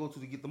corner to go to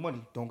get the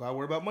money. Don't gotta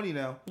worry about money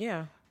now.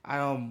 Yeah.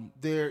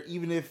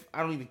 Even if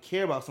I don't even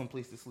care about some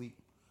place to sleep,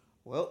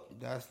 Well,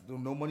 that's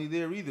no money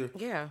there either.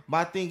 Yeah.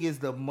 My thing is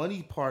the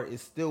money part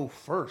is still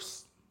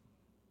first.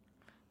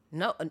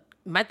 No,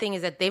 my thing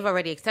is that they've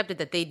already accepted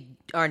that they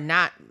are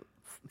not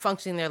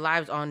functioning their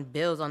lives on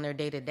bills on their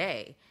day to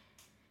day.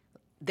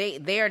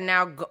 They are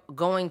now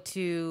going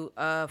to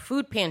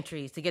food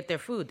pantries to get their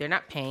food. They're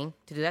not paying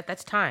to do that.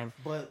 That's time.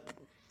 But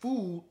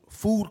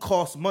food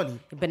costs money.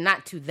 But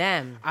not to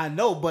them. I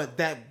know, but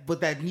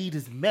that need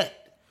is met.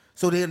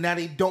 So now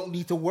they don't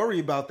need to worry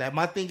about that.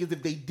 My thing is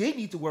if they did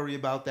need to worry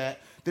about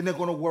that, then they're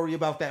going to worry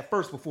about that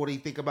first before they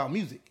think about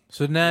music.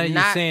 So now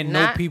you're saying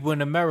no people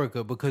in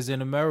America, because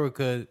in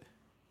America,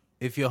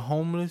 if you're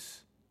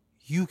homeless,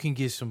 you can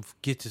get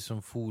to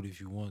some food if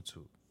you want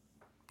to.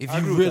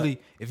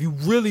 If you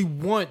really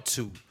want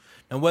to.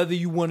 Now, whether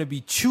you want to be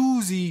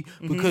choosy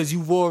because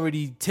you've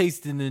already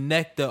tasted the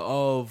nectar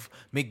of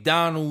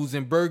McDonald's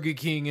and Burger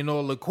King and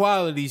all the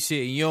quality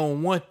shit, and you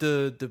don't want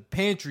the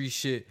pantry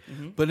shit.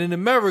 But in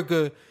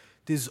America,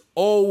 there's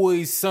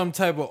always some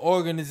type of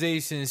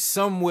organization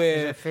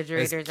somewhere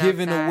that's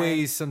giving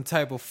away some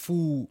type of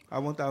food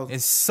in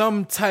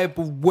some type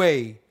of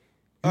way.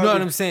 You know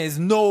what I'm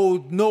saying?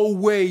 There's no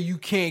way you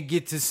can't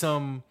get to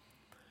some...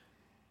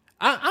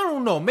 I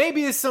don't know.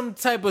 Maybe it's some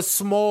type of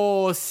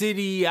small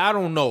city. I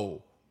don't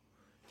know.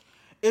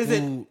 Is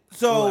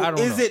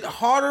it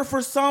harder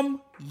for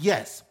some?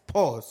 Yes.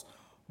 Pause.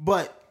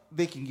 But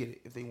they can get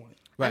it if they want it.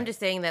 Right. I'm just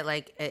saying that,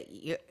 like,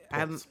 you're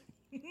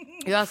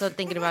also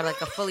thinking about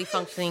like a fully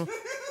functioning.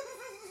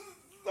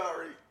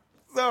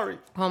 Sorry.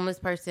 Homeless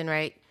person,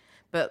 right?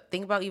 But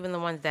think about even the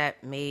ones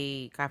that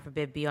may, God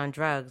forbid, be on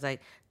drugs.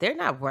 Like, they're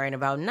not worrying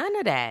about none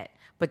of that.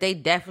 But they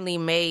definitely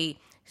may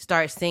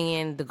start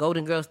singing the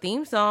Golden Girls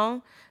theme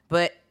song,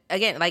 but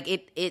again, like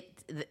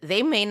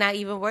they may not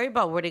even worry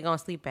about where they're gonna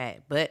sleep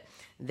at, but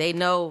they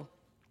know.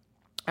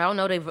 I don't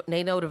know.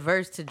 They know the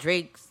verse to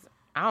Drake's.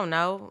 I don't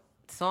know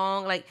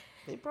song. Like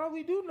they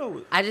probably do know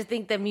it. I just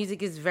think that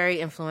music is very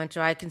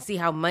influential. I can see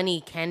how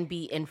money can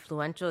be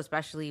influential,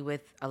 especially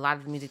with a lot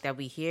of the music that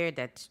we hear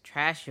that's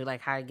trash. You're like,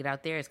 how to get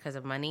out there is because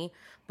of money.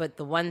 But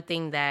the one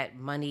thing that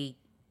money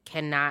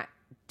cannot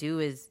do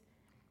is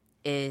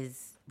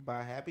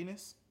buy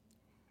happiness.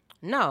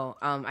 No,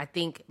 I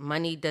think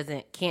money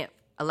can't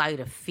allow you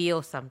to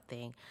feel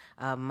something.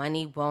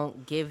 Money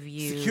won't give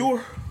you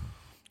secure.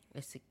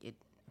 It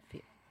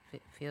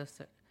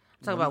feels. I'm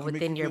talking about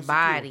within your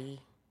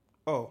body.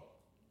 Oh,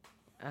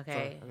 okay.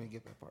 Sorry, I didn't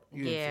get that part.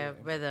 Yeah,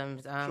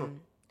 rhythms. Sure.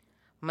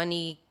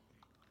 Money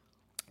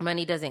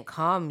doesn't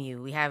calm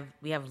you. We have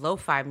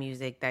lo-fi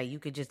music that you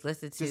could just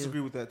listen to. Disagree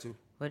with that too.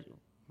 What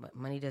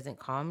money doesn't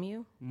calm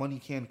you? Money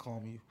can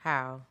calm you.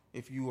 How?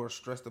 If you are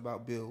stressed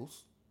about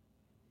bills.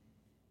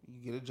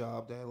 You get a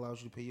job that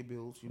allows you to pay your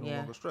bills. You're no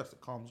longer stressed.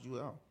 It calms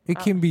you out. It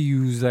can be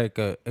used like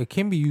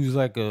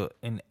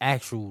an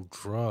actual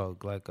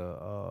drug, like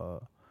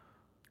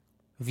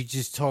if you're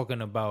just talking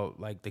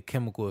about like the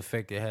chemical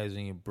effect it has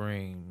in your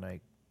brain,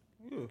 like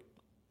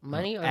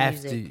money or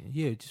after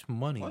music? Just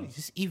money.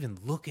 Just even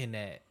looking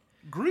at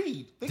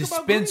greed,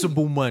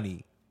 dispensable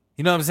money.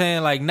 You know what I'm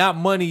saying? Like not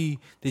money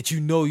that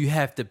you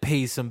have to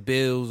pay some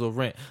bills or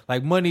rent.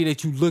 Like money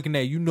that you looking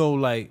at,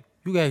 like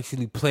you can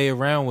actually play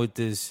around with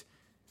this.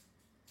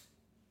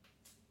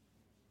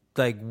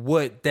 Like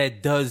what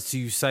that does to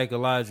you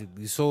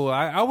psychologically. So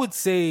I would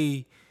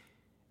say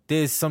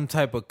there's some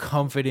type of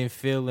comforting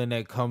feeling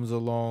that comes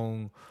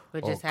along,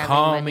 or just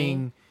calming,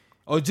 money.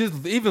 Or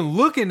just even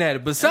looking at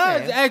it.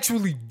 Besides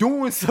actually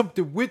doing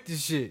something with the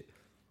shit,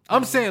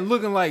 I'm saying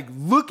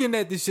looking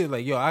at this shit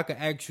like, yo, I can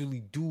actually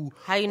do.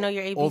 How you know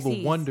your ABCs? All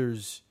the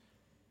wonders.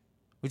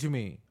 What you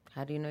mean?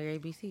 How do you know your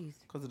ABCs?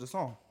 Because of the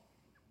song.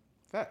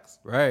 Facts.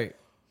 Right.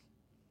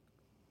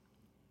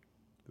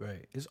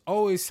 Right. It's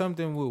always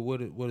something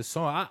with a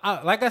song.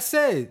 I like I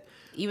said,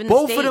 even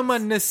both of them are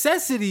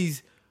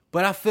necessities,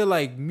 but I feel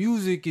like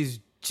music is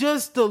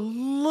just a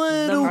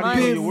little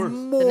bit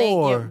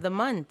more the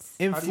months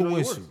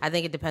influential. I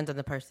think it depends on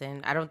the person.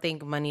 I don't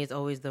think money is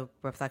always the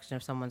reflection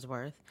of someone's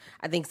worth.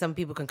 I think some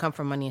people can come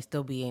from money and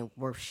still be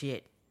worth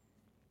shit.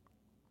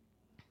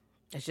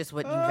 It's just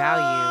what you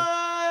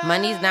value.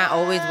 Money's not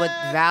always what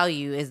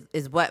value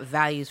is what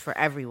values for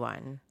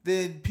everyone.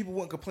 Then people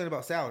won't complain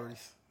about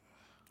salaries.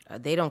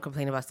 They don't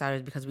complain about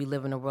salaries because we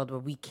live in a world where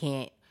we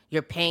can't.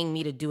 You're paying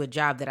me to do a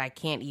job that I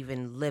can't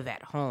even live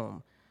at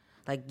home.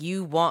 Like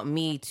you want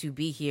me to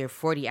be here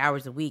 40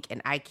 hours a week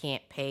and I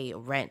can't pay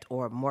rent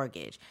or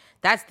mortgage.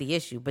 That's the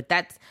issue. But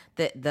that's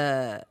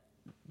the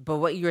but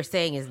what you're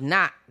saying is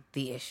not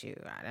the issue.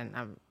 I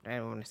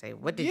don't want to say.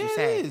 What did you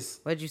say? It is.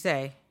 What did you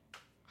say?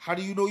 How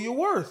do you know your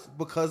worth?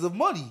 Because of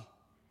money.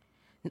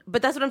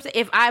 But that's what I'm saying.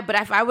 If I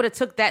would have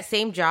took that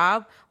same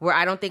job where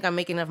I don't think I'm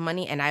making enough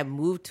money and I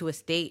moved to a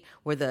state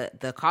where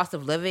the cost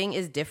of living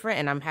is different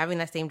and I'm having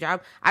that same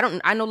job,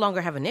 I no longer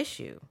have an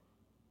issue.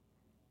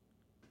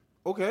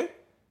 Okay.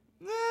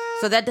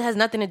 So that has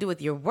nothing to do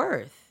with your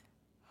worth.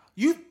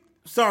 You're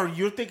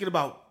thinking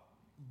about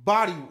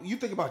body. You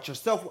think about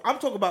yourself. I'm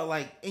talking about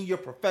like in your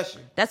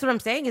profession. That's what I'm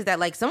saying is that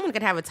like someone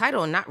could have a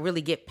title and not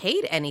really get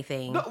paid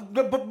anything. No,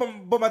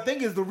 but my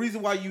thing is the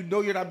reason why you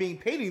know you're not being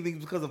paid anything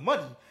is because of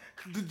money.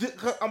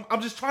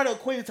 I'm just trying to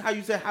equate it to how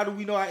you said, how do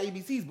we know our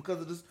ABCs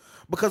because of this?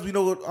 Because we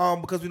know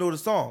the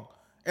song.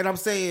 And I'm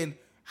saying,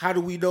 how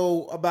do we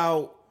know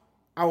about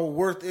our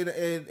worth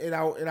in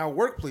our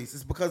workplace?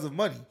 It's because of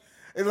money.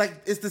 And like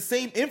it's the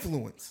same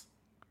influence.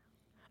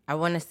 I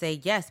want to say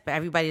yes, but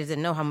everybody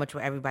doesn't know how much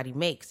what everybody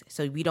makes.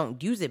 So we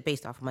don't use it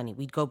based off money.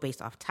 We go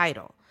based off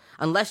title.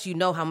 Unless you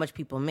know how much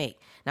people make.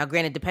 Now,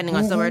 granted, depending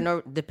on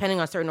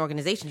certain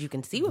organizations, you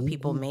can see what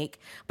people make.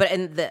 But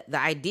and the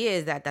idea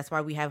is that's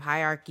why we have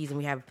hierarchies and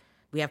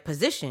we have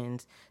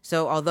positions.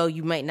 So although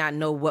you might not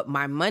know what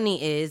my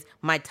money is,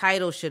 my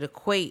title should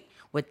equate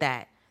with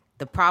that.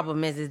 The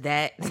problem is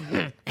that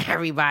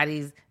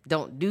everybody's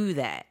don't do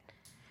that.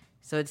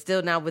 So it's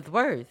still not with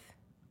worth.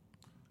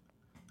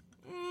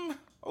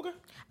 Okay.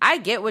 I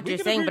get what you're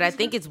can saying, agree but I to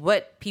think it's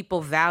what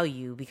people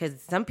value because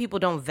some people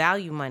don't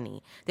value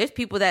money. There's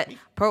people that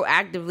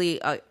proactively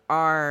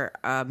are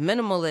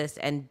minimalist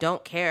and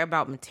don't care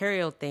about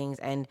material things,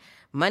 and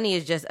money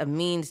is just a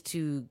means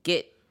to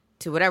get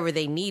to whatever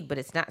they need, but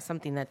it's not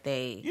something that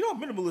they... You know,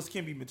 minimalists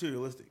can be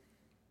materialistic.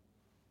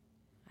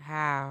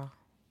 How?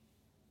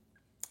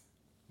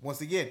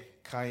 Once again,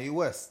 Kanye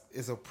West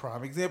is a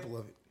prime example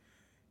of it.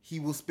 He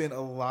will spend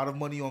a lot of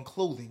money on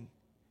clothing,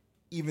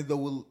 even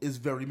though it's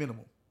very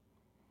minimal.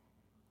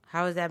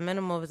 How is that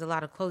minimal if it's a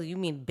lot of clothing? You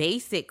mean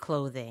basic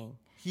clothing?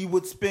 He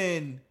would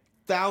spend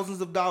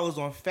thousands of dollars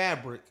on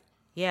fabric.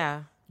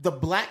 Yeah. The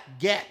black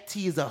Gap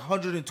tee is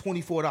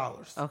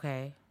 $124.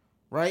 Okay.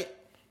 Right?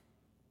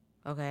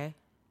 Okay.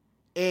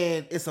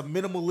 And it's a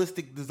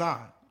minimalistic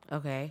design.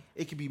 Okay.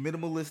 It can be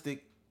minimalistic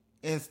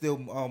and still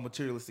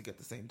materialistic at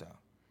the same time.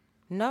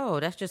 No,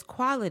 that's just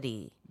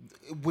quality.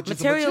 Which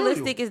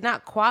materialistic is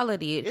not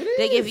quality. It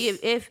they is. give you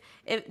if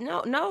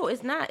no,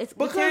 it's not. It's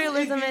because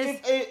materialism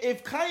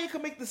if Kanye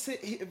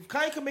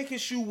can make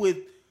his shoe with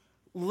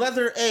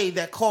leather A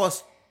that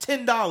costs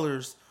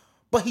 $10,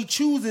 but he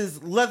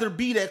chooses leather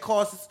B that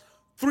costs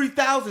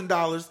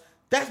 $3,000,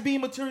 that's being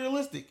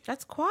materialistic.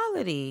 That's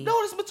quality. No,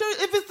 it's material.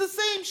 If it's the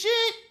same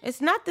shit, it's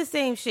not the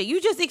same shit.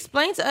 You just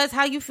explained to us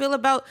how you feel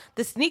about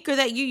the sneaker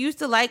that you used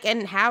to like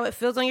and how it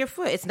feels on your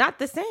foot. It's not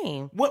the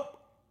same. What?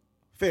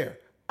 Fair.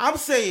 I'm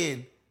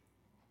saying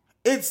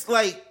it's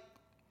like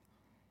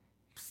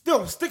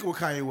still sticking with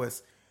Kanye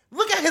West.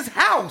 Look at his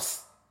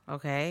house.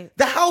 Okay.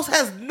 The house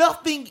has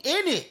nothing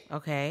in it.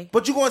 Okay.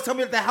 But you going to tell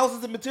me that the house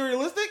isn't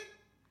materialistic?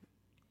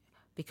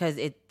 Because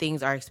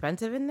things are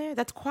expensive in there?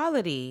 That's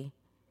quality.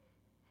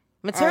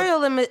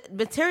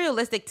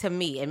 Materialistic to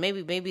me, and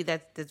maybe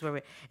that's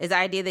where is the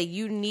idea that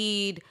you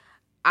need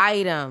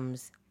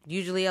items,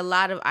 usually a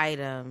lot of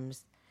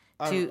items,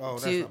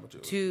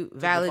 to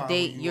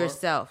validate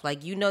yourself.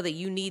 Like you know that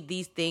you need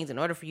these things in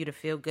order for you to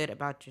feel good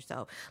about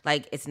yourself.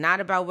 Like it's not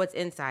about what's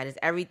inside; it's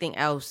everything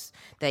else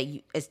that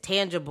is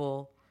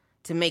tangible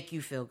to make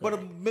you feel good. But a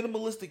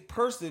minimalistic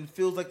person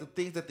feels like the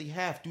things that they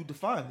have do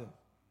define them.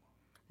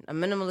 A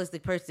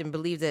minimalistic person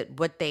believes that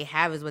what they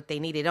have is what they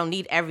need. They don't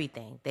need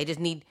everything. They just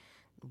need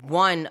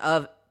one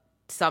of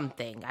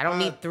something. I don't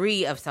need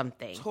three of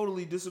something.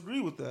 Totally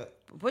disagree with that.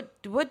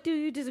 What do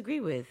you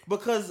disagree with?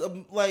 Because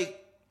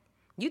like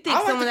you think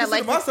I someone like to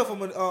that likes myself a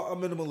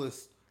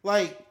minimalist.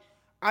 Like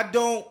I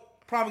don't.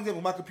 Prime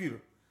example, my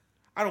computer.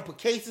 I don't put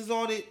cases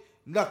on it.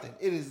 Nothing.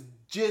 It is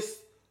just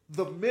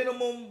the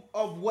minimum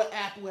of what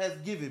Apple has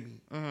given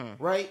me.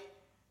 Mm-hmm. Right.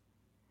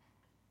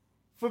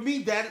 For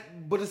me,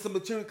 but it's a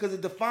material because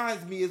it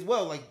defines me as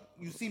well. Like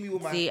you see me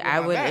with my. See, with I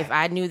my would back. if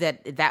I knew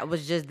that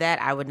was just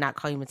that, I would not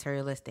call you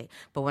materialistic.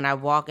 But when I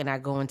walk and I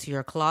go into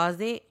your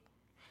closet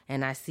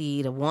and I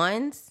see the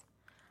ones,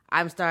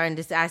 I'm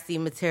starting to. I see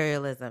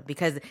materialism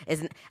because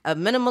it's a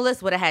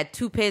minimalist would have had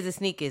 2 pairs of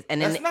sneakers, and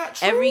then That's not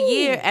true. every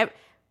year.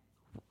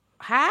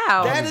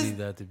 How? I believe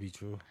that to be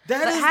true.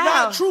 That But is how?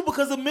 not true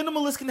because a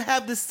minimalist can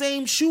have the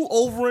same shoe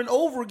over and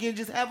over again,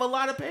 just have a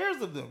lot of pairs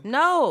of them.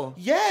 No.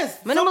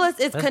 Yes. Minimalist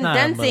is That's not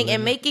condensing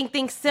and unlimited. making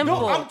things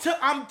simple. No,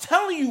 I'm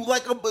telling you,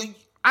 like,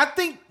 I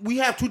think we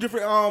have 2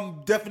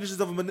 different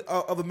definitions of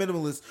a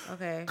minimalist.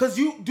 Okay. Because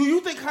do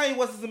you think Kanye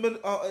West is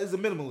a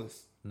minimalist?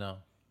 No.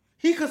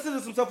 He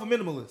considers himself a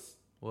minimalist.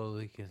 Well,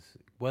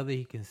 whether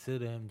he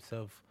consider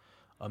himself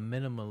a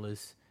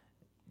minimalist.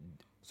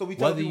 So we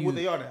tell Whether people what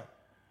you- they are now.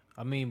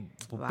 I mean,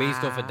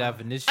 based off a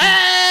definition.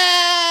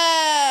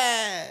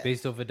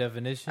 Based off a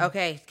definition.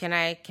 Okay, can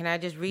I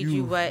just read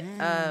you what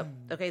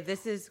okay,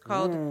 this is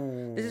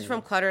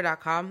from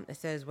clutter.com. It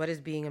says, "What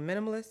is being a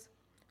minimalist?"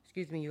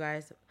 Excuse me, you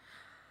guys.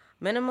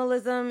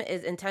 Minimalism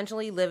is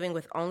intentionally living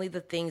with only the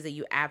things that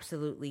you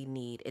absolutely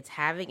need. It's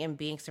having and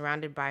being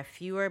surrounded by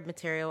fewer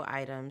material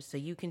items so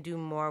you can do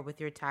more with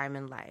your time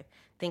in life.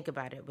 Think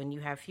about it. When you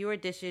have fewer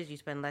dishes, you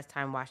spend less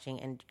time washing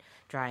and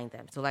drying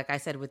them. So like I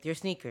said, with your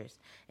sneakers,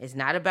 it's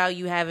not about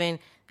you having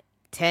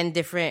 10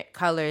 different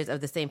colors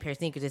of the same pair of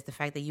sneakers is the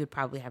fact that you would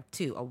probably have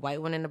two, a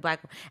white one and a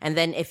black one. And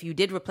then if you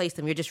did replace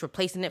them, you're just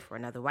replacing it for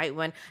another white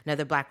one,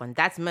 another black one.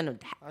 That's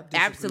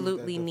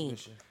absolutely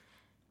neat.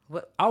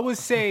 What? I would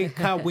say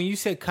when you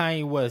said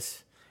Kanye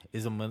West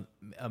is a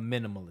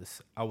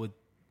minimalist, I would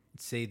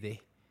say that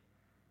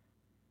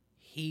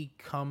he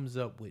comes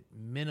up with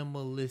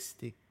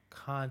minimalistic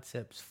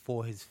concepts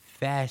for his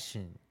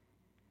fashion.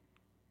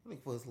 I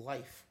think for his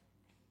life.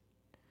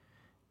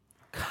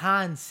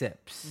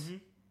 Concepts. Mm-hmm.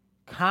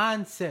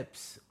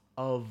 Concepts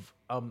of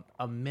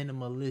a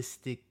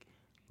minimalistic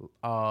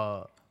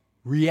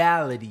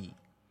reality.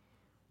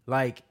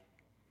 Like,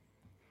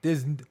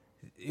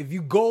 if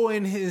you go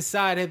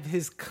inside of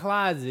his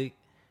closet,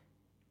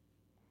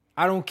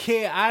 I don't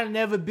care. I've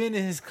never been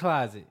in his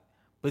closet,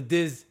 but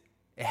it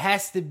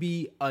has to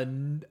be a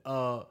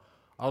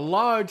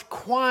large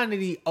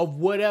quantity of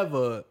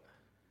whatever.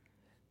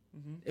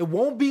 Mm-hmm. It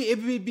won't be.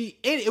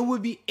 It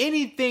would be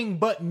anything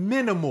but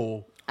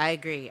minimal. I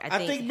agree.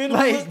 I think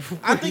minimalism.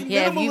 I think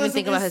yeah. If minimalism you even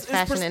think about his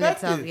fashion in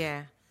itself,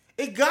 yeah,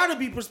 it gotta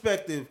be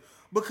perspective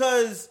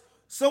because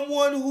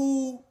someone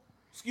who,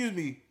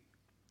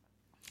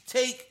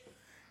 take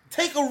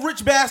a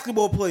rich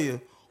basketball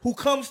player who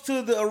comes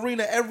to the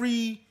arena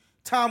every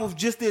time with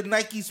just their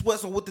Nike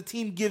sweats or what the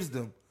team gives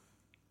them,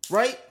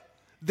 right?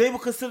 They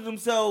would consider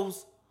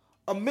themselves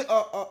a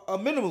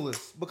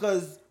minimalist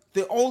because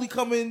they're only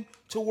coming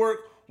to work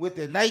with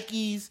their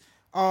Nikes,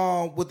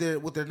 with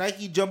their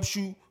Nike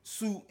jumpsuit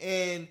suit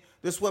and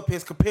their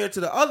sweatpants compared to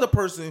the other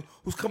person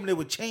who's coming in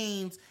with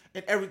chains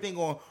and everything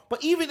on.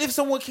 But even if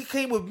someone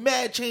came with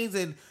mad chains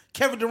and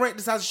Kevin Durant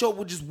decides to show up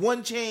with just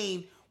one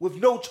chain with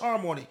no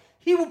charm on it,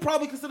 he would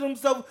probably consider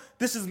himself,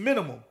 this is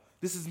minimal.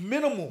 This is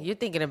minimal. You're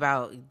thinking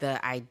about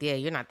the idea.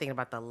 You're not thinking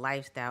about the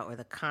lifestyle or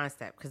the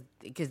concept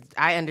because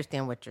I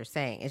understand what you're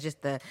saying. It's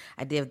just the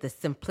idea of the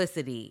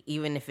simplicity,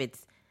 even if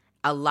it's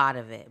a lot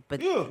of it.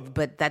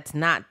 But that's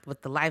not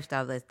what the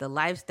lifestyle is. The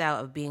lifestyle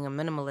of being a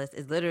minimalist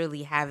is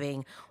literally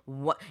having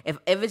if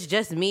it's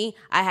just me,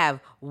 I have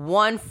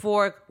one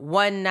fork,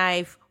 one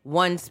knife,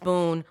 one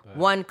spoon,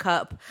 one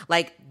cup.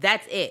 Like,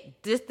 that's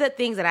it. Just the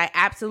things that I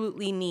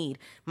absolutely need.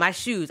 My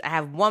shoes, I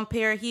have one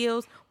pair of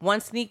heels, one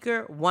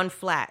sneaker, one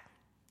flat.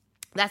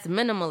 That's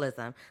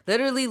minimalism.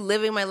 Literally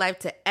living my life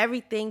to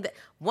everything.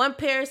 One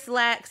pair of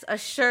slacks, a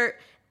shirt,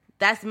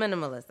 that's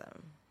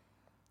minimalism.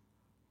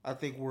 I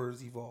think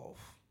words evolve.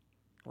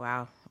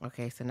 Wow.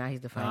 Okay, so now he's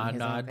defining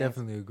his own I things.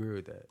 definitely agree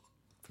with that.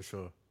 For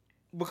sure.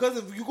 Because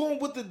if you're going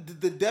with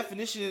the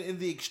definition and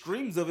the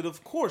extremes of it,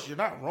 of course, you're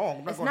not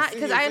wrong. It's not,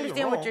 because I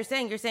understand what you're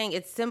saying. You're saying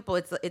it's simple.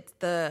 It's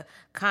the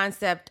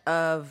concept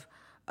of...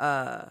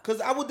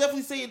 Because I would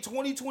definitely say in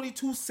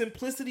 2022,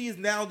 simplicity is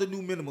now the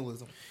new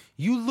minimalism.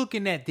 You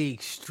looking at the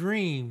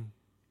extreme,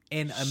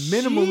 and a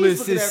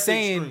minimalist is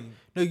saying...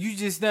 No, you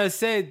just now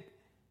said...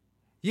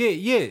 Yeah.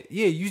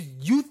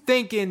 You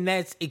thinking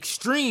that's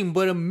extreme,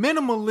 but a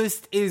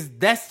minimalist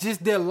that's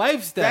just their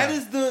lifestyle.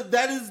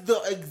 That is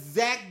the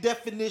exact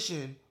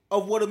definition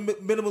of what a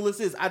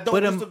minimalist is. I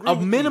don't disagree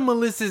with you. A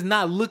minimalist is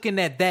not looking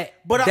at that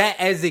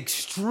as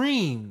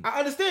extreme. I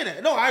understand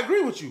that. No, I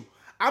agree with you.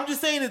 I'm just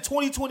saying in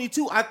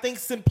 2022, I think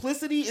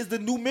simplicity is the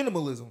new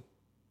minimalism.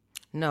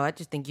 No, I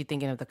just think you're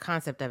thinking of the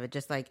concept of it.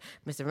 Just like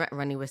Mr.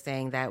 Runny was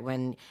saying that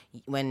when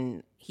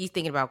he's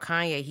thinking about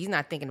Kanye, he's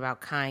not thinking about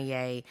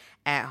Kanye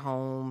at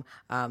home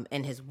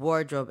and his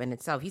wardrobe in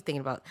itself. He's thinking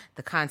about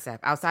the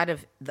concept. Outside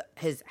of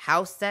his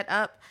house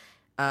setup,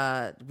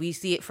 we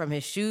see it from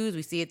his shoes.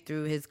 We see it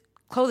through his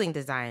clothing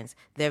designs.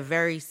 They're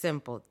very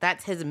simple.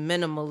 That's his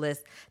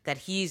minimalist that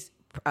he's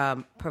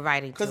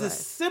providing to us. Because it's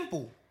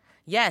simple.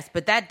 Yes,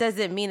 but that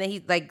doesn't mean that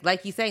he's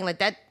like he's saying like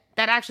that.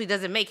 That actually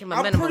doesn't make him a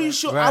minimalist. I'm pretty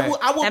sure. Right.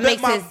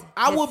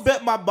 I would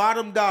bet my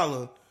bottom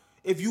dollar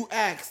if you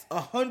ask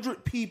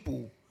 100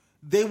 people,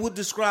 they would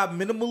describe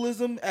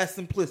minimalism as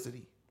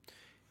simplicity.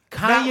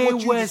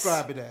 Kanye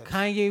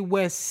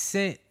West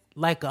sent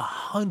like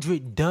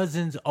 100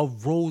 dozens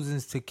of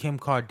roses to Kim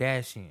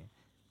Kardashian.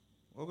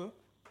 Okay.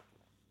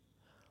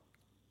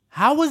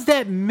 How was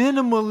that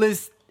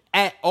minimalist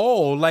at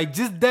all? Like,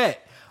 just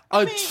that.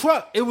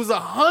 Truck. It was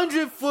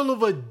 100 full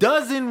of a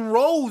dozen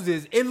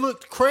roses. It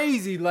looked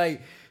crazy.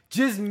 Like,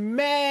 just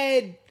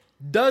mad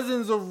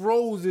dozens of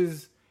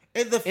roses.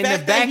 And the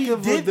fact that he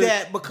did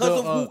that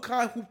because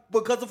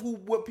of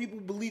what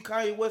people believe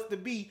Kanye West to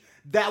be,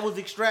 that was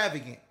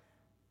extravagant.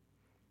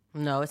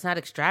 No, it's not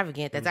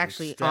extravagant. That's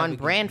actually on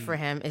brand for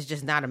him. It's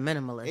just not a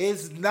minimalist.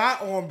 It's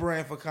not on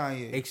brand for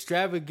Kanye.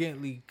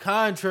 Extravagantly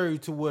contrary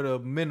to what a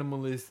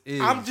minimalist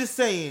is. I'm just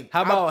saying.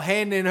 How about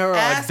handing her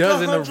a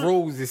dozen of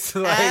roses?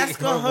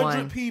 Ask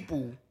 100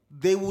 people.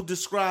 They will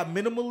describe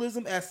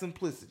minimalism as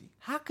simplicity.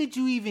 How could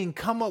you even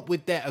come up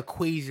with that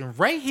equation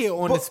right here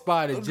on the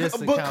spot?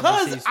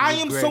 Because I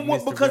am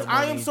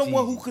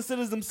someone who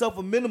considers himself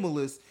a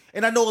minimalist,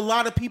 and I know a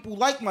lot of people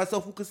like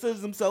myself who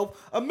considers themselves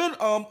a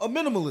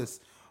minimalist.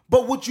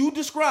 But what you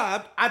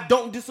described, I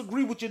don't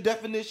disagree with your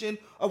definition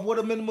of what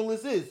a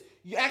minimalist is.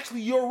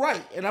 You're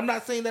right, and I'm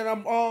not saying that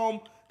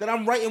that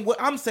I'm right in what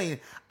I'm saying.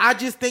 I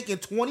just think in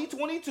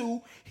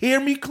 2022, hear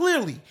me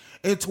clearly.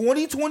 In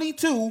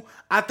 2022,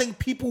 I think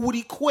people would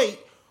equate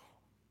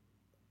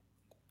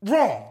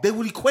wrong. They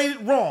would equate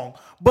it wrong.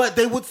 But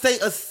they would say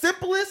a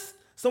simplest,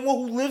 someone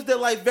who lives their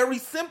life very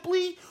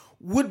simply,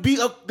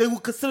 they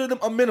would consider them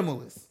a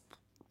minimalist.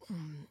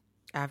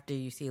 After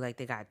you see like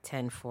they got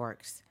 10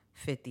 forks,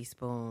 50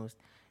 spoons,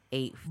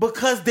 8.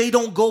 Because they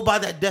don't go by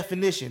that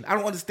definition. I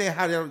don't understand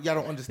how y'all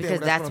don't understand.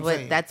 Because that's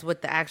that's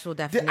what the actual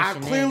definition I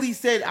clearly is.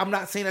 said I'm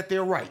not saying that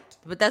they're right.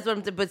 But that's what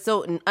I'm. But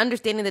so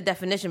understanding the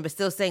definition, but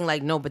still saying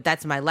like no, but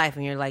that's my life,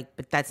 and you're like,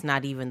 but that's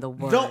not even the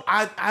word. No,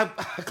 I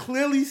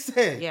clearly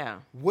said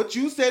what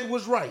you said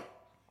was right,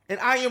 and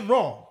I am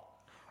wrong.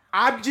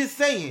 I'm just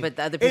saying. But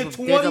the other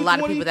people, there's a lot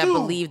of people that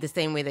believe the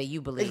same way that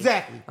you believe.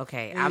 Exactly.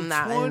 Okay, I'm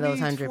not in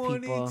those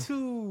 100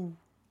 people.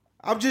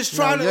 I'm just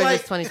trying to yours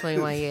like. Is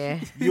 2021, yeah.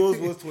 Yours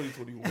was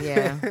 2021.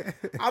 Yeah.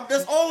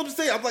 That's all I'm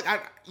saying. I'm like,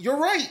 you're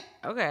right.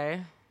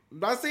 Okay. I'm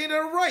not saying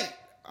they're right.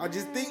 I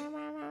just think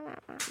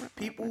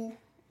people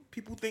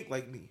think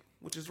like me,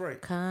 which is right.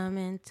 Come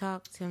and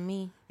talk to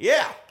me.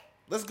 Yeah.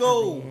 Let's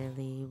go. I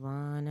really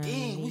wanna.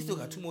 Dang, we still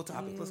got 2 more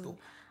topics. Let's go.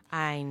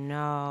 I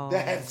know.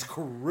 That's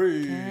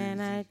crazy.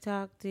 Can I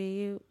talk to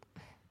you?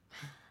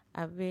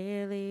 I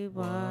really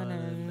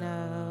wanna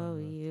know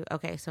you.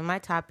 Okay, so my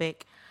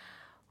topic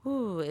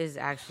is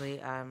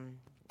actually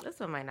this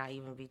one might not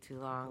even be too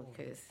long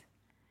because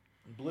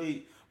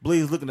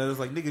Blaze looking at us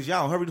like, niggas,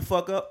 y'all hurry the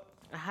fuck up.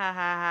 Ha ha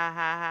ha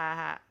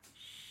ha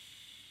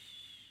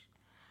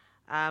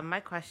ha. My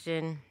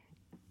question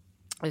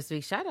this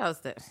week, shout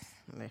outs to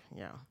my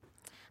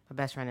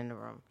best friend in the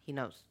room. He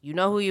knows. You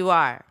know who you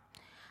are.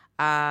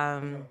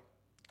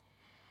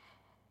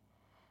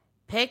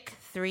 Pick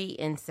 3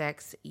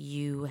 insects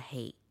you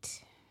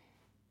hate.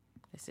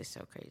 This is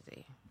so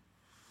crazy.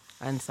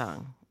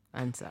 Unsung.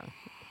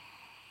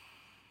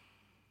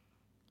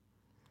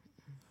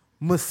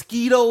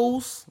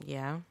 Mosquitoes.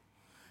 Yeah.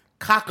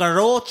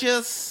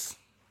 Cockroaches.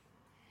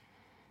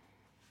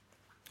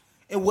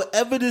 And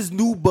whatever this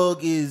new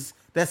bug is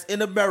that's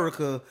in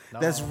America,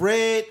 that's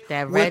red.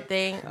 That red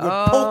thing? With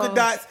polka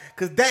dots,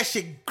 because that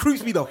shit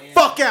creeps me the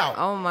fuck out.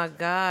 Oh my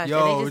God.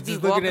 Yo, just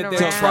just be looking at walking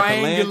that around.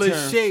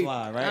 triangular shape.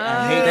 Fly, right?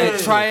 I hate that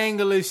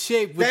triangular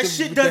shape. With That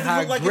shit doesn't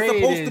look like it's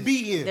supposed to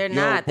be here. They're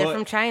not. They're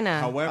from China.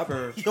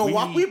 However,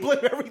 Why we blame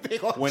everything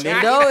on when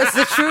China? No, it's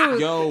the truth.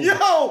 Yo, Look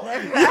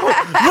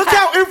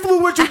how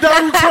influential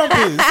Donald Trump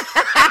is.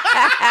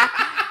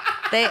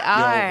 They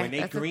are. when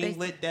they That's what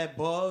greenlit that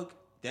bug,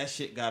 that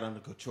shit got under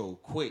control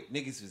quick.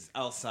 Niggas was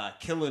outside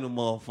killing them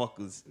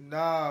motherfuckers.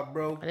 Nah,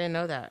 bro. I didn't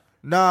know that.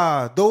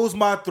 Nah, those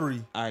my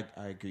 3. I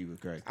agree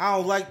with Greg. I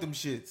don't like them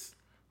shits.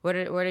 What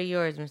are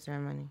yours, Mr.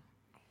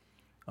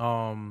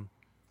 Armani?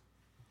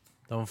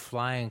 Them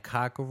flying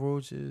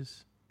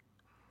cockroaches.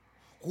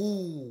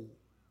 Ooh.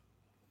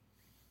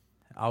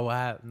 I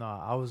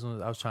was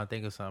trying to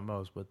think of something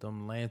else, but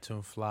them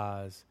lantern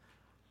flies,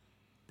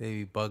 they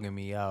be bugging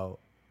me out.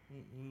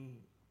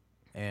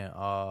 And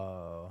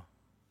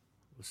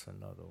what's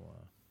another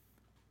one?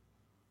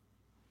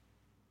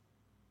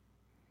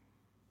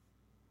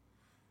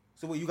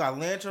 So what, you got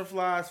lantern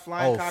flies,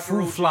 flying cockroaches,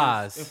 fruit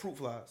flies. and fruit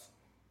flies.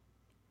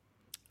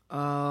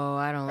 Oh,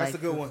 I don't That's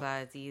like a good fruit one.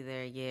 flies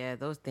either. Yeah,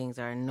 those things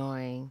are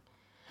annoying.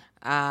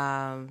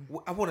 I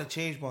want to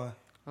change mine.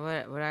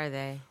 What are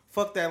they?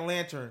 Fuck that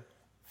lantern.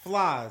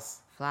 Flies.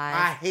 Flies.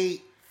 I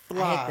hate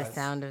flies. I hate the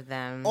sound of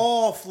them.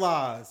 All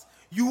flies.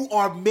 You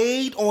are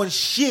made on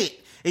shit.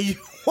 And you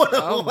want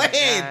to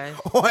land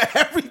on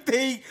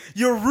everything.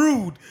 You're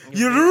rude.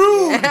 You're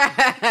rude.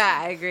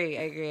 I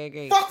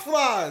agree. Fuck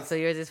flies. So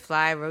yours is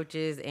fly,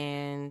 roaches,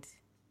 and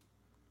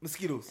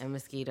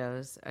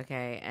mosquitoes.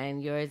 Okay,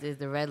 and yours is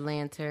the red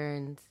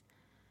lanterns.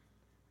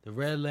 The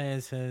red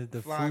lanterns,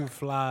 the fruit Yeah,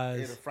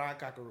 flies, the fried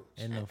cockroach.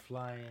 and the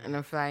flying. And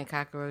the flying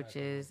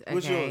cockroaches. Okay.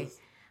 What's yours?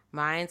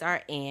 Mine's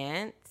are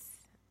ants.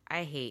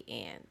 I hate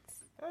ants.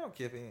 I don't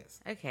care for ants.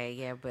 Okay,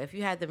 yeah, but if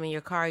you had them in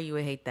your car, you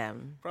would hate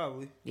them.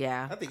 Probably.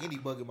 Yeah. I think any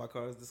bug in my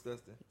car is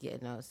disgusting. Yeah,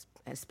 no.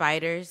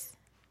 Spiders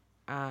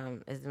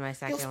is my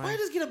second one.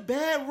 Spiders get a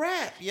bad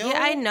rap, yo. Yeah,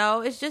 I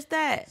know. It's just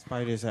that.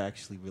 Spiders are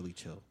actually really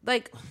chill.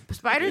 Like,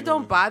 spiders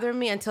don't bother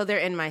me until they're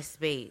in my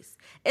space.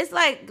 It's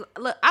like,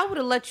 look, I would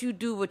have let you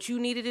do what you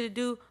needed to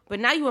do, but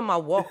now you in my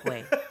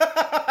walkway.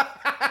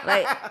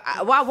 Like,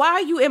 why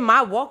are you in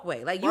my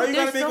walkway? Like, why you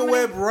gotta make a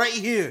web right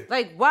here?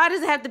 Like, why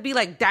does it have to be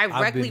like directly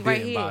I've been right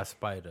bitten here? by a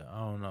spider. I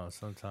don't know.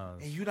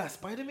 Sometimes. And you not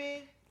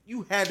Spider-Man?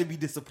 You had to be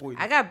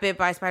disappointed. I got bit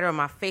by a spider on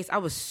my face. I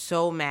was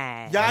so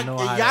mad. Y'all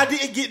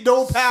didn't get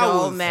no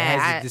powers. So mad. It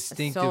has a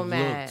distinctive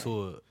look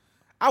to it.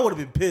 I would have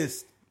been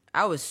pissed.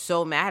 I was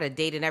so mad. I had a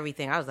date and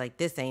everything. I was like,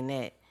 this ain't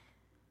it.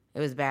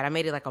 It was bad. I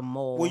made it like a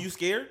mole. Were you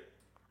scared?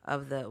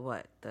 Of the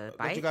what? The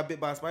bite? That you got bit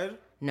by a spider?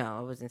 No,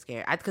 I wasn't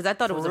scared. Because I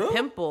thought it was real? a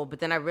pimple,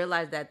 but then I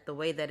realized that the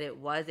way that it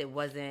wasn't.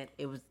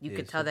 It was. You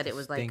could tell that it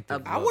was like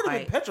a I would have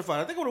been bite. petrified.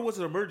 I think I would have went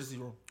to the emergency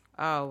room.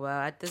 Oh well,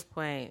 at this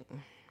point,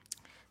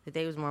 The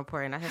day was more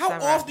important. I had How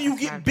sunrise- often you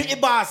get sunrise bitten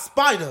dreams. by a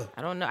spider?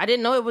 I don't know. I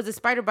didn't know it was a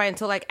spider bite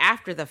until like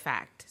after the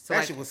fact. So That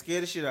like, shit would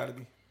scare the shit out of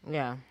me.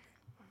 yeah,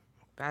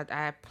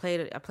 I played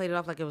it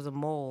off like it was a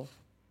mole.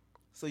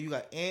 So you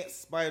got ants,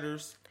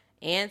 spiders.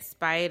 Ant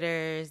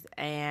spiders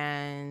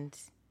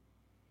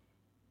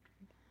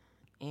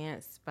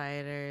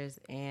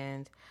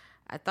and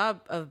I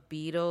thought of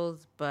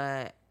beetles,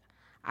 but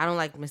I don't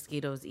like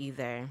mosquitoes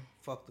either.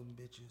 Fuck them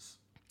bitches.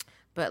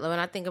 But when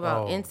I think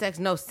about insects,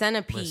 no,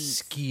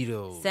 centipedes.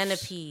 Mosquitoes.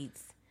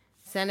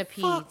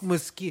 Centipedes. Fuck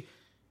mosquito.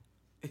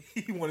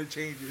 You want to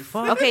change it?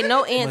 Okay,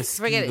 no ants.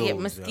 Forget it. Yeah,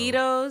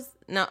 Mosquitoes, mosquitoes.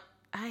 No,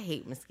 I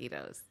hate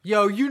mosquitoes.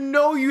 Yo, you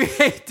know you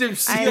hate them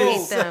shit. I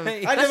hate them. I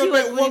Especially never like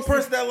met when one you see-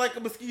 person that like a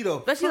mosquito.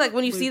 Especially like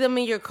when you see them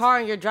in your car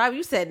and you're driving,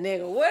 you said,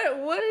 "Nigga,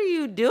 what are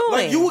you doing?"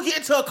 Like you would get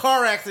into a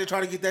car accident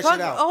trying to get that Fuck,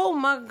 shit out. oh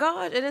my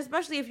god! And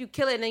especially if you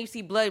kill it and then you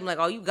see blood, you're like,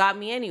 "Oh, you got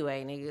me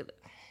anyway, nigga."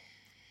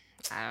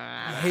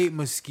 I hate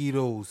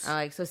mosquitoes.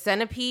 Like so,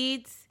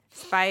 centipedes,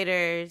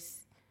 spiders,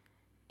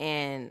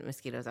 and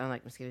mosquitoes. I don't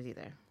like mosquitoes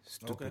either.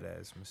 Stupid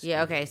ass mosquitoes.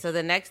 Yeah. Okay. So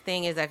the next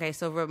thing is okay.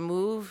 So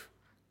remove.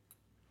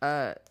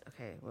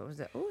 Okay. What was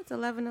it? Oh, it's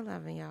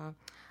 11:11,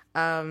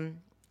 y'all.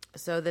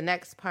 So the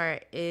next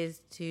part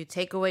is to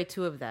take away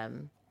 2 of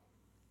them.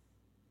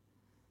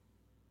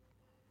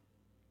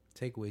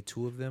 Take away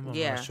 2 of them. I'm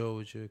Yeah. not sure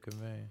what you're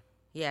conveying.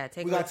 Yeah.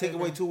 Take. We away gotta take 2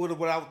 of away them. 2 of it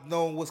without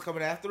knowing what's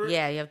coming after it.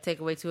 Yeah, you have to take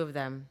away 2 of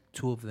them.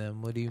 2 of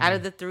them. What do you Out mean?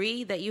 of the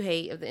 3 that you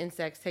hate of the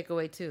insects, take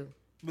away 2.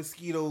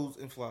 Mosquitoes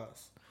and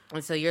flies,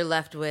 And so you're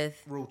left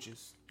with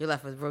roaches.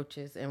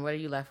 roaches. And what are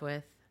you left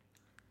with?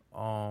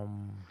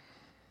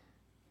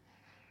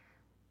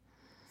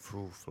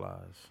 Fruit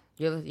flies.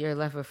 You're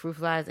left with fruit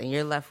flies and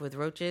you're left with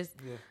roaches.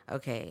 Yeah.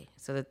 Okay.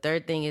 So the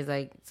third thing is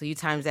like so you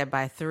times that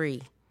by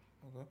 3.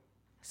 Okay.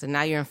 So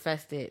now you're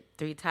infested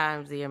 3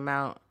 times the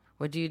amount.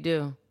 What do you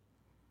do?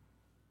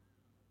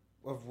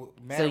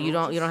 So you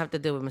don't have to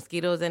deal with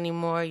mosquitoes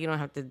anymore. You don't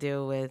have to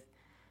deal with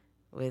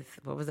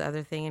what was the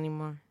other thing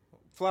anymore?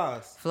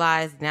 flies.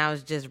 Flies. Now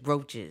it's just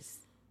roaches.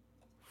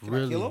 Can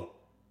Really? I kill them?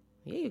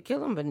 Yeah, you kill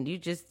them, but you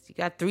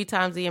got 3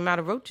 times the amount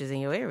of roaches in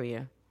your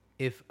area.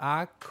 If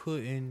I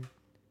couldn't,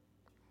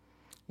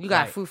 You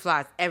got Like- fruit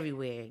flies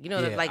everywhere. You know,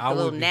 Yeah, like I the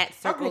little would be- gnat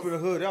I grew up in circles. the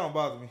hood. That don't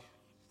bother me.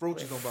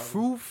 Roaches don't bother me.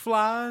 fruit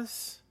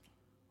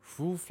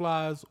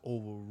flies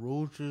over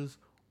roaches,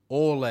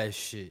 all that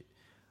shit.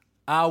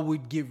 I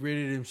would get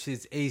rid of them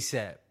shits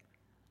ASAP.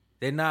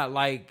 They're not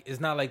like, it's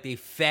not like they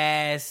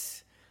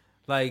fast.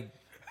 Like,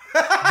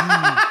 you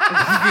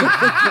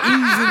can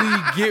easily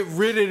get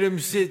rid of them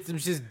shits. Them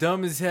shits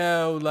dumb as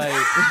hell. Like,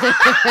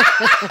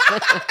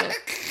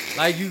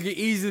 like you can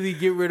easily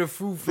get rid of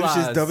fruit Them flies.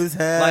 shit's dumb as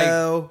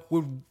hell.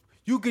 Like,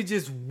 you could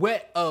just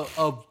wet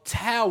a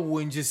towel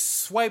and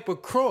just swipe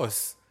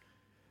across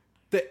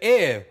the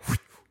air.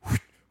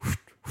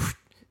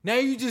 Now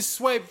you just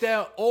swipe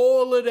down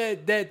all of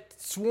that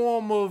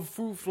swarm of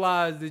fruit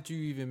flies that you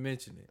even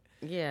mentioned it.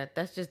 Yeah,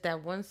 that's just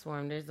that one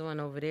swarm. There's the one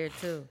over there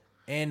too.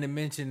 And to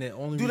mention that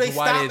only Do reason they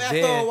why stop they're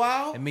after there, a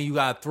while? I mean, you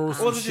gotta throw Or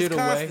some is it shit just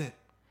away. constant?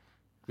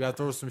 You gotta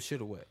throw some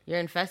shit away. You're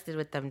infested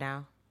with them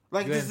now.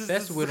 Like You're this is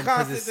invested with a them because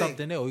constant it's thing.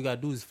 something there. All you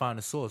gotta do is find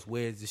the source.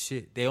 Where's the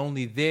shit? They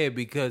only there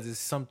because it's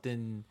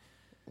something.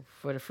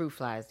 For the fruit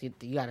flies, you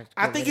gotta.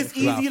 I get think rid it's of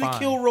the fruit. easier to fine.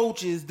 kill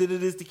roaches than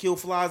it is to kill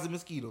flies and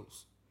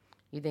mosquitoes.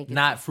 You think it's,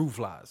 Not fruit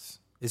flies.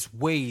 It's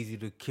way easier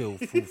to kill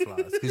fruit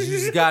flies because you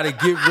just gotta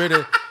get rid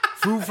of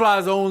fruit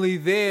flies. Only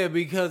there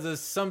because of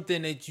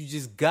something that you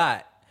just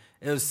got.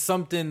 It was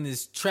something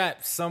that's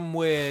trapped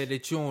somewhere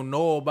that you don't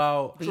know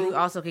about. But you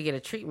also could get a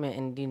treatment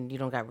and then you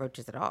don't got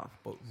roaches at all.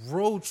 But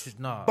roaches,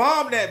 nah.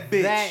 Bomb that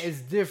bitch. That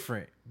is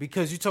different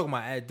because you talking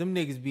about them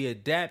niggas be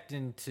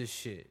adapting to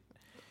shit.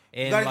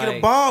 And You gotta get a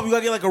like, bomb. You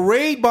gotta get like a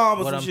raid bomb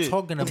or what some I'm shit.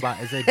 talking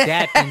about is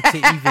adapting to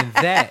even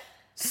that.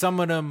 Some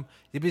of them,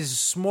 there's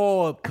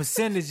small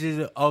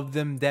percentages of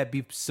them that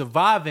be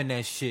surviving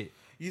that shit.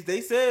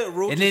 They said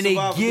roaches And then they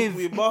survive a give-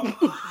 nuclear bomb.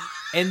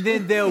 And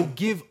then they'll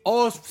give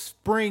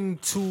offspring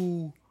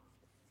to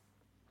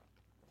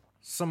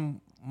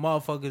some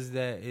motherfuckers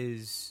that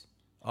is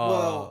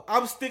Well,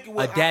 I'm sticking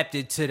with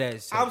adapted to that. I'm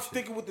section.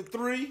 sticking with the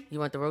 3. You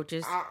want the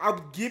roaches?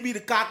 I'm give me the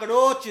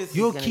cockroaches.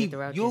 You'll gonna keep get the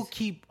roaches. you'll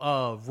keep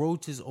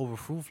roaches over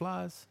fruit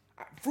flies.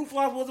 Fruit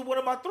flies wasn't one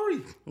of my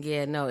 3.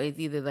 Yeah, no, it's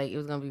either like it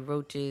was gonna be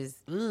roaches.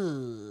 I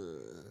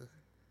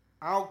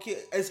don't care.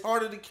 It's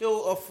harder to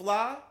kill a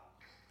fly.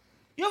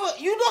 You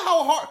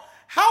know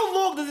how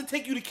long does it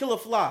take you to kill a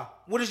fly?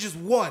 When it's just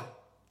one?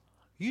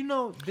 You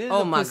know, there's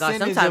Oh a my gosh,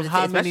 percentage sometimes of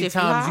how especially many if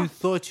you times high. you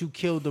thought you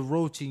killed the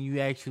roach and you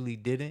actually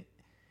didn't.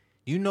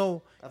 You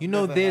know,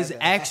 never there's had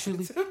that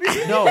actually happen to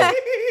me. no.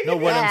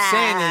 What I'm Every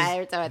saying time I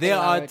is think there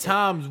about are roaches.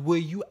 times where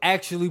you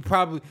actually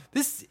probably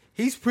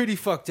he's pretty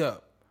fucked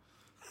up.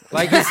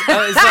 Like it's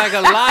like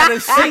a lot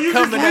of shit You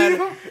just coming at leave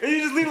him. him, and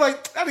you just leave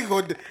like that nigga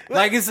going.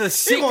 Like it's a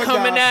shit gonna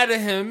coming die. out of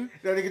him.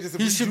 That nigga just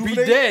He should be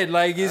rejuvenate. dead.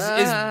 Like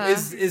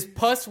it's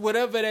pus,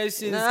 whatever that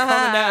shit is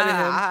coming out of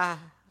him.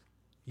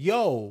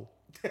 Yo,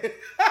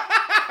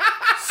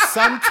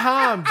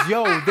 sometimes,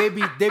 they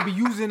be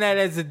using that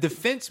as a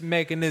defense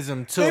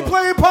mechanism to They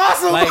playing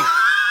possum. like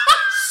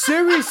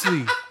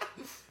seriously.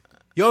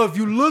 Yo, if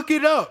you look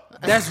it up,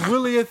 that's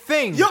really a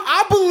thing. Yo,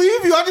 I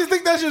believe you. I just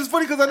think that shit is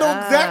funny because I know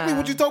exactly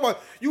what you're talking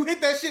about. You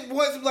hit that shit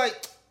once, you're like,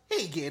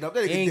 he ain't getting up.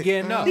 That He ain't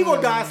getting up. He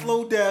gonna die a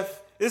slow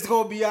death. It's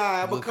gonna be all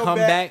right. I'm We'll gonna come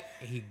back.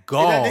 He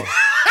gone. This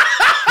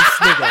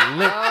nigga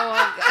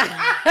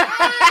lit.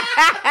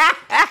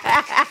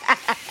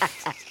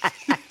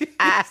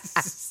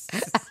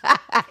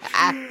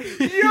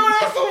 Yo,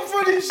 that's some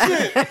funny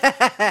shit.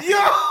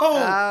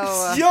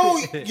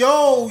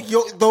 Yo,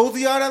 those of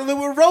y'all that live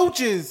with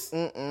roaches.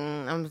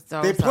 I'm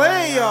so They sorry,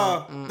 play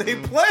y'all. They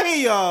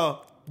play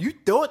y'all. You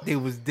thought they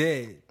was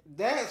dead.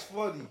 That's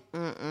funny.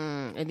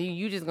 And then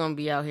you just gonna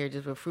be out here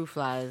just with fruit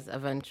flies.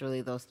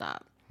 Eventually, they'll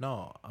stop.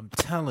 No, I'm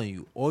telling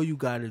you, all you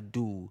gotta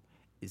do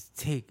is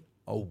take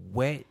a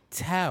wet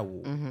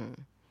towel.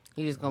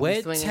 You just gonna Wet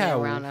be swinging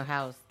towel. it around the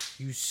house.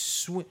 You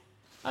swing.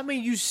 I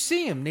mean, you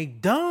see them. They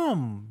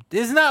dumb.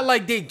 It's not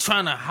like they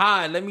trying to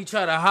hide. Let me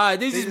try to hide.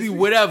 They just be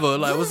whatever.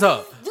 Like, what's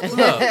up? What's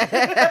up? What's up?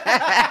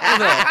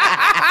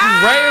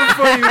 Right in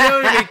front of you. They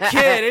don't even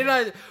care. They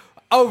not.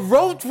 A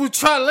roach will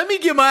try. Let me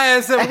get my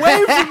ass away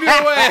from your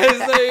ass.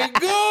 Like,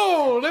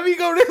 go. Let me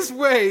go this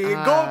way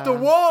and go up the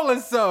wall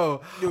and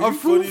so. A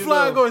fruit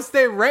fly gonna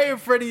stay right in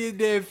front of your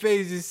damn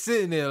face, just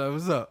sitting there. Like,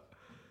 what's up?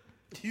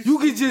 You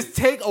could just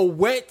take a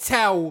wet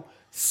towel,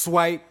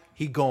 swipe,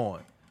 he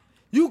gone.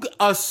 You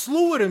a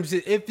slew of them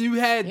shit if you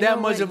had You that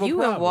know much what? of a you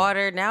problem. in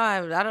water now.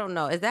 I don't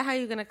know. Is that how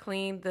you're gonna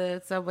clean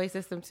the subway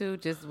system too?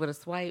 Just with a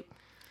swipe?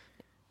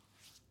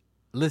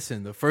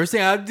 Listen, the first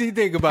thing I did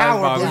think about Power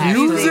is my blast.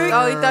 music.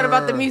 Oh, he thought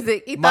about the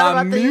music. He thought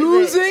My about the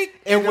music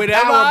and the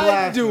whatever power I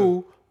blaster.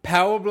 do,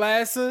 power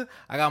blaster.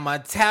 I got my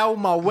towel,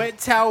 my wet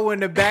towel in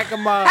the back of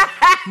my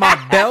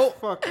belt.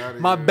 Fuck outta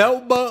My here.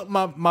 belt,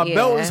 my belt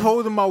Yeah. is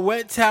holding my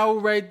wet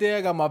towel right there.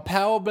 I got my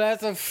power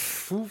blaster,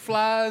 fruit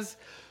flies,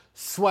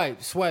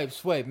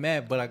 swipe,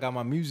 man. But I got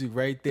my music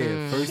right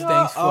there. First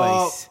things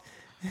first.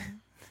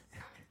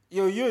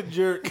 Yo, you're a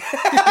jerk.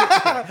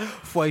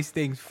 First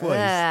things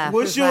first.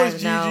 What's fruit yours,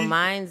 flies. No, Gigi?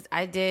 mine's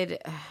I did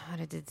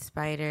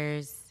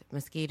spiders,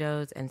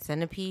 mosquitoes, and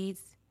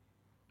centipedes.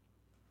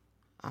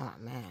 Oh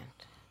man.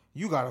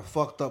 You got a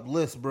fucked up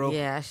list, bro.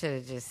 Yeah, I should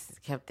have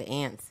just kept the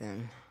ants,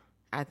 and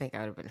I think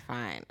I would have been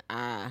fine.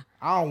 I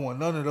don't want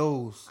none of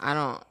those. I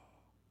don't.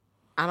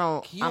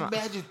 Can you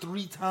imagine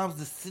 3 times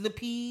the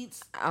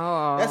centipedes?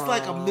 Oh, That's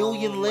like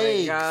 1,000,000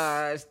 legs. My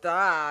gosh,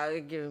 stop! You're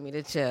giving me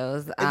the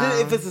chills. And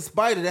then if it's a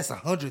spider, that's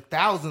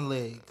 100,000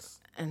 legs.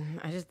 And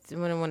I just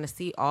wouldn't want to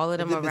see all of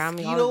them And the around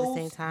me all at the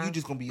same mosquitoes, time. You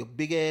just gonna be a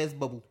big ass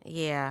bubble.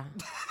 Yeah.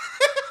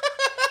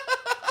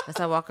 That's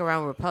how I walk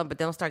around with repellent, but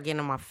they don't start getting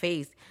on my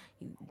face.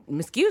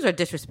 Mosquitoes are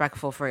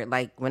disrespectful for it,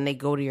 like when they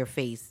go to your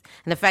face.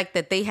 And the fact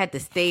that they had to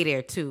stay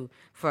there too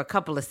for a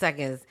couple of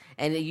seconds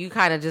and you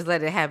kind of just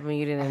let it happen,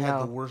 you I didn't had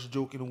know. the worst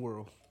joke in the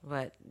world.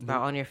 What?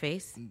 About on your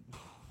face?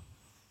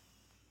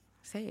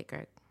 Say it,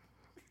 Greg.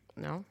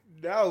 No?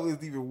 Now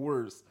it's even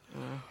worse.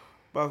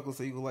 But I was gonna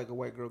say you look like a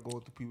white girl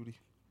going through puberty.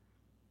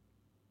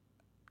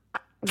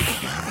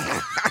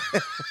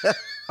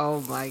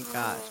 Oh my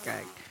gosh,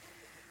 Greg.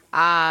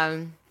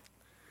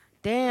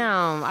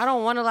 Damn, I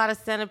don't want a lot of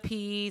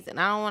centipedes, and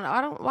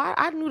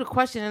I knew the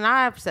question, and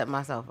I upset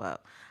myself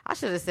up. I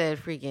should have said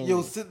freaking.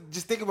 Yo,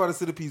 just think about the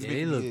centipedes. They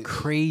making me look itch.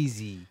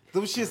 crazy.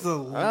 Them shits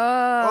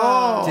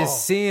are.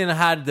 Just seeing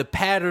how the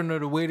pattern of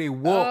the way they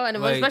walk. Oh, and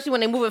like, especially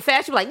when they moving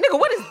fast, you're like, nigga,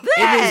 what is it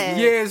that?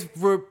 is,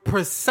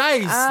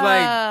 precise.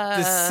 Like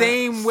the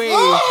same way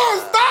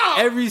Oh, stop!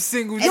 every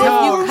single And if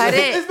time. you cut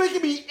it- It's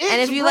making me itch,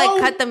 And if you bro.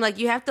 like cut them, like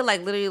you have to like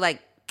literally like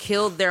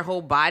kill their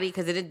whole body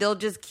because they'll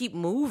just keep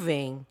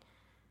moving.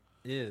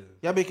 Yeah.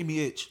 Y'all making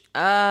me itch.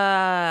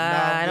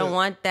 I don't good.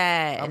 want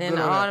that. I'm and then good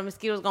on all that. the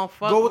mosquitoes gonna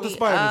fuck Go with the me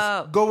spiders.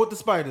 up. Go with the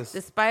spiders.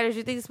 The spiders,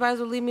 you think the spiders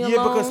will leave me alone?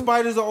 Yeah, because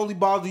spiders will only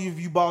bother you if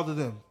you bother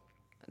them.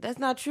 That's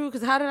not true.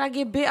 Because how did I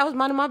get bit? I was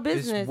minding my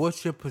business. It's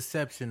what's your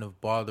perception of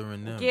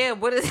bothering them? Yeah,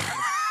 what is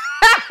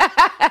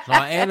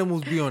Now,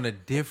 animals be on a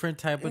different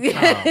type of time.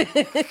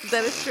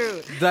 that is true.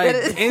 Like That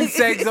is-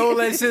 insects, all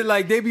that shit.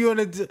 Like they be on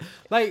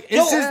like it's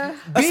Yo, just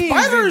a beings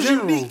spider in is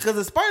general. unique because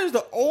a spider is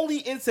the only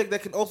insect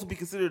that can also be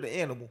considered an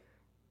animal.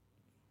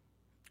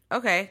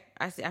 Okay,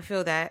 I see. I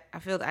feel that. I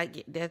feel that. I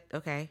get that.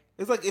 Okay,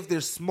 It's like if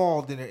they're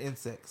small, then they're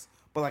insects.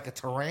 But like a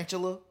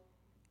tarantula,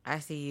 I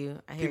see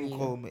you. I hear people you.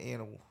 call them an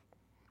animal.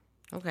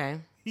 Okay,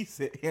 He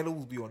said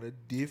animals be on a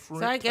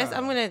different. so I guess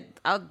time.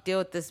 I'll deal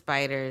with the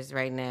spiders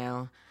right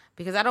now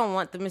because I don't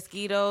want the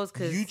mosquitoes.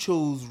 Because You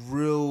chose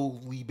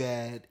really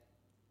bad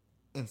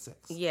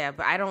insects. yeah,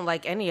 but I don't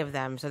like any of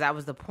them. So that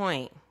was the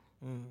point.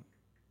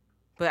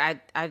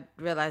 But I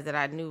realized that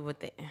I knew what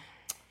they.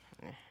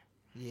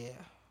 Yeah,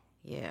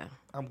 Yeah.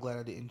 I'm glad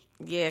I didn't.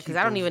 Yeah, because keep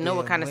I don't those even know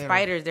what damn kind of lamb-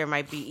 spiders there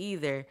might be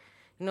either.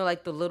 You know,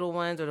 like the little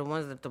ones or the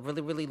ones with the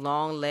really, really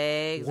long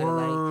legs or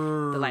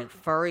like the like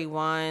furry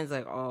ones.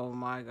 Like, oh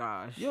my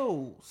gosh.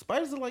 Yo,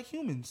 spiders are like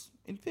humans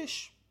and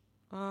fish.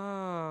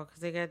 Oh,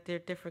 because they got their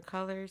different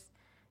colors,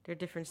 their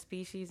different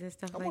species and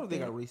stuff I like wonder if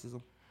they that. got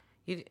racism.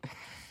 You, the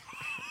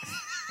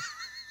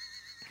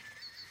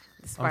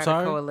I'm Spider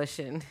sorry?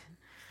 Coalition.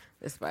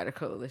 The Spider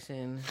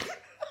Coalition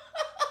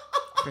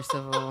for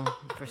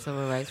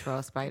civil rights for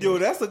all spiders. Yo,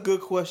 that's a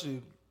good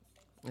question.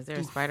 Is there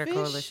a Do Spider fish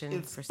Coalition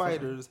and for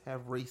spiders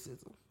have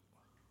racism?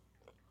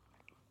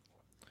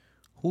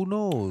 Who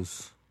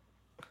knows?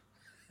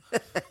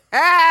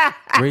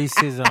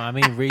 Racism. I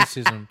mean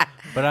racism,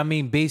 but I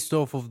mean based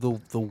off of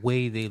the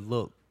way they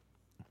look.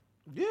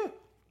 Yeah,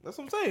 that's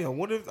what I'm saying. I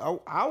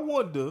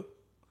wonder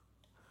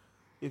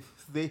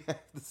if they have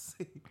the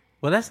same.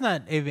 Well, that's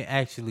not even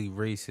actually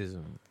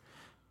racism.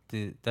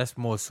 That's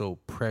more so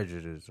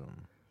prejudice.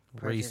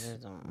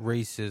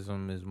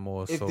 Racism is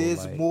more If so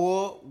there's like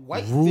more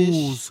white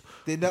rules. fish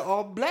than there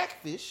are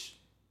black fish.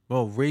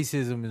 Well,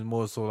 racism is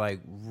more so like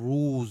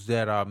rules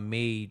that are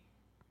made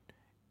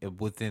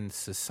within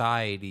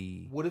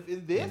society. What if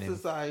in their And then-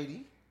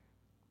 society?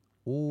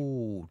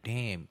 Oh,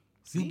 damn.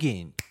 See? You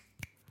getting...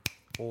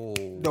 Oh.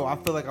 No, I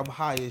feel like I'm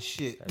high as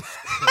shit. That's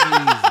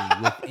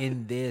crazy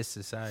within their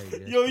society.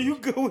 That's Yo, crazy. you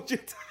go with your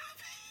topic.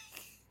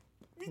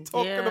 We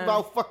talking Yeah.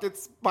 about fucking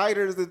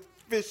spiders and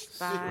fish shit.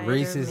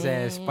 Racist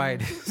ass Spider-Man.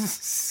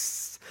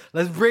 spiders.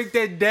 Let's break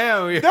that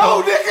down. Yo.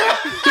 No,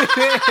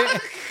 nigga.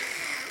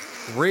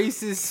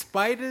 Racist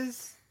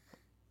spiders?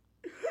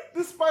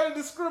 The spider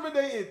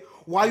discriminated.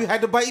 Why you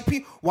had to bite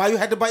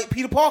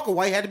Peter Parker?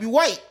 Why you had to be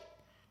white?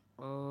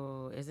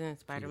 Oh, isn't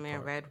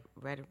Spider-Man red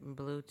and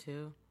blue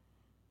too?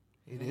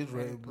 It is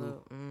red and blue.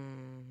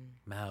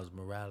 Miles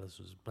Morales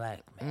was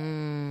black,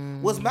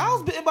 man. Was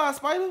Miles bitten by a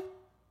spider?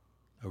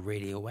 A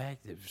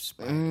radioactive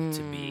spider,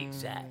 to be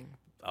exact.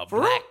 A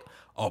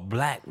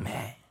black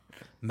man.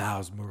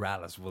 Miles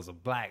Morales was a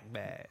black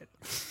man.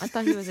 I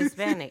thought he was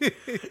Hispanic.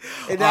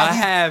 And now I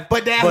he's- have,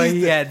 but now but he's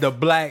he the- had the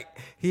black.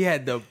 He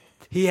had the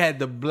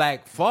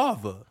black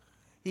father.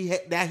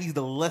 Now he's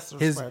the lesser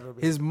His Spider-Man.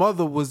 his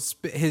mother was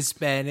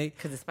Hispanic,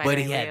 'Cause the spider but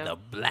he ain't had real. the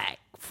black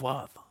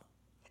father.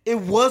 It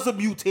was a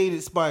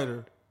mutated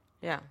spider.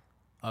 Yeah.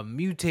 A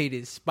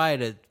mutated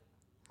spider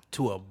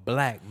to a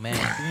black man.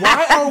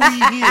 Why are we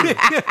here?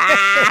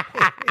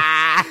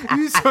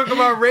 You talking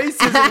about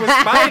racism with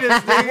spiders,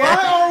 nigga? Why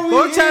are we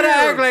Don't try to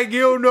here? act like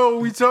you don't know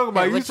what we talking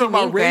about. What You you talking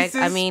about mean, Greg?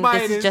 racist I mean,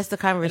 spiders. this is just a And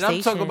I'm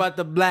conversation. talking about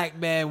the black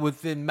man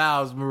within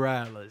Miles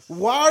Morales.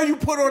 Why are you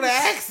put on an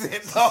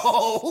accent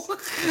though?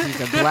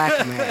 He's a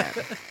black man.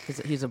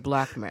 He's a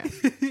black man.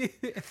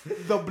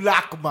 The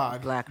black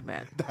man. Black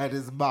man. That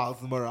is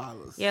Miles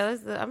Morales. Yeah,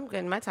 I'm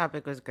good. My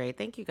topic was great.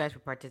 Thank you guys for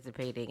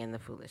participating in the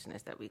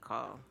foolishness that we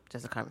call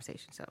just a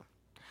conversation. So,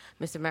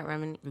 Mr. Matt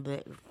Remini,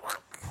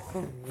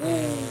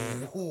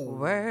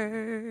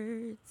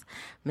 words,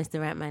 Mr.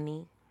 Rent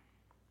Money.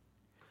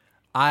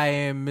 I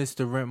am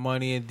Mr. Rent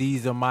Money, and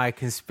these are my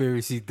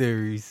conspiracy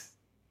theories.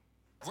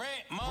 Rent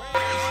money.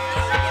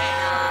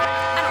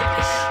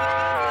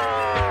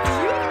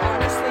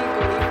 Honestly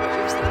believe what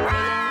you're saying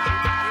right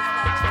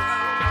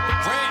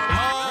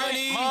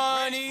Rent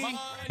money.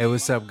 Hey,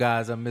 what's up,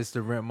 guys? I'm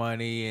Mr. Rent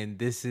Money, and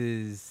this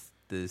is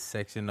the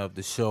section of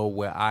the show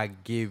where I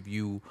give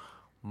you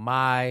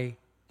my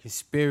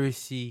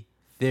conspiracy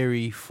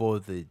theory for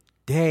the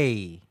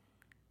day.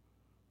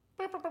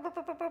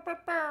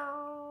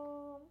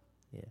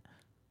 Yeah.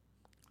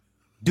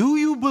 Do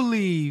you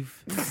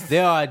believe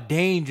there are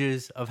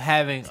dangers of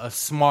having a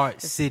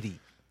smart city?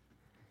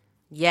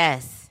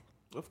 Yes.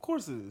 Of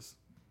course it is.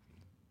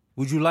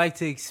 Would you like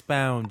to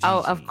expound, Gigi?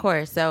 Oh, of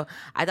course. So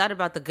I thought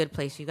about The Good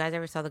Place. You guys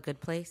ever saw The Good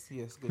Place?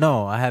 Yes. Good.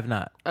 No, I have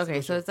not.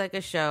 Okay, so it's like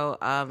a show.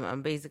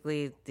 I'm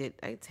basically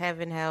it's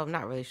heaven, hell. I'm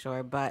not really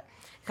sure, but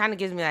it kind of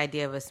gives me the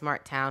idea of a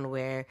smart town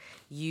where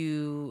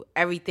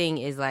everything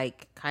is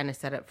like kind of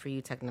set up for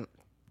you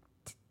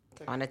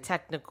on a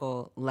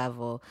technical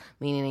level,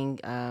 meaning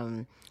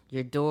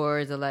your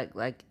doors are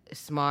like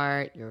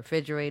smart, your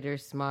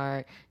refrigerator's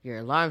smart, your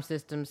alarm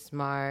system's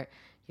smart,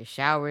 your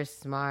shower's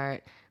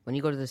smart. When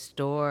you go to the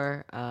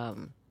store,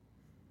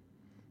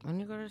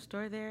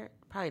 there,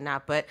 probably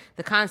not. But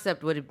the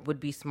concept would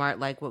be smart,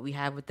 like what we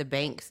have with the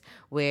banks,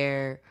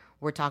 where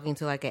we're talking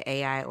to like an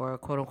AI or a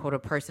quote unquote a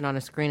person on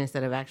a screen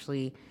instead of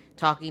actually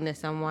talking to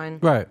someone.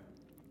 Right.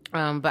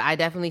 But I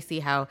definitely see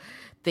how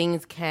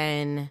things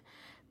can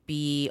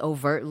be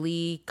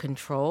overtly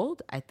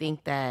controlled. I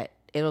think that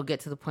it'll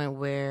get to the point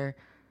where,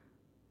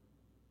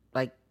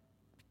 like,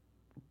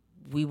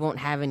 we won't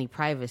have any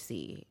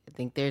privacy. I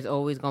think there's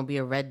always going to be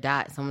a red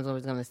dot. Someone's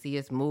always going to see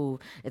us move.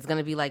 It's going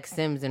to be like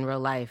Sims in real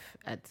life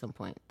at some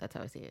point. That's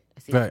how I see it. I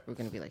see Right. we're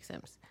going to be like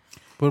Sims.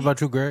 What about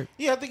you, Greg?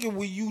 Yeah, I think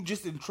when you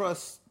just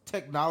entrust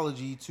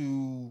technology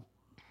to...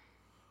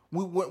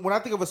 When I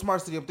think of a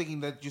smart city, I'm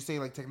thinking that you're saying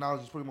like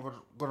technology is pretty much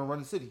going to run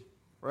the city,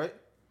 right?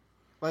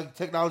 Like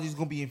technology is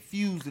going to be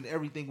infused in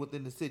everything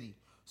within the city.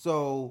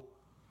 So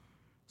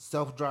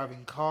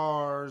self-driving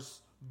cars,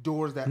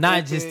 doors that Not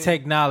open. just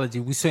technology.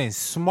 We saying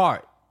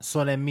smart.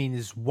 So that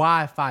means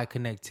Wi-Fi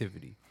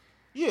connectivity.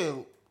 Yeah,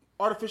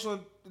 artificial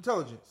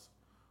intelligence,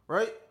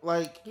 right?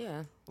 Like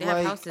Yeah. They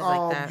have houses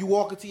like that. You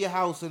walk into your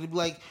house and it'd be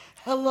like,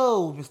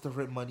 "Hello, Mr.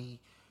 Rent Money.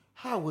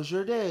 How was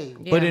your day?"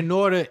 Yeah. But in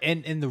order,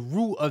 and the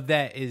root of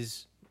that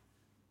is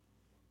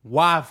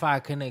Wi-Fi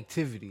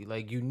connectivity.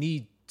 Like you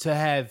need to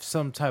have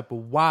some type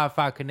of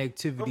Wi-Fi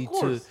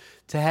connectivity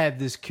to have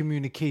this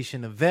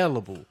communication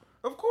available.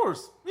 Of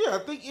course. Yeah,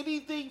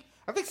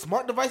 I think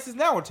smart devices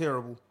now are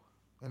terrible.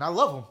 And I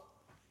love them.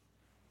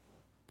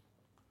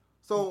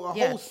 So a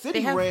whole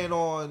city ran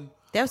on...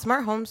 They have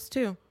smart homes,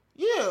 too.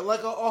 Yeah,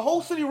 like a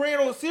whole city ran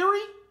on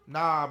Siri?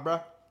 Nah,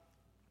 bruh.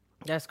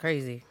 That's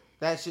crazy.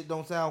 That shit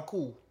don't sound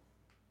cool.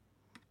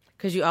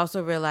 Because you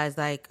also realize,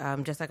 like,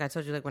 just like I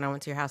told you, like when I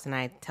went to your house and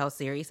I tell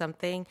Siri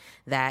something,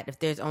 that if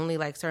there's only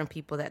like certain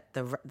people that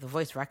the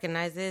voice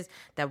recognizes,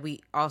 that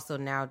we also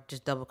now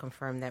just double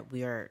confirm that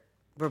we're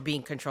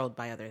being controlled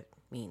by other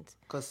means.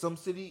 Because some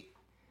cities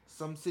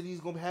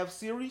gonna have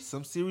Siri,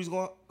 some cities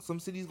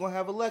gonna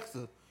have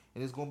Alexa,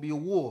 and it's gonna be a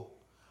war.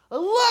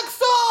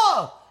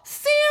 Alexa,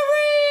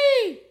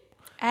 Siri,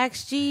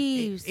 Ask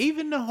Jeeves.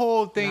 Even the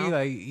whole thing,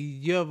 like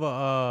you ever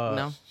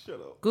No. Shut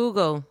up.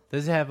 Google.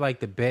 Does it have like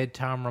the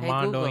bedtime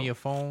reminder Google. on your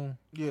phone?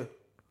 Yeah.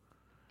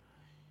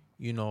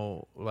 You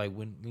know, like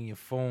when your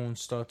phone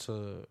starts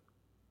to,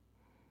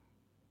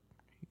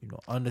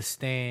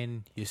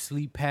 understand your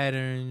sleep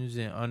patterns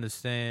and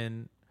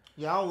understand.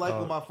 Yeah, I don't like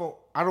when my phone.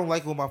 I don't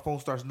like when my phone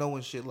starts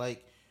knowing shit.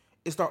 Like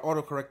it start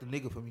autocorrecting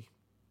nigga for me.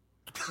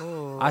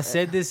 I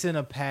said this in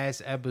a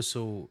past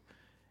episode.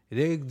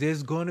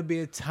 There's going to be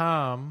a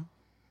time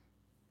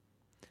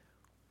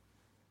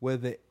where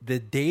the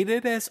data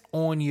that's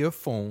on your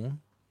phone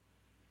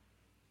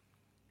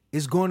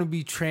is going to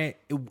be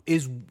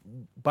is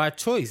by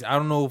choice. I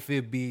don't know if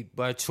it be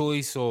by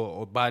choice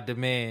or by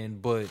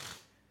demand, but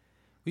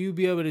will you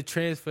be able to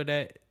transfer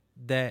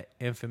that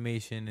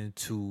information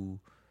into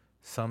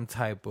some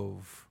type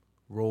of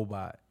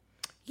robot?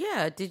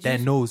 Yeah.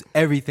 That knows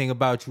everything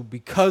about you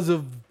because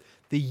of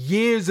the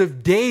years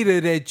of data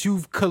that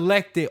you've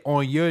collected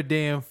on your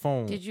damn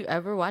phone. Did you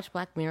ever watch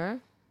Black Mirror?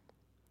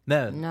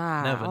 Never.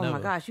 Nah. Never. My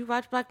gosh, you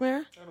watched Black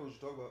Mirror? I know what you're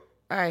talking about.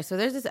 All right, so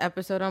there's this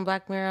episode on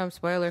Black Mirror.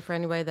 Spoiler for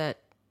anybody that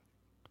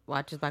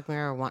watches Black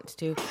Mirror or wants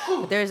to.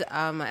 But there's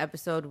an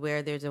episode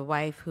where there's a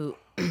wife who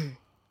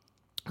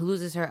who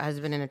loses her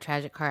husband in a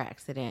tragic car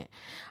accident,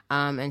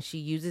 and she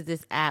uses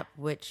this app,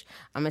 which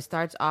it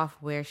starts off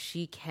where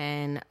she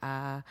can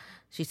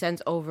she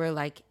sends over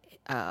like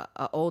an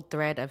old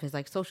thread of his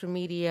like social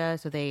media,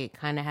 so they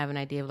kind of have an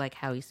idea of like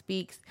how he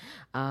speaks,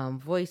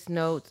 voice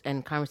notes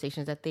and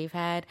conversations that they've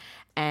had,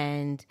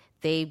 and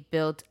they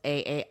built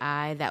a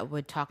AI that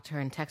would talk to her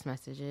in text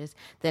messages.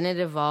 Then it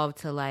evolved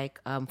to like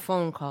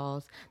phone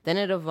calls. Then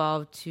it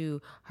evolved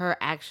to her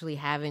actually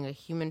having a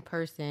human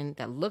person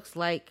that looks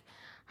like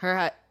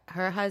her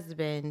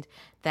husband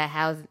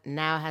that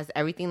now has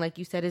everything like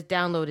you said is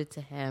downloaded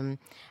to him,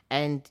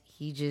 and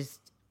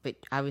but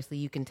obviously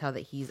you can tell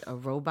that he's a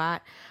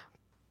robot.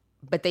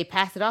 But they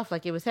passed it off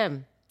like it was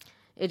him.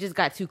 It just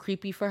got too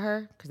creepy for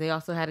her because they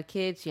also had a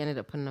kid. She ended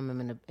up putting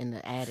him in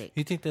the attic.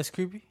 You think that's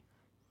creepy?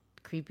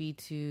 Creepy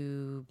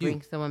to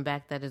bring someone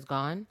back that is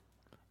gone?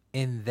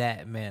 In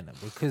that manner.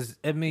 Because,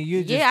 I mean,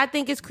 you just... Yeah, I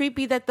think it's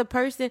creepy that the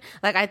person...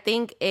 Like, I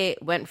think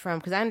it went from...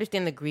 Because I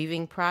understand the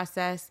grieving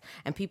process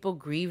and people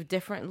grieve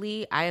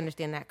differently. I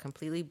understand that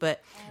completely.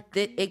 But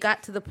it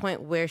got to the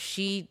point where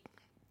she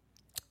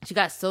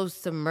got so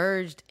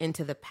submerged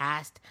into the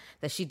past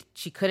that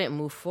she couldn't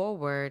move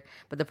forward.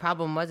 But the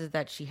problem was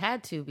that she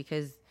had to,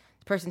 because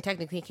the person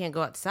technically can't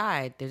go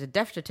outside. There's a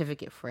death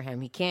certificate for him.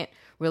 He can't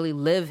really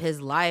live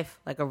his life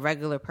like a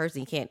regular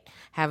person. He can't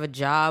have a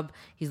job.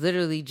 He's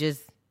literally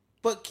just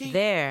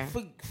there.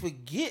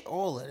 Forget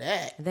all of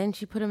that. And then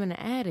she put him in the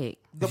attic.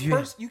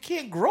 You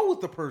can't grow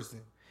with the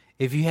person.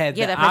 If you had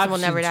that person will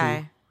never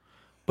die.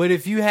 But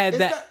if you had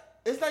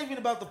It's not even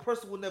about the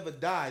person will never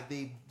die.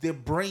 Their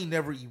brain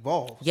never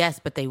evolves. Yes,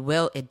 but they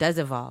will. It does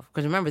evolve,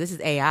 because remember, this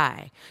is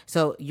AI.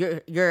 So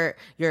you're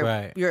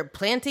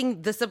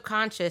planting the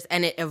subconscious,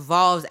 and it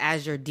evolves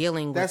as you're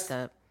dealing with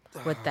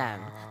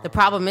them. The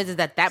problem is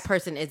that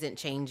person isn't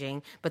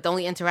changing, but the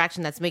only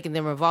interaction that's making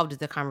them evolve is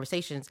the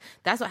conversations.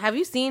 That's what. Have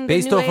you seen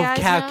based the new off AIs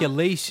of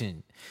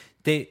calculation?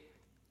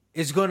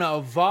 It's going to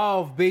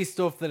evolve based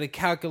off of the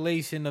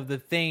calculation of the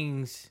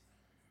things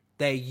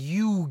that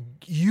you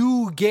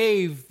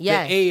gave the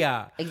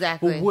AI.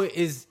 Exactly. But what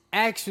is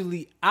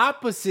actually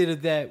opposite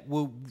of that,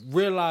 we'll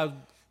realize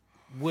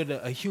with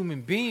a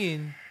human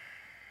being,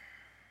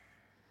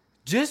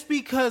 just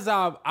because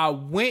I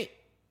went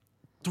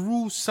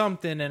through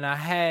something and I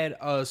had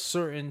a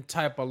certain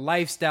type of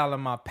lifestyle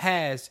in my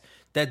past,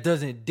 that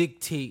doesn't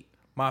dictate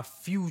my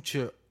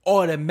future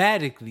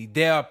automatically.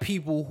 There are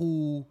people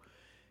who,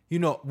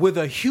 with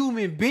a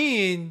human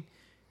being,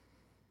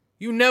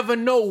 you never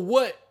know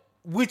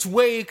which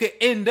way it could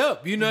end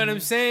up. You know what I'm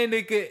saying?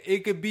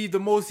 It could be the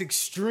most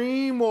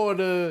extreme or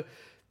the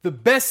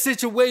best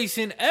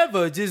situation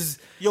ever, just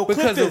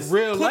because of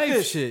real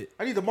life shit.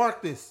 I need to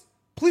mark this.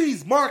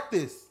 Please mark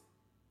this.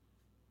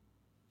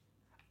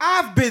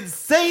 I've been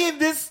saying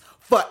this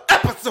for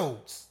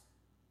episodes.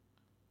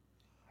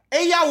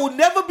 AI will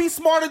never be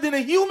smarter than a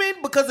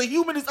human because a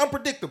human is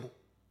unpredictable.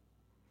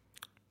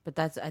 But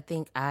I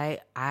think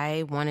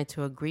I wanted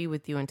to agree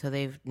with you until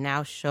they've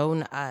now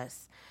shown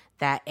us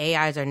that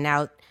AIs are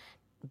now,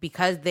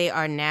 because they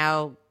are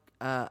now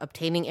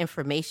obtaining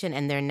information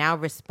and they're now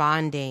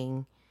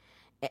responding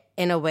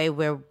in a way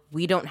where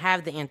we don't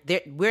have the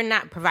answer. We're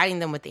not providing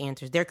them with the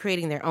answers. They're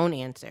creating their own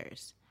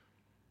answers.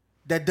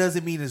 That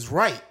doesn't mean it's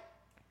right.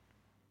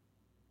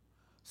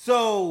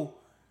 So,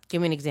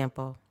 Give me an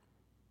example.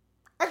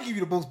 I can give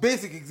you the most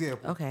basic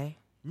example. Okay.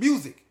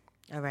 Music.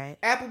 All right.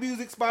 Apple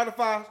Music,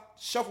 Spotify,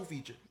 shuffle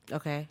feature.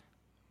 Okay.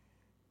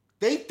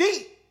 They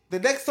think the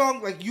next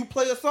song, like you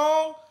play a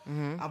song,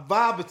 I'm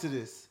vibing to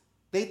this.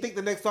 They think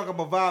the next song I'm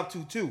a vibe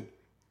to too.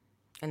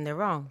 And they're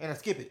wrong. And I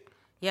skip it.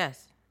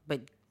 Yes.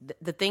 But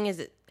the thing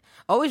is,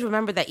 always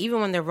remember that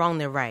even when they're wrong,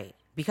 they're right.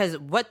 Because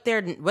what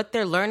they're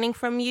learning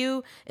from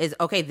you is,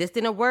 okay, this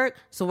didn't work,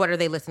 so what are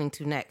they listening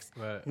to next?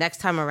 Right. Next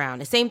time around.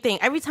 The same thing.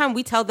 Every time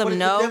we tell them But it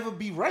no. can never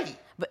be right.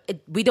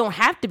 But we don't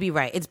have to be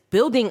right. It's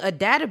building a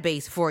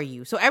database for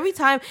you. So every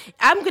time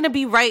I'm going to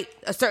be right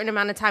a certain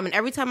amount of time, and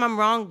every time I'm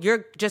wrong,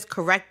 you're just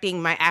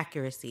correcting my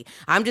accuracy.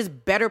 I'm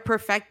just better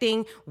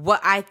perfecting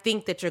what I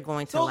think that you're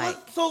going to like.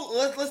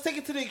 Let's take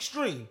it to the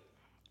extreme.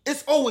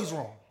 It's always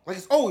wrong. Like,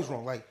 it's always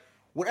wrong. Like,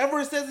 whatever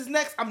it says is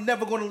next, I'm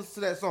never going to listen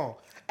to that song.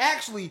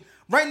 Actually,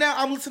 right now,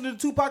 I'm listening to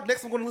Tupac.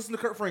 Next, I'm going to listen to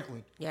Kurt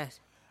Franklin. Yes.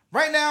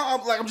 Right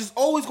now, I'm just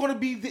always going to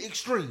be the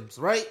extremes,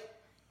 right?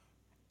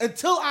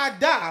 Until I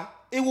die,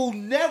 it will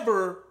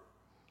never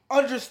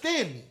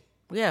understand me.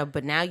 Yeah,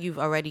 but now you've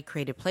already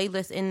created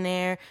playlists in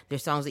there.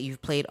 There's songs that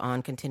you've played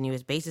on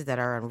continuous basis that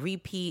are on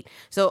repeat.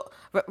 So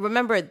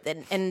remember,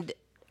 and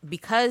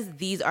because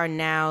these are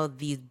now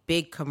these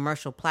big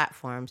commercial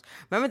platforms,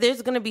 remember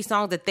there's going to be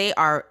songs that they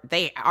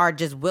are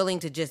just willing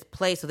to just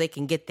play so they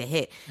can get the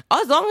hit.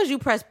 As long as you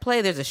press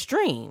play, there's a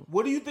stream.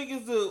 What do you think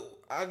is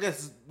I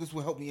guess this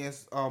will help me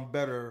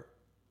better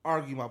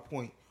argue my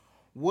point.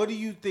 What do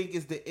you think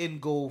is the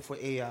end goal for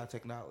AI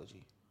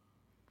technology?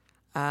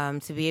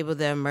 To be able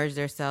to merge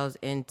themselves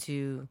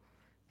into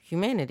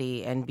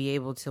humanity and be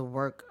able to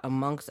work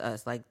amongst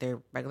us like they're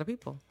regular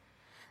people.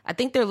 I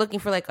think they're looking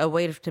for like a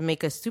way to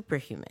make us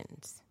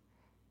superhumans.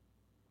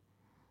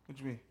 What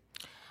do you mean?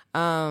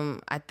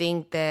 I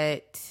think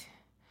that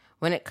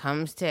when it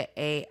comes to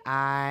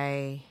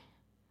AI,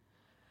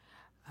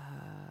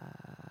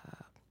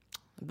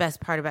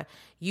 best part about,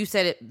 you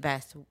said it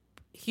best.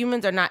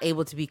 Humans are not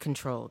able to be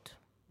controlled,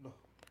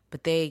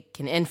 but they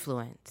can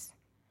influence.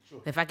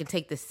 Sure. If I can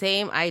take the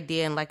same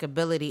idea and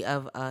likability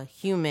of a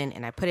human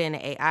and I put it in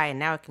an AI and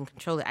now I can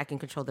control it, I can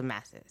control the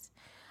masses.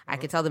 I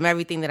can tell them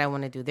everything that I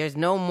want to do. There's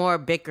no more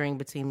bickering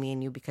between me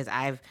and you because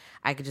I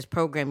could just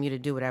program you to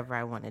do whatever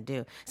I want to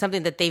do.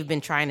 Something that they've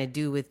been trying to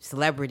do with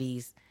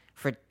celebrities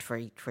for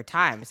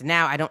times.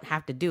 Now I don't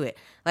have to do it.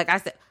 Like I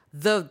said,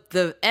 the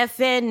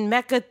FN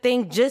Mecca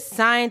thing just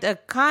signed a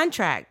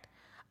contract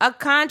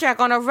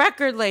on a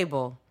record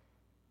label.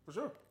 For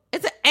sure.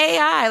 It's an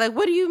AI. Like,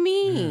 what do you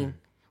mean?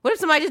 What if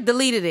somebody just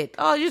deleted it?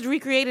 Oh, just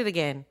recreate it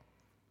again.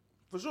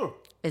 For sure.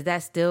 Is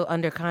that still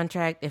under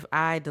contract if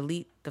I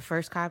delete the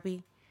first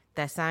copy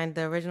that signed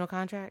the original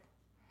contract?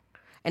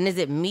 And is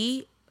it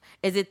me?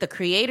 Is it the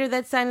creator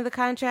that's signing the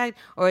contract?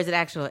 Or is it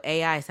actual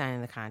AI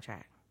signing the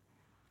contract?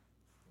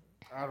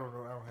 I don't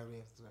know. I don't have an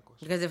answer to that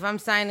question. Because if I'm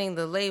signing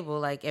the label,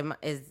 like,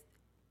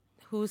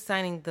 who's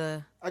signing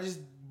the... I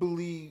just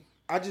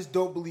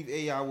don't believe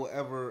AI will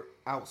ever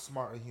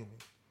outsmart a human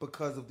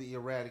because of the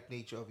erratic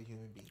nature of a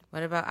human being.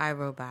 What about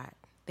iRobot?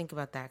 Think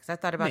about that, because I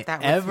thought about that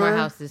with ever smart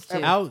houses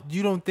too.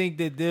 You don't think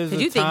that there's a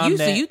you time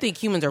that you think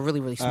humans are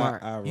really, really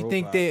smart? you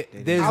think that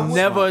They there's didn't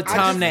never a outsmart-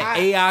 time that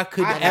AI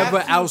could ever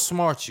have to-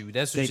 outsmart you?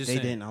 That's what They you're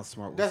saying. didn't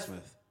outsmart Will That's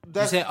Smith.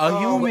 You said a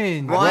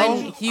human, One Let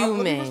me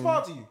human.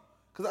 respond to you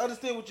because I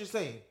understand what you're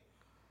saying.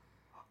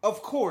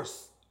 Of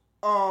course,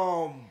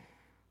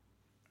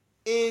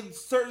 in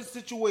certain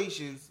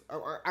situations,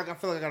 I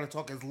feel like I gotta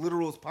talk as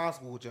literal as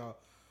possible with y'all.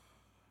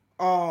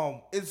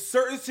 In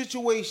certain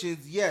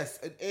situations, yes,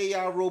 an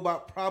AI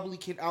robot probably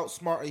can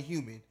outsmart a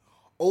human.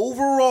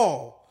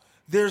 Overall,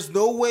 there's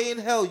no way in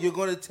hell you're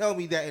going to tell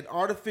me that an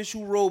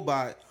artificial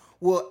robot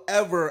will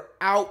ever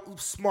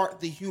outsmart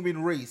the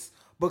human race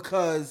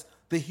because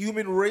the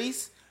human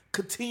race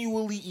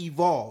continually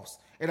evolves.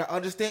 And I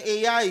understand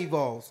AI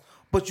evolves,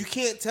 but you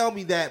can't tell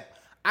me that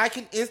I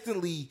can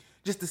instantly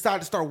just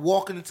decide to start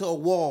walking into a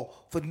wall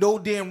for no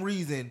damn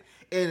reason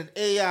and an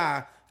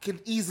AI can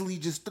easily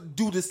just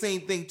do the same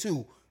thing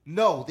too.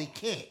 No, they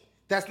can't.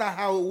 That's not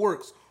how it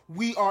works.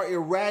 We are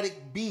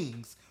erratic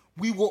beings.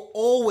 We will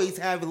always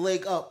have a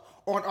leg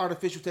up on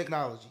artificial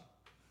technology.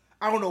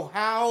 I don't know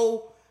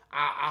how.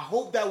 I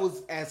hope that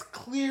was as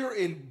clear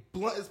and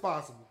blunt as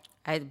possible.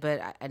 I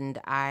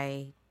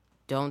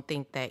don't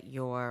think that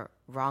you're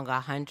wrong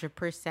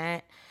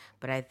 100%,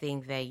 but I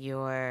think that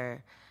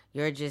you're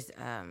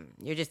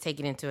just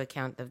taking into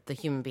account the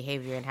human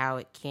behavior and how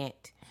it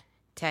can't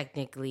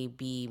technically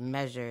be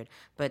measured.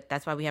 But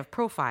that's why we have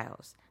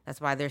profiles.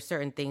 That's why there's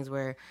certain things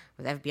where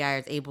the FBI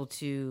is able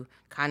to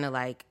kind of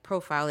like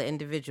profile an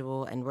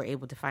individual and we're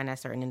able to find that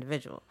certain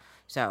individual.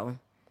 So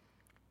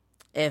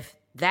if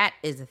that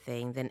is a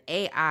thing, then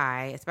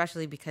AI,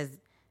 especially because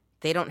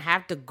They don't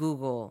have to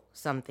Google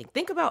something.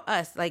 Think about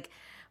us. Like,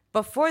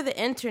 before the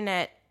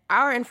internet,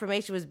 our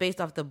information was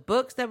based off the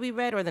books that we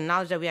read or the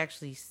knowledge that we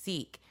actually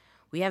seek.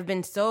 We have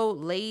been so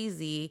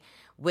lazy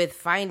with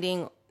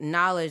finding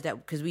knowledge that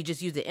because we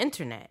just use the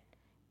internet.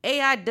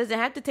 AI doesn't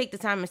have to take the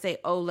time and say,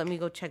 oh, let me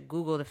go check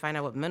Google to find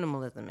out what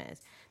minimalism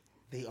is.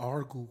 They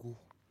are Google.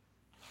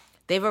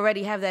 They've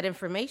already have that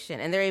information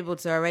and they're able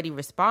to already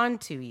respond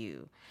to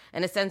you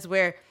in a sense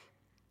where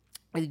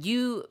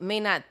you may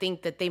not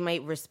think that they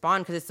might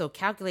respond because it's so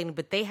calculating,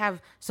 but they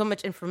have so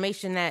much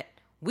information that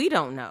we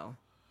don't know.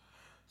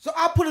 So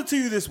I'll put it to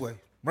you this way,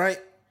 right?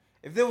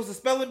 If there was a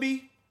spelling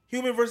bee,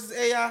 human versus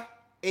AI,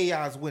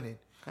 AI is winning.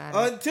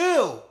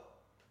 Until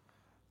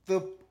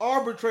the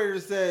arbitrator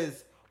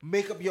says,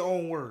 make up your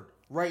own word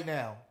right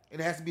now. And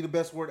it has to be the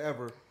best word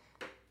ever.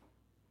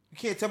 You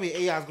can't tell me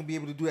AI is going to be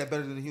able to do that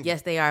better than a human.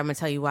 Yes, they are. I'm going to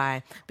tell you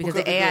why. Because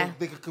the AI...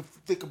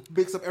 They could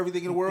mix up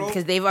everything in the world.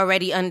 Because they've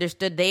already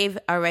understood. They've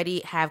already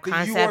have then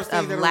concepts you are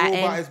saying of that Latin.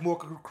 A robot is more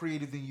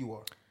creative than you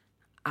are.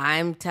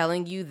 I'm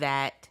telling you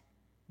that...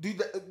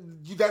 Dude,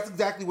 that's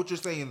exactly what you're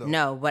saying, though.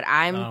 No, what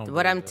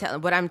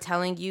I'm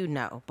telling you,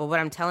 no. But what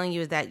I'm telling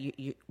you is that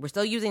we're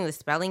still using the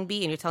spelling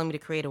bee, and you're telling me to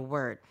create a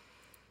word.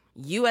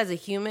 You as a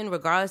human,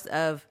 regardless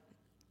of...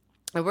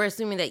 And we're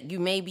assuming that you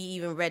maybe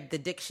even read the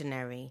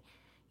dictionary.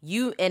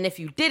 And if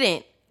you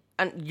didn't,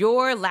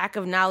 your lack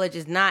of knowledge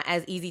is not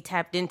as easy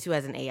tapped into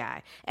as an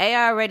AI.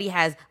 AI already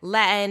has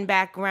Latin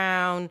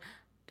background.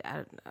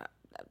 I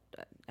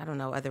don't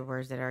know other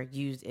words that are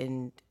used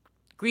in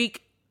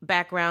Greek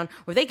background,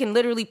 where they can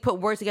literally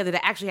put words together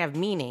that actually have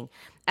meaning.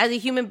 As a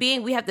human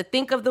being, we have to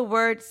think of the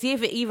word, see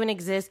if it even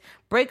exists,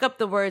 break up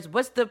the words.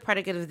 What's the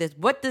predicate of this?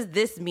 What does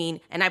this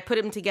mean? And I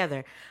put them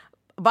together.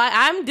 But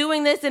I'm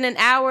doing this in an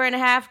hour and a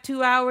half,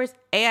 2 hours.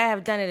 AI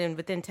have done it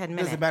within 10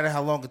 minutes. Doesn't matter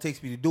how long it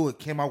takes me to do it.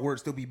 Can my word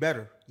still be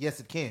better? Yes,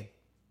 it can.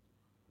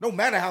 No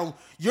matter how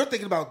you're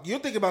thinking about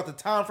the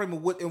time frame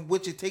in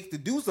which it takes to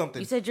do something.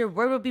 You said your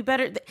word would be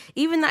better.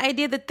 Even the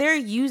idea that they're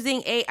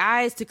using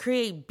AIs to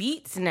create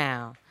beats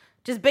now,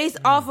 just based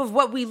off of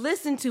what we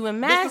listen to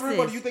in masses. Mr.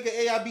 Rimbo, do you think an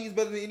AI beat is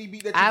better than any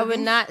beat that you I produce?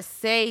 would not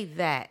say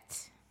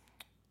that.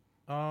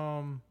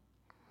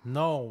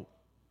 No.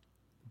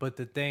 But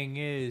the thing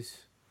is,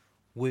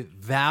 with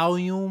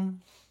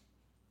volume,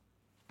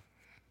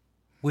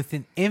 with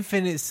an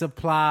infinite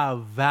supply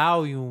of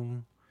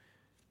volume,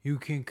 you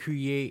can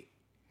create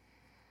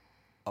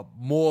a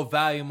more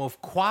volume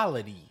of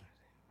quality.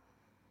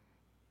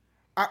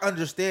 I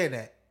understand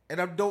that,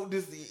 and I don't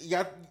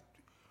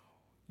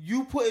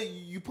you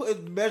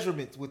put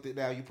measurements with it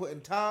now. You put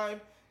in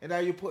time, and now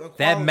you're putting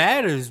quality. That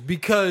matters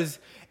because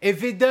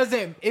if it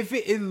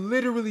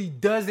literally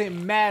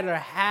doesn't matter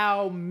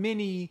how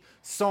many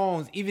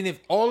songs, even if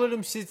all of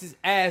them shits is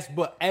ass,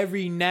 but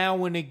every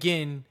now and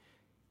again,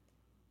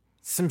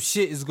 some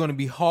shit is gonna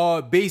be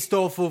hard based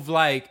off of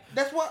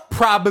that's what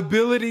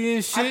probability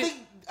and shit.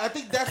 I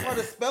think that's why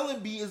the spelling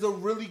bee is a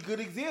really good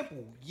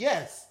example.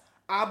 Yes,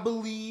 I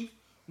believe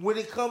when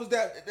it comes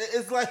down,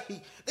 it's like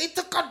they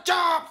took our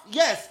jobs.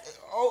 Yes,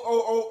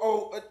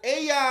 an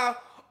AI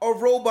or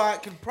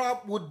robot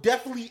would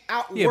definitely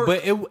outwork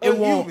but it a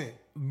won't. human.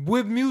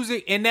 With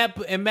music and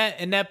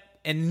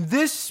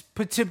this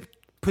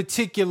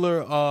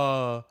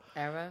particular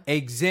Era?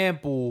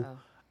 example,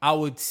 I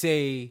would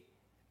say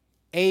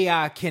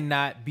AI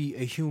cannot be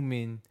a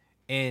human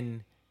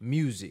in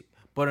music.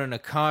 But on the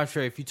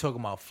contrary, if you're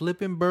talking about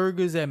flipping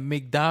burgers at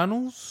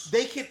McDonald's,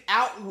 They can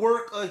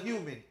outwork a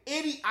human.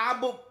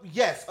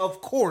 Yes, of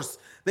course,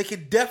 they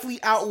can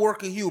definitely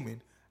outwork a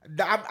human.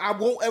 I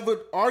won't ever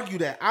argue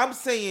that. I'm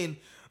saying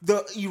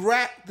the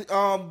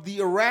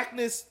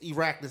Iraqness.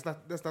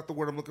 That's not the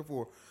word I'm looking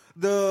for.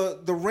 The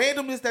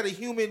randomness that a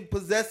human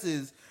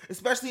possesses,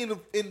 especially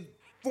in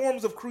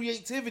forms of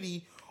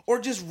creativity or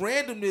just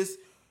randomness,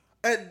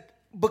 and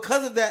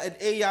because of that, an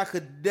AI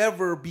could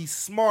never be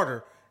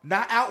smarter.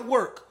 Not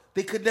outwork.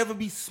 They could never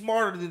be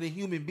smarter than a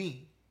human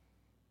being.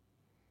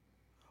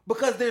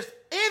 Because they're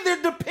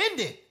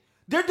dependent.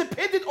 They're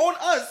dependent on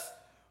us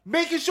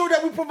making sure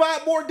that we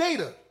provide more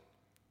data.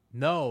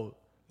 not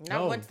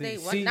once they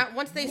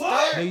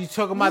start. No, you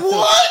talking about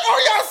What? Are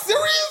y'all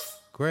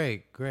serious?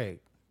 Greg.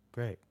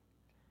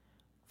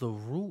 The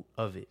root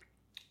of it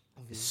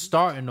is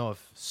starting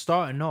off.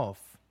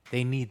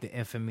 They need the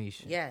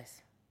information.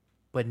 Yes.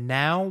 But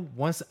now,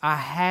 once I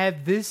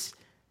have this,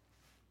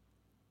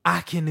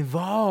 I can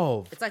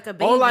evolve. It's like a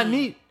baby. All I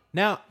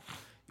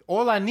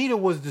needed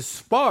was the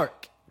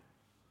spark.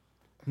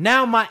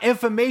 Now my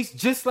information,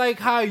 just like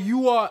how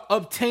you are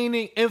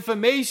obtaining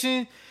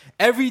information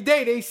every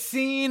day, they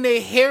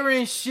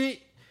hearing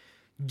shit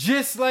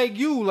just like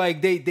you.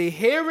 Like they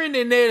hearing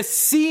and they're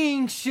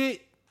seeing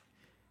shit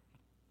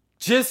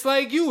just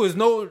like you. Is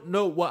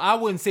no. Well, I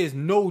wouldn't say it's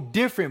no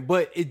different,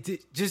 but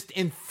it just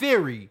in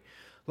theory,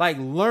 like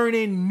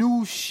learning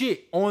new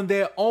shit on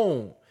their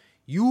own.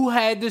 You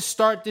had to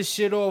start the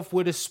shit off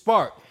with a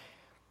spark,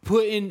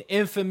 putting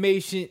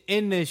information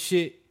in the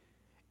shit,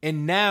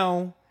 and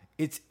now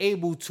it's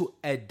able to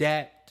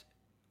adapt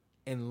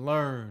and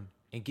learn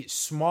and get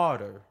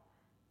smarter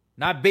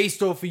not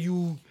based off of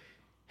you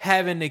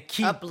having to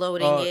keep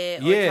uploading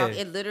it. Or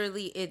it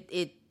literally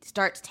it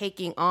starts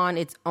taking on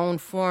its own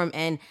form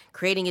and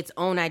creating its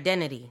own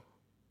identity.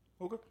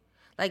 Okay.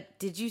 Like,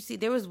 did you see?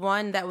 There was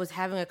one that was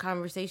having a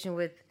conversation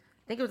with,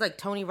 I think it was like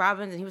Tony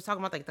Robbins, and he was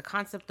talking about like the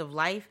concept of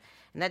life,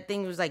 and that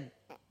thing was like,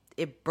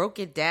 it broke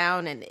it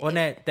down. And on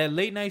that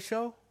late night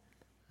show,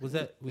 was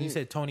that when you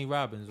said Tony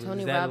Robbins?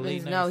 Tony is that Robbins, a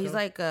late night no, show? he's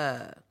like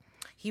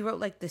he wrote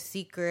like The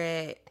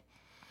Secret.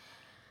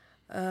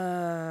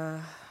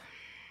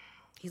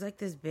 He's like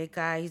this big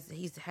guy.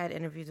 He's had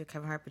interviews with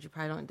Kevin Hart, but you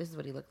probably don't. This is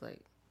what he looked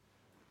like.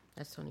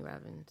 That's Tony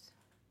Robbins.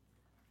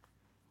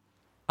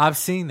 I've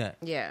seen that.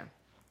 Yeah.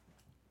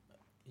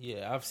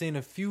 Yeah, I've seen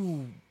a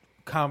few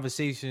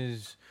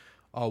conversations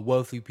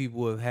wealthy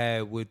people have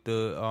had with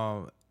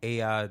the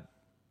AI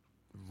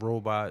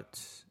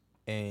robots,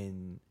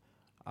 and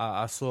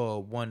I saw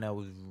one that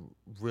was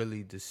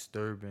really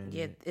disturbing.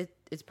 Yeah,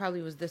 it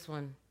probably was this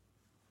one.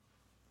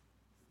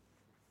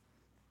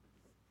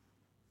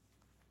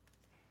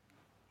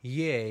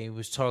 Yeah, he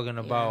was talking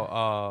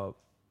about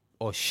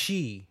or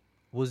she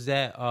was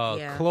that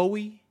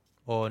Chloe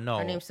or no?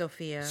 Her name's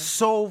Sophia.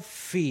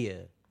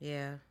 Sophia.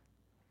 Yeah.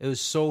 It was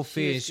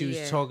Sophia, and she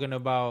was talking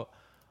about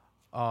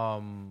I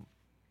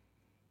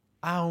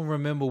don't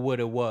remember what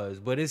it was,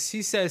 but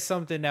she said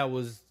something that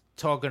was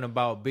talking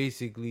about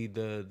basically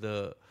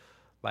the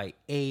like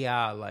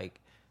AI, like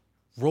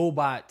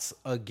robots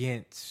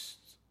against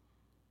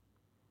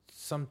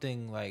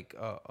something like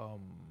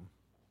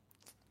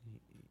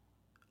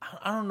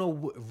I don't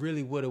know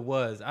really what it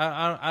was.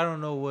 I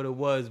don't know what it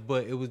was,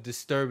 but it was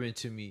disturbing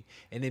to me,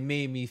 and it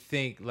made me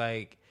think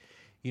like,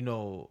 you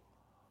know,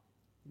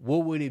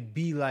 what would it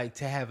be like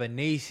to have a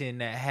nation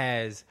that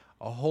has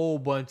a whole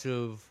bunch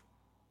of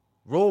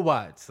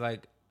robots,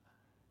 like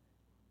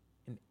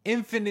an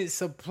infinite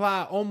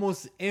supply,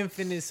 almost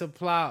infinite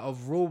supply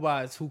of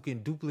robots who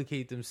can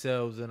duplicate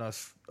themselves and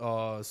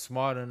are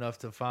smart enough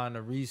to find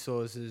the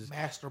resources,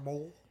 Master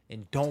Mole,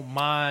 and don't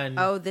mind.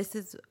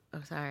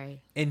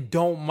 Sorry. And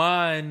don't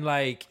mind,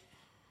 like,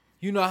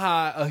 you know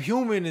how a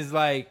human is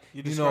like,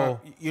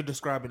 you're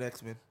describing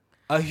X-Men.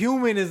 A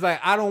human is like,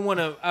 I don't want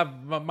to,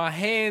 my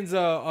hands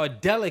are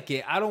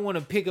delicate. I don't want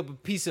to pick up a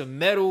piece of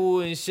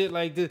metal and shit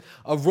like this.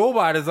 A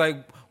robot is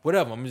like,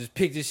 whatever, I'm going to just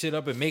pick this shit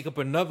up and make up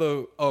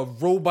another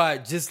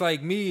robot just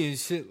like me and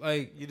shit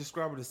like. You're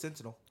describing a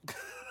Sentinel.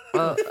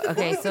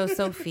 Okay, so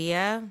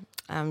Sophia,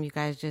 you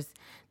guys just,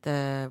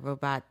 the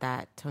robot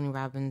that Tony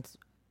Robbins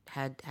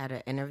had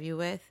an interview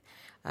with,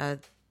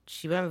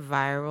 she went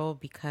viral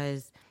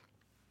because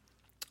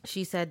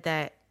she said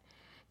that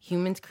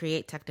humans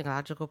create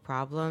technological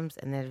problems,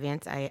 and the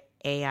advanced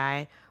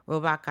AI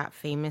robot got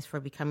famous for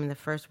becoming the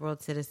first world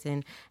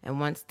citizen and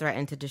once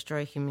threatened to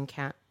destroy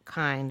humankind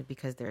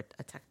because they're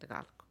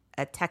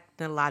a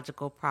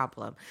technological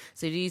problem.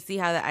 So do you see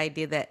how the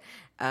idea that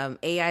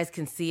AIs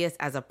can see us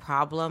as a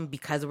problem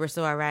because we're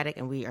so erratic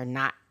and we are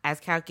not as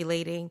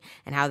calculating,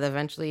 and how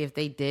eventually if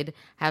they did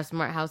have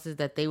smart houses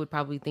that they would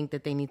probably think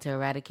that they need to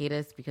eradicate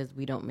us because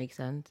we don't make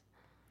sense?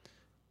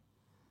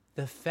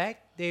 The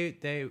fact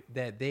that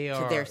they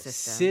are their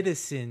system.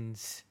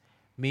 Citizens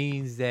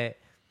means that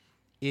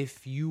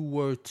if you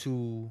were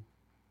to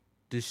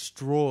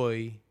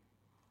destroy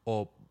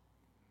or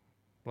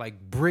like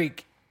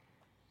break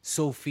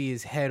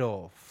Sophia's head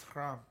off,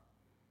 Crime.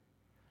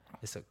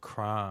 It's a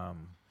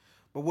crime.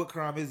 But what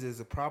crime is it? Is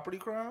it a property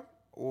crime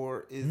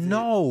or is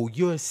no?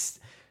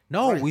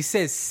 Right. We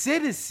said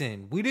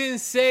citizen. We didn't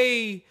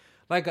say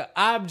like an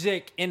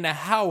object in the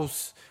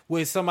house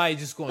where somebody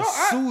just gonna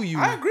sue you.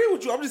 I agree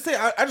with you. I'm just saying.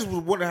 I just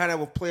was wondering how that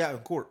would play out in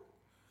court.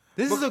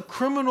 This is a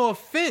criminal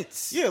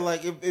offense. Yeah,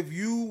 like if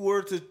you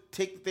were to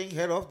take the thing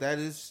head off,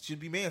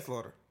 should be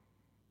manslaughter.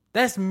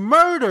 That's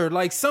murder,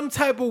 like some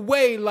type of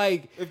way.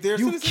 Like if they're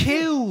you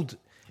killed,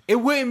 it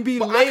wouldn't be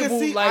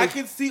labeled I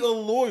can see a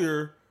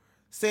lawyer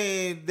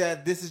saying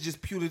that this is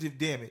just punitive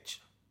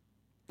damage.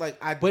 Like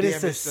but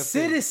it's a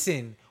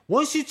citizen.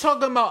 Once you're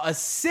talking about a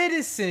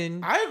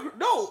citizen, I agree.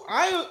 No,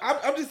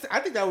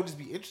 I think that would just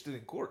be interesting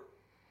in court.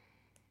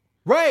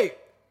 Right.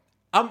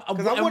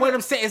 What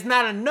I'm saying is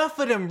not enough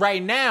of them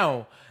right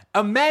now.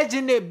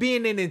 Imagine there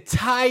being an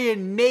entire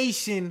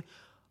nation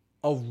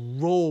of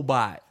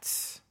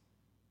robots.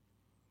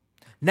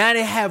 Now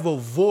they have a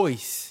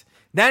voice.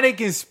 Now they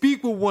can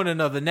speak with one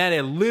another. Now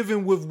they're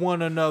living with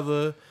one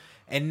another.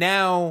 And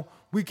now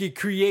we could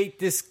create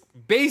this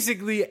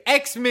basically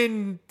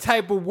X-Men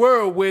type of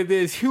world where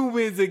there's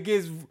humans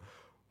against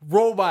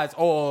robots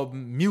or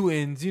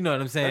mutants. You know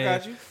what I'm saying? I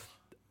got you.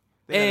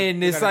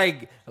 And it's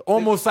like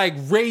almost like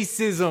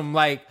racism,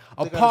 like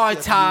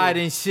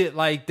apartheid and shit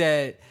like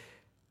that.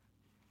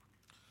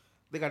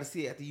 They got to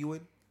see it at the UN.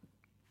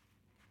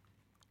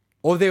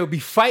 Or they'll be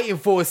fighting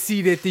for a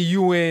seat at the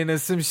UN or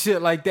some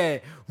shit like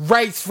that.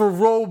 Rights for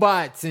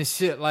robots and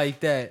shit like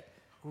that.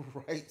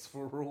 Rights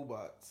for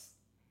robots.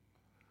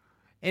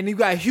 And you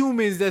got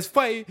humans that's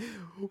fighting.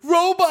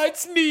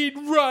 Robots need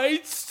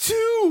rights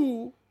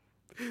too.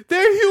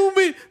 They're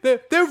human.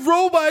 They're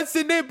robots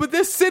in there, but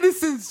they're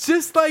citizens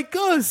just like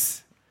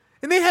us.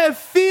 And they have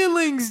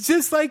feelings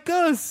just like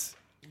us.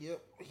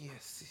 Yep.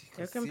 Yes.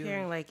 They're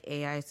comparing like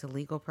AIs to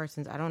legal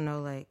persons. I don't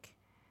know, like.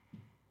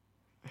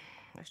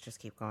 Let's just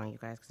keep going, you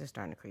guys, because it's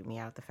starting to creep me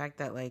out. The fact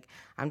that, like,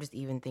 I'm just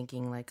even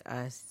thinking, like,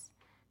 us,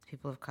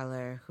 people of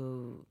color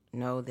who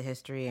know the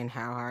history and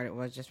how hard it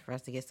was just for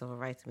us to get civil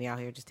rights, to be out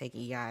here just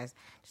taking EIs,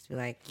 just be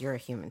like, you're a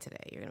human today.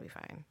 You're going to be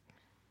fine.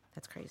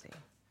 That's crazy.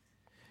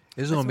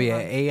 There's going to be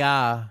an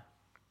AI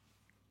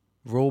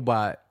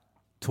robot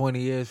 20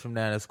 years from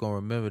now that's going to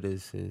remember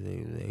this.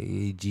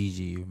 Hey,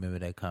 Gigi, you remember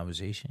that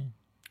conversation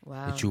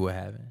that you were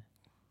having?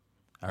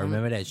 I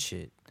remember that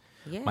shit.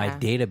 Yeah. My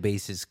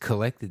databases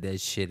collected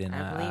that shit, and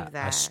I believe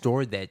that. I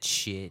stored that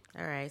shit.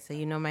 All right, so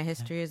you know my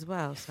history as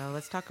well, so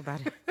let's talk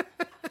about it.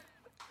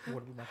 You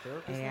want to be my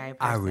therapist? AI I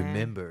person.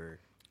 remember.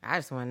 I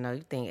just want to know,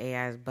 you think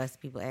AIs bust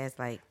people ass?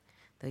 Like,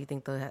 do you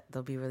think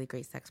they'll be really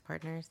great sex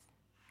partners?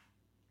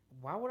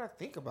 Why would I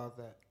think about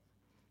that?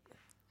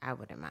 I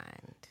wouldn't mind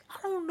I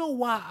don't know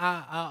why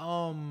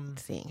I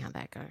seeing how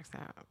that goes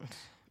out.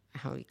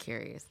 I'll be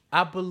curious.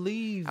 I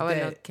believe I want to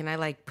that know, can I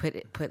like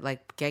put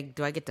like,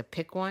 do I get to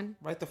pick one?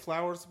 Right, the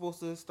flower's supposed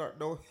to start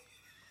knowing.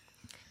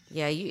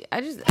 Yeah,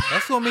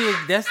 that's gonna be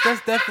that's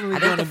definitely I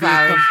think gonna the be.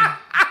 flowers.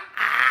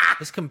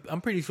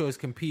 I'm pretty sure it's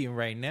competing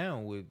right now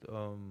with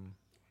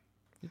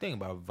you think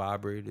about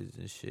vibrators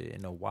and shit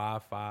and the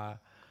Wi-Fi.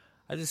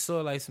 I just saw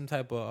like some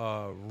type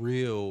of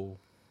reel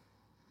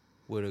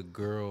where a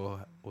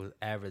girl was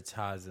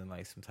advertising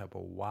like some type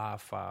of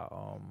Wi-Fi.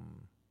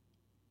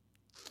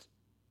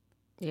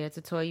 Yeah, it's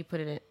a toy. You put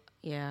it in.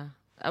 Yeah,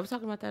 I was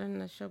talking about that in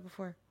the show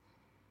before.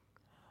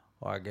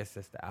 Well, I guess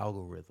that's the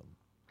algorithm.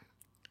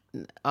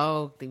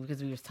 Oh,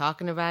 because we was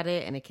talking about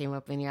it and it came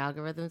up in your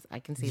algorithms. I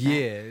can see that.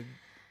 Yeah.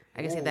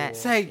 I can see that.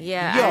 It's like,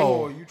 yeah,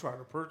 Oh, you trying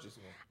to purchase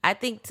one? I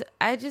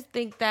just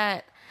think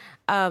that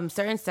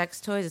certain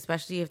sex toys,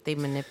 especially if they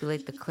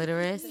manipulate the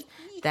clitoris,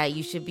 that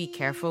you should be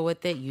careful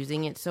with it,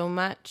 using it so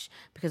much,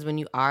 because when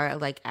you are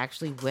like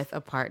actually with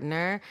a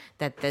partner,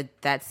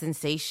 that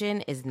sensation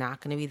is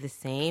not going to be the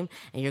same,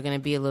 and you're going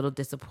to be a little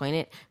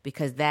disappointed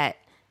because that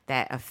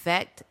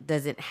effect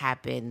doesn't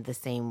happen the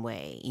same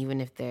way,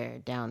 even if they're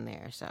down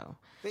there. So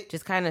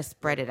just kind of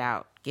spread it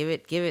out. Give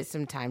it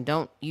some time.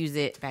 Don't use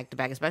it back to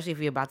back, especially if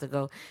you're about to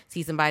go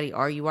see somebody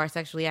or you are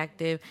sexually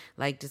active.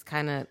 Like, just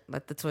kind of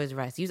let the toys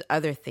rest. Use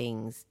other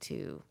things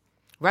to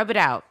rub it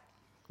out.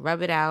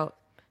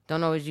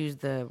 Don't always use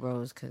the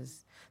rose,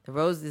 because the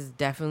rose is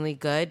definitely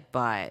good,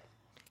 but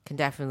can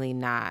definitely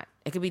not.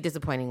 It could be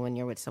disappointing when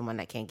you're with someone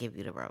that can't give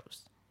you the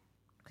rose,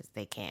 because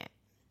they can't.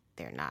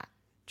 They're not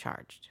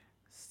charged.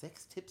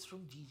 Sex tips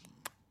from Gigi.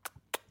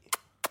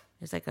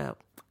 It's like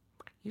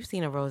you've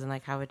seen a rose and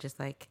like how it just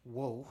like.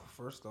 Whoa!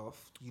 First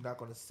off, you're not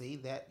gonna say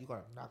that.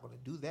 You're not gonna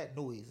do that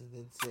noise and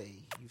then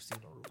say you've seen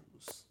a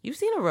rose. You've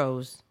seen a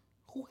rose.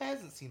 Who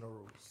hasn't seen a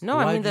rose? No,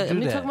 Why'd I you do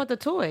mean that? talking about the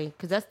toy,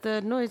 because that's the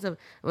noise of.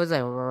 It was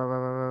like.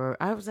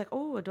 I was like,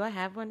 oh, do I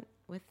have one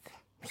with?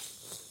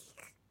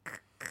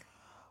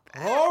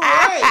 All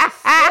right.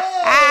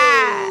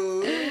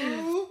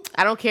 So,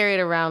 I don't carry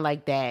it around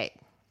like that.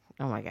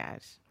 Oh my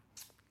gosh,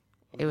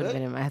 it would have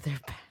good? been in my other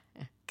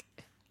bag.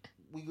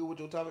 We good with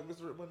your topic,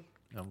 Mr. Rickman?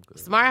 I'm good.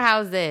 Smart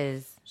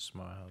houses.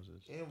 Smart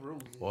houses. And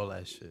roses. All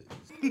that shit.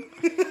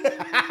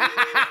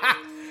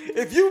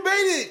 If you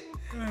made it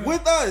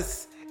with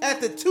us at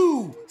the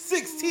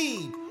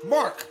 2:16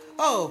 mark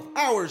of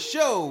our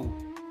show,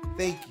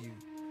 thank you.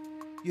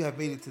 You have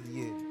made it to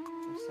the end.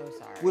 I'm so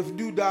sorry. With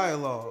New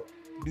Dialogue.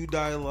 New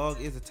Dialogue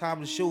is a time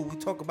of the show where we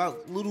talk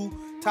about little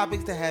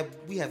topics that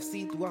we have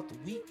seen throughout the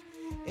week,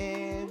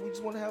 and we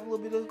just want to have a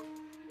little bit of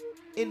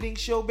ending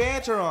show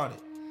banter on it.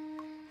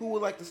 Who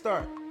would like to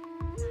start?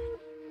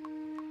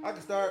 I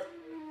can start.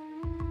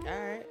 All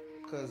right.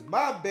 Because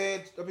my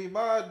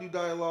New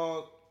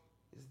Dialogue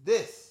is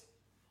this.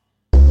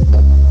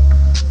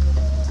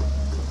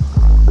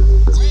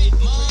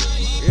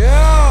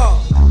 Yeah!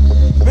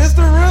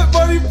 Mr. Rip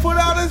Money put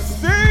out a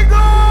single!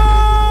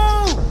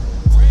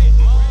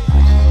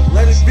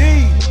 Let it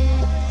be.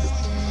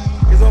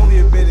 It's only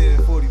a minute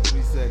and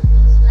 43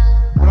 seconds.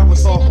 But I'm going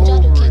to talk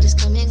over it.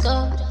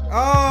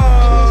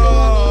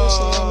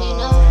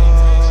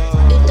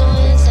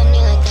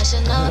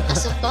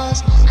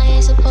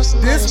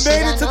 This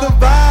made it to the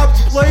Vibes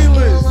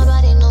playlist.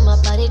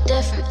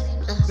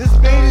 This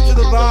made it to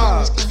the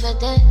Vibes.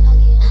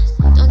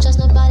 Don't trust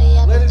nobody,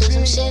 I've been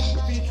through some shit.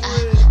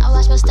 I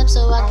watch my steps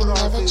so I can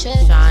never trip.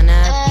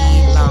 Shauna B.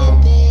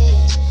 Long.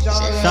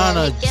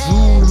 Shauna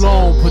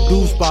Zulon,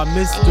 produced by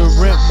Mr.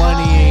 Rent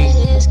Money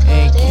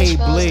and K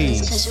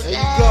Blaze. There you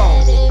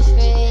go.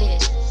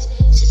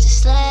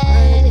 Just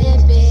let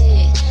it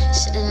be.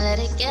 Should've let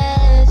it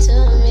get to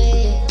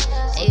me.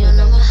 And you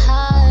know my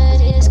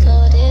heart is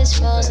cold, it's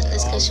frozen.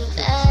 It's cause you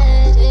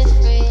let it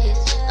freeze.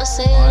 Don't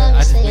say it, I I'm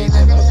just saying made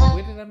that nothing. up.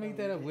 Where did I make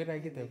that up? Where did I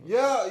get that from? Yo.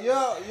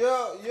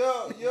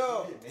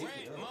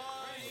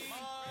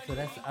 So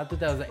I thought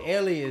that was an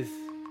alias.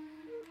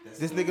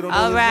 This nigga don't know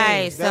All his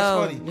right, name. That's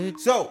so funny.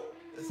 So,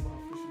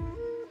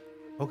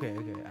 Okay.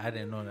 I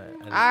didn't know that.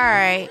 All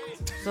right.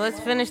 So let's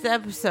finish the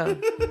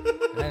episode.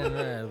 I didn't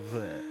know that.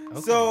 But,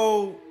 okay.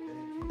 So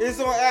it's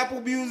on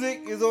Apple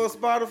Music, it's on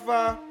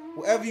Spotify.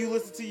 Wherever you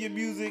listen to your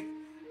music,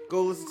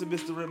 go listen to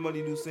Mr. Rent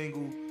Money new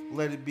single,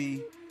 Let It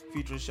Be,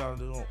 featuring Sean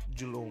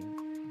Julong.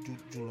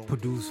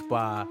 Produced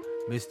by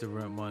Mr.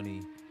 Rent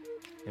Money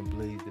and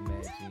Blaze the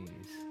Mad Genius.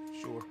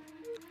 Sure.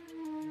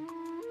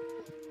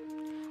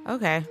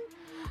 Okay.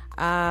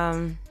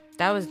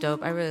 That was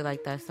dope. I really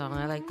like that song.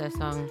 I liked that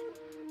song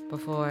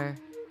before.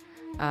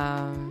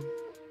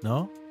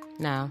 No?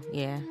 No,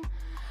 yeah.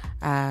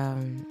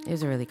 It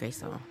was a really great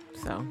song.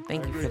 So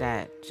thank you for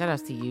that. Shout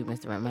outs to you,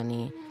 Mr. Rent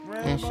Money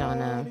and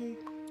Shauna.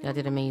 Y'all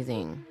did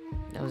amazing.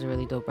 That was a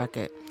really dope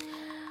record.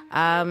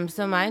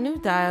 So my new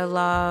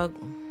dialogue,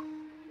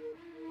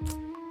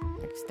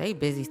 stay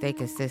busy, stay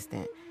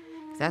consistent.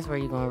 'Cause that's where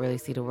you're gonna really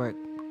see the work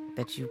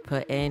that you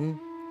put into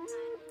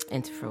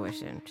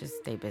fruition. Just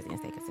stay busy and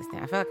stay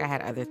consistent. I feel like I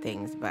had other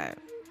things, but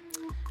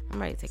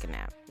I'm ready to take a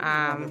nap.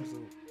 Huh? It's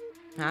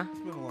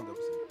been a long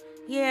episode.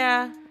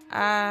 Yeah.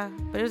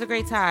 But it was a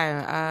great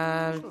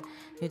time.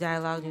 New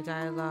dialogue.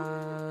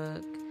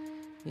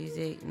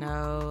 Music,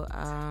 no.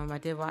 I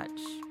did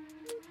watch.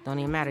 Don't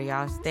even matter,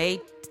 y'all.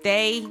 Stay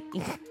stay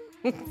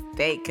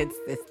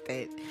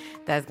consistent.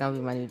 That's gonna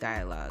be my new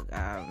dialogue.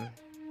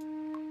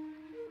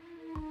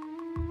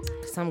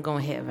 Cause I'm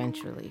gonna hit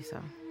eventually,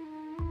 so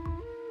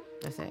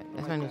that's it.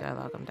 That's my new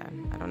dialogue. I'm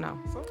done. I don't know.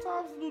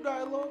 Sometimes new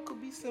dialogue could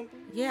be simple.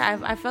 Yeah,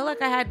 I felt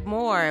like I had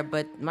more,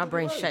 but my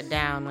brain shut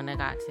down when it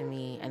got to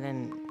me, and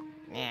then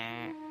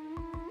yeah.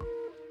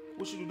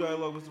 What's your new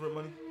dialogue, Mr. Rent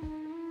Money?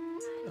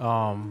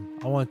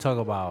 I want to talk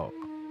about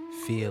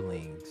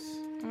feelings.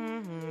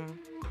 Mm-hmm.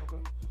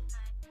 Okay.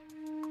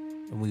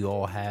 And we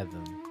all have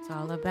them. It's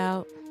all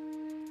about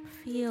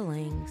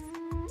feelings.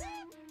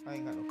 I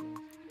ain't got no feelings.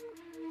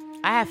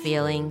 I have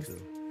feelings.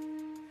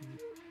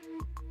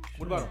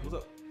 What about it? What's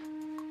up?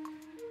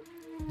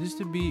 Just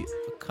to be,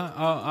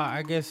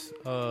 I guess,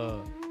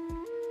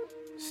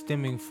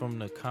 stemming from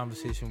the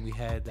conversation we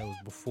had that was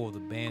before the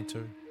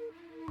banter,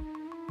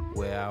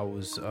 where I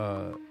was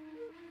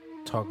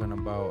talking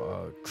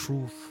about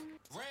truth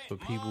for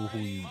people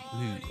who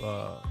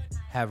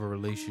have a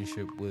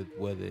relationship with,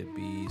 whether it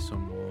be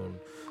someone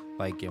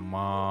like your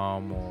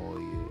mom or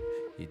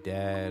your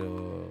dad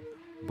or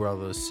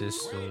brother,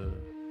 sister,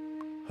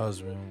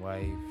 husband,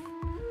 wife,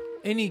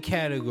 any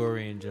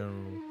category in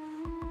general.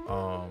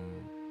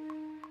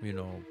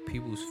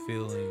 People's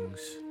feelings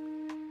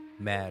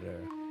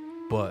matter,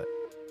 but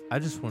I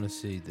just want to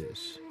say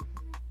this: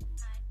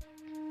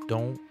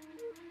 don't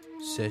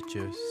set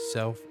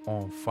yourself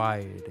on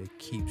fire to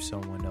keep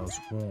someone else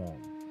warm.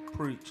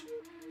 Preach.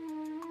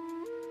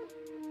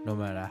 No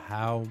matter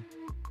how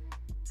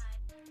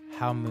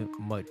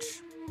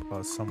much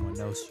someone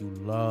else you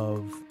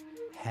love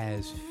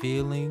has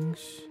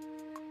feelings,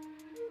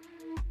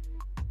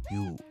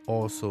 you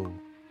also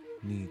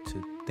need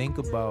to think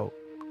about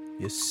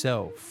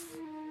yourself.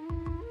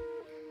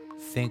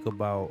 Think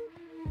about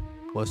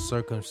what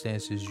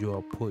circumstances you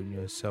are putting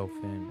yourself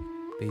in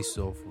based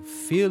off of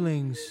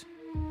feelings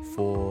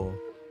for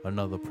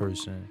another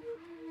person,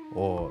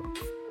 or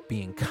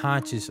being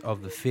conscious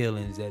of the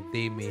feelings that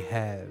they may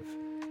have.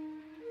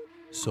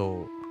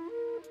 So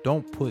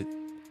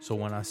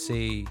when I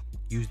say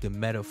use the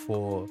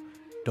metaphor,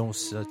 don't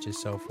set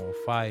yourself on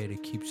fire to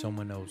keep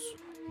someone else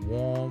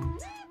warm.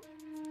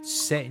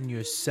 Setting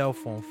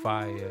yourself on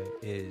fire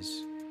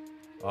is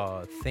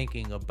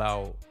thinking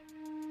about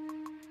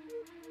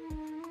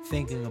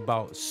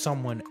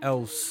someone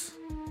else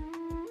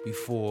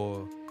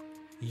before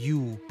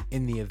you,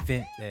 in the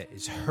event that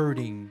it's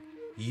hurting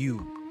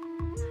you.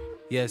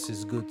 Yes,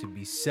 it's good to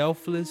be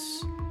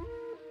selfless,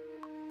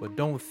 but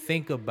don't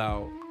think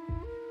about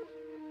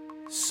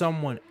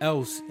someone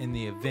else in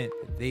the event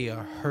that they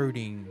are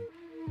hurting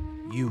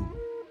you.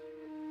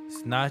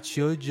 It's not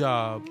your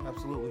job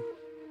Absolutely.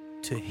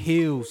 to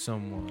heal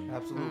someone.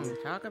 Absolutely.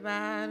 Talk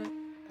about it.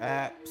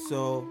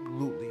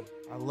 Absolutely.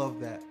 I love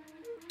that.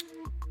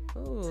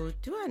 Ooh,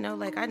 do I know?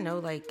 I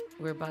know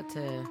we're about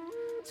to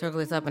circle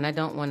this up, and I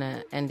don't want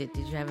to end it.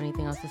 Did you have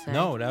anything else to say?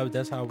 No,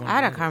 that's how I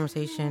had a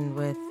conversation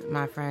with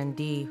my friend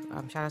D.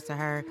 Shout out to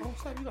her. Oh,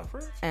 snap, you got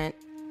friends?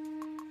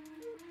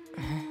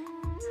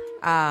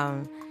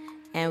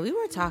 And we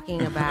were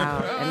talking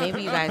about, and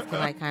maybe you guys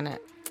can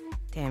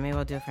maybe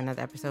I'll do it for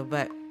another episode,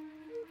 but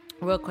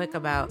real quick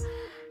about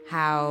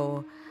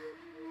how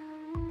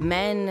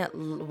men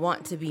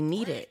want to be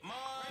needed,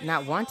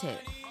 not wanted.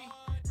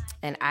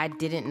 And I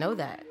didn't know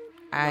that.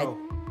 No.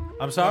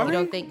 I'm sorry? You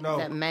don't think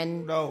that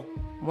men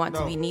want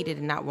to No. be needed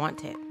and not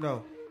wanted?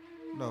 No,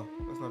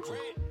 that's not true.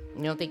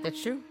 You don't think that's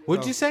true?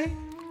 What'd you say?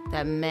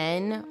 That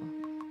men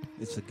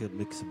It's a good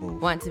mix of both.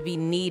 want to be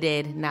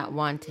needed, not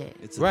wanted.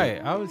 It's a Right.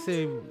 Good, I would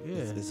say,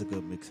 yeah. it's a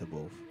good mix of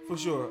both. For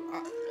sure.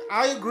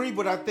 I agree,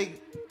 but I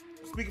think,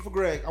 speaking for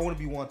Greg, I want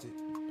to be wanted.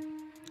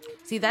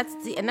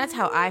 that's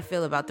how I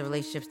feel about the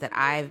relationships that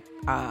I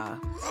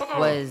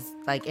was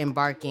like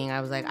embarking.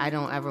 I was like, I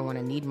don't ever want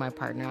to need my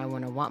partner. I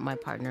want to want my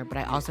partner. But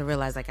I also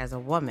realized, like, as a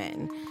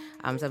woman,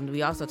 something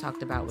we also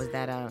talked about was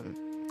that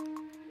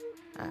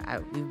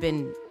we've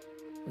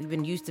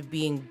been used to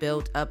being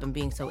built up and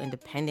being so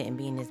independent and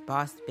being this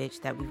boss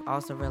bitch that we've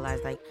also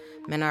realized, like,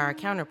 men are our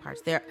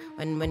counterparts.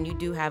 When you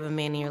do have a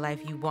man in your life,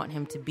 you want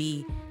him to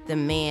be the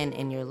man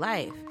in your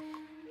life.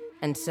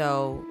 And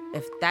so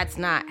if that's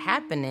not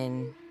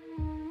happening,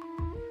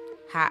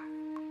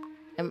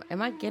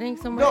 am I getting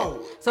somewhere?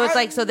 No. So it's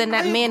like, so then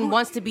that man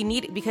wants to be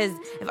needed, because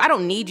if I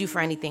don't need you for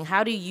anything,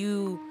 how do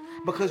you?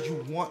 Because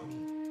you want me.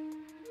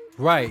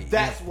 Right.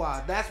 That's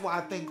why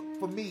I think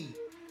for me,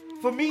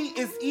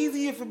 it's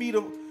easier for me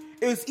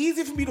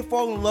to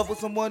fall in love with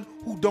someone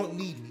who don't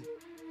need me.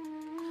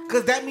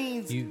 Because that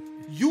means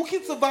you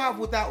can survive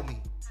without me.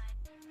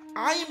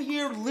 I am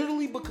here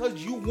literally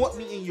because you want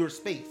me in your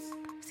space.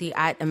 See,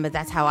 but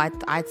that's how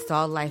I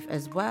saw life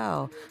as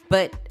well.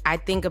 But I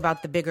think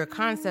about the bigger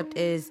concept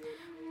is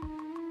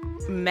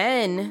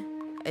men,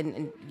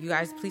 and you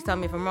guys please tell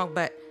me if I'm wrong,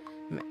 but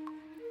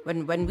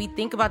when we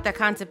think about that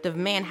concept of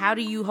man, how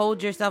do you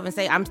hold yourself and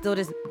say, I'm still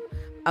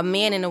a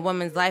man in a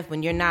woman's life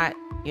when you're not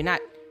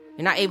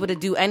able to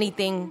do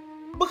anything?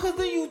 Because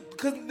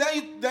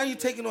now you're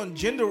taking on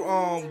gender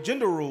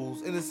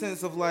rules in the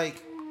sense of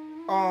like,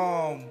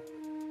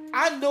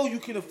 I know you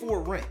can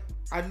afford rent.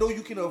 I know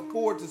you can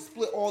afford to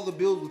split all the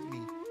bills with me.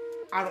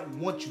 I don't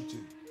want you to.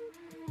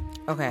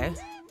 Okay.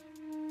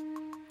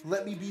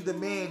 Let me be the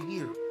man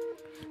here.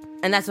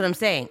 And that's what I'm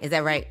saying. Is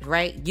that right?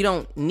 Right? You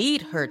don't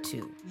need her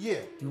to. Yeah.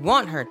 You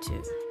want her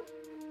to.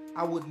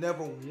 I would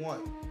never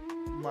want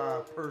my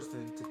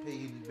person to pay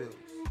any bills.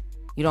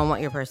 You don't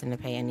want your person to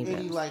pay any bills.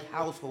 Any like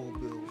household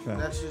bills. Right.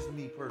 That's just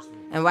me personally.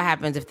 And what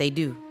happens if they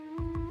do?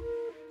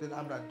 Then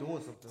I'm not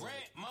doing something.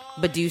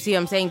 But do you see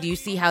what I'm saying? Do you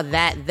see how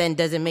that then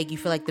doesn't make you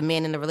feel like the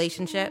man in the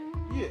relationship?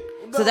 Yeah.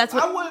 No, So that's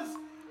what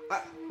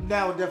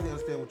now I definitely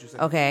understand what you're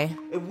saying. Okay.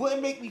 It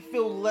wouldn't make me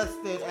feel less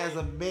than as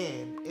a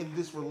man in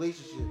this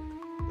relationship.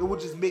 It would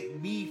just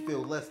make me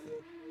feel less than.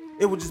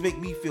 It would just make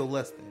me feel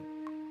less than.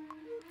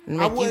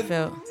 Make you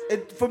feel.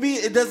 For me,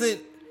 it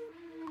doesn't.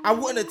 I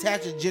wouldn't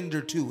attach a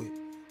gender to it.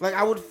 Like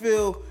I would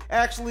feel.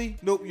 Actually,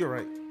 nope. You're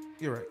right.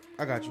 You're right.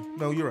 I got you.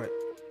 No, you're right.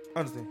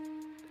 I understand.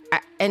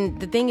 And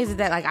the thing is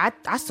that, like,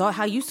 I saw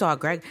how you saw it,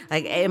 Greg.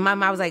 Like, in my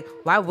mind, I was like,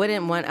 why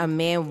wouldn't a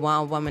man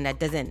want a woman that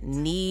doesn't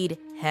need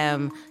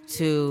him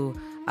to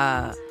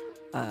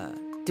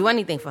do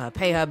anything for her?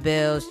 Pay her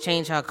bills,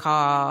 change her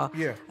car,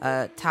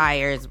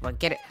 tires, but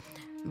get it.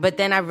 But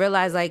then I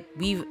realized, like,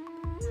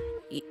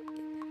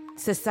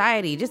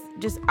 society, just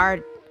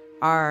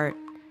our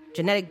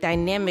genetic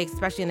dynamics,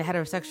 especially in the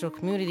heterosexual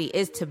community,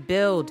 is to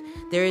build.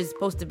 There is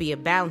supposed to be a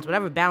balance,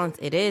 whatever balance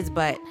it is,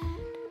 but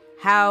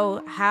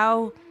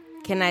how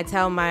can I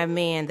tell my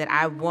man that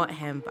I want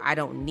him, but I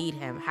don't need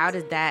him? How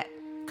does that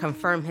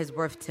confirm his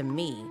worth to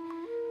me?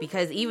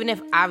 Because even if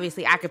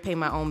obviously I could pay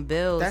my own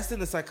bills, that's in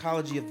the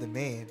psychology of the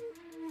man.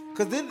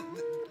 Because then,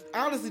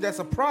 honestly, that's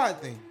a pride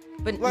thing.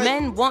 But like,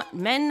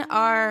 men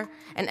are,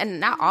 and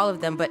not all of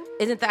them, but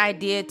isn't the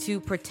idea to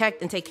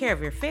protect and take care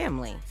of your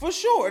family? For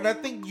sure. And I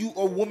think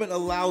a woman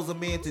allows a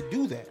man to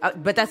do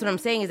that. But that's what I'm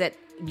saying, is that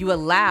you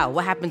allow.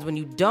 What happens when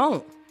you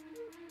don't?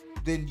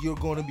 Then you're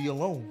going to be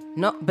alone.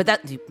 No, but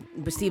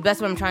see, that's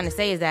what I'm trying to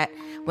say, is that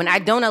when I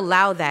don't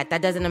allow that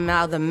doesn't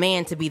allow the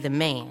man to be the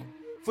man.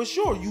 For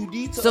sure, you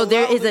need to. So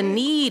there is a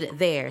need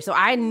there. So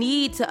I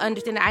need to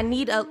understand that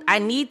I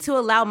need to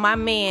allow my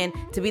man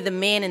to be the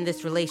man in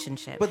this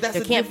relationship. But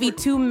there can't be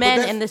two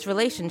men in this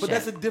relationship. But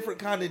that's a different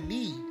kind of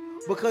need,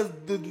 because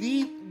the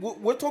need,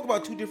 we're talking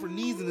about two different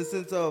needs in the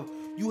sense of,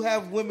 you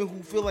have women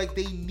who feel like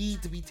they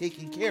need to be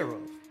taken care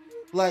of.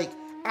 Like,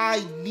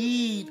 I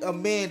need a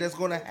man that's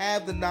going to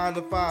have the 9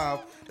 to 5,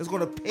 that's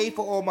going to pay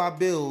for all my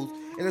bills,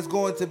 and is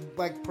going to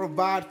like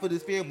provide for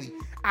this family.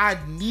 I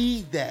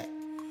need that.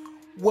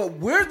 What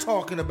we're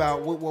talking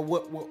about,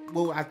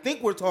 what I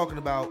think we're talking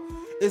about,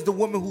 is the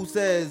woman who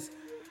says,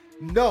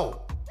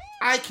 no,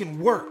 I can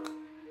work,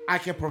 I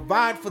can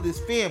provide for this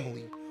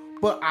family,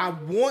 but I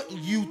want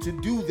you to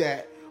do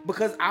that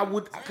because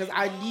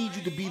I need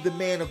you to be the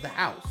man of the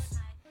house.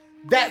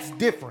 That's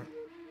different.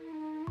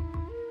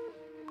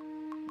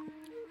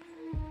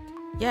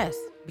 Yes,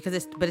 because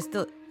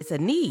it's a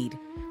need,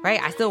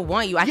 right? I still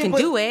want you. I can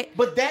do it.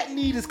 But that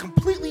need is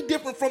completely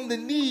different from the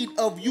need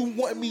of you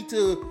wanting me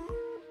to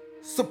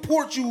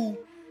support you.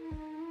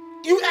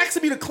 You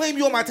asking me to claim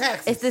you on my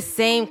taxes. It's the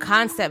same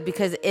concept,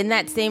 because in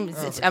that same,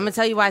 I'm gonna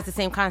tell you why it's the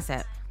same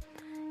concept.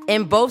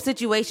 In both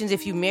situations,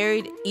 if you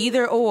married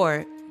either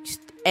or,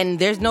 and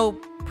there's no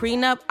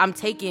prenup, I'm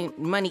taking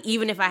money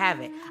even if I have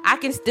it. I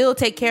can still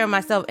take care of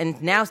myself and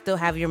now still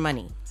have your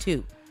money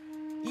too.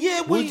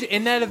 Yeah,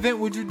 in that event,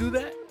 would you do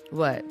that?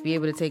 What? Be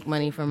able to take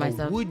money from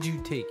myself? Would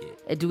you take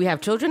it? Do we have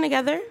children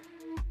together?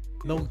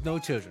 No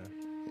children.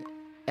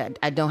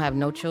 I don't have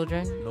no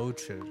children. No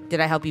children. Did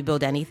I help you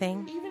build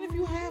anything? even if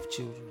you have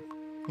children,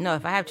 No,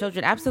 if I have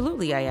children,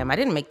 absolutely I am. I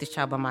didn't make this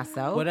child by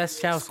myself. Well, that's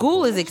child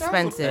School support. is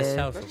expensive. That's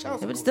child That's support.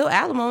 child But still,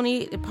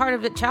 alimony, part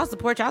of it, child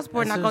support not That's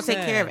going to what take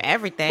I'm care of saying.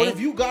 everything. But if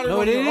you got it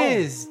No, on it your own,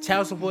 is.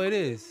 Child support it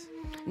is.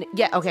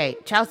 Yeah, okay.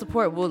 Child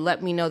support will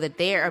let me know that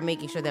they are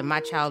making sure that my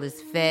child is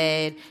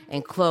fed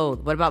and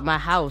clothed. What about my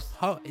house?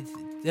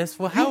 That's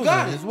for You housing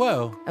got it. as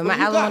well. And my you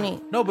got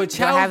alimony? No, but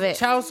Do I have it?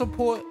 child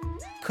support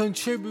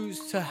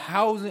contributes to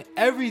housing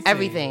everything.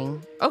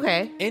 Everything.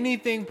 Okay.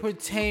 Anything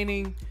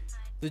pertaining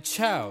the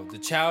child. The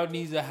child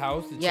needs a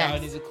house. The Yes.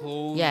 child needs a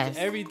clothes. Yes.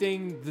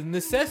 Everything. The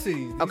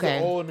necessities. These Okay.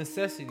 are all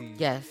necessities.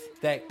 Yes.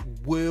 That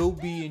will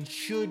be and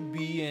should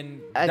be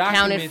and Accounted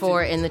documented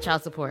for in the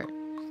child support.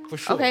 for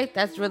sure. Okay,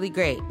 that's really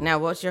great. Now,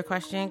 what's your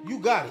question? you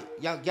got it.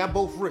 Y'all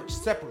both rich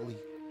separately.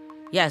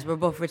 Yes, we're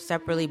both rich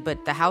separately,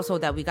 but the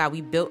household that we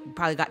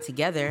probably got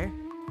together.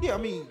 Yeah, I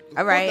mean,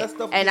 All right. that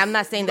stuff And is- I'm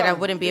not saying you that I gotta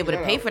wouldn't be able figure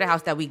to that pay out. for the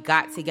house that we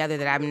got together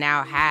that I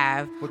now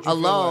have But you feel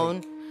alone.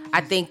 like- I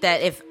think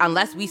that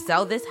unless we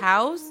sell this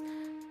house,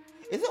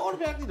 Is it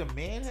automatically the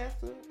man has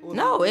to? Or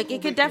no, the- it who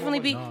could make definitely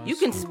more be. money? No, You it's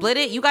can cool. split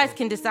it. You guys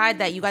can decide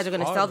that you guys are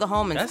going to sell the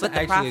home and That's split the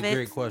actually a profits.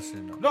 great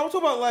question, though. No, I'm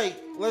talking about like,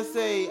 let's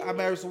say I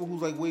married someone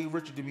who's like way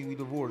richer than me. We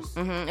divorced.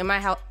 In my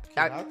house,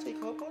 Can I take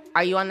her money?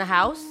 are you on the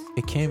house?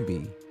 It can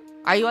be.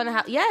 Are you on the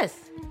house? Yes,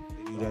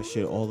 They do that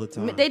shit all the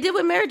time. they did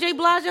with Mary J.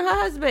 Blige and her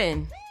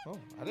husband. Oh,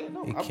 I didn't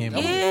know. It I- can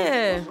that be. was- Yeah.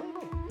 that's right,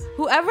 no.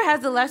 Whoever has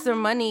the lesser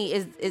money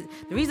is the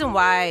reason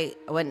why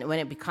when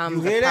it becomes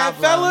You hear a that,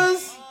 problem,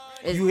 fellas?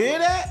 is- You hear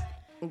that?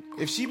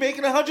 If she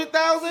making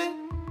 100,000,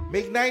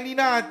 make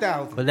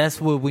 99,000. But that's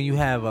when you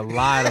have a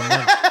lot of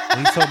money. When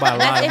you talk about a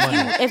lot of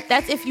money.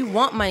 That's if you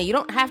want money. You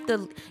don't have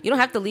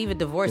to leave a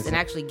divorce and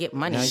actually get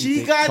money. Now She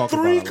think- got talk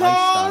 3 about a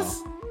cars,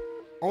 lifestyle.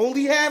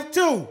 only have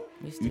 2.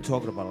 You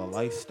talking about a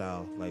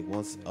lifestyle. Like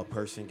once a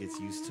person gets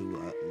used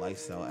to a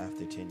lifestyle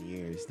after 10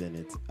 years, then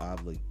it's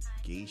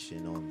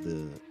obligation on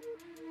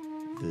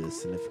the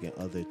significant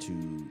other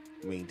to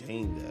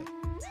maintain that.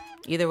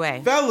 Either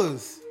way.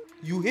 Fellas,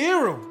 you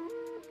hear him.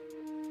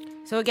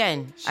 So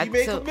again, She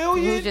make $1 million?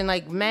 conclusion,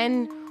 like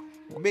men,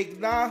 Make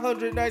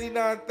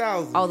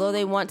 999,000. although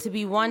they want to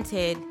be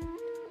wanted,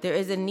 there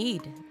is a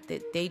need.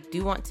 They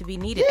do want to be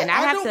needed, Yeah, and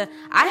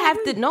I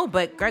have to know.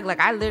 But Greg, like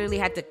I literally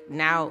had to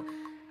now.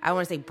 I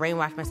want to say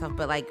brainwash myself,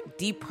 but like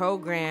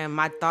deprogram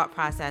my thought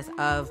process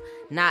of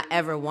not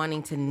ever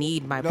wanting to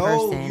need my No,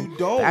 person, you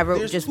don't. but ever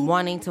There's just two-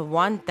 wanting to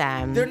want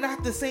them. They're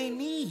not the same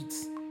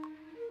needs.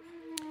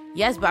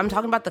 Yes, but I'm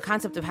talking about the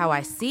concept of how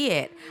I see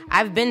it.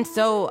 I've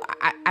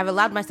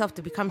allowed myself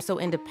to become so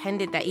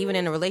independent that even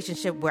in a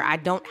relationship where I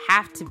don't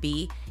have to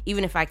be,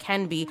 even if I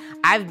can be,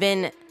 I'm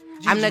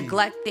Gigi,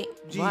 neglecting.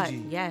 Gigi, What?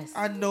 Yes.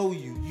 I know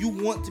you. You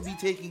want to be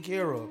taken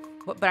care of.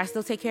 But I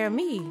still take care of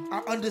me. I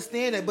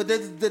understand that, but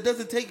that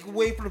doesn't take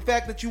away from the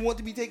fact that you want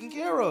to be taken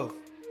care of.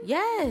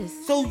 Yes.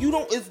 So you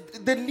don't.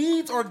 The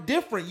needs are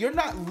different. You're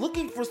not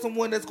looking for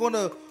someone that's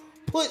gonna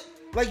put.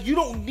 Like, you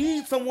don't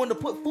need someone to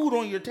put food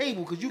on your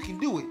table because you can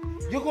do it.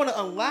 You're gonna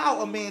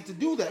allow a man to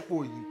do that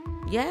for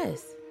you.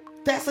 Yes.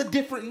 That's a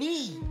different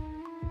need.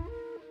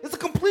 It's a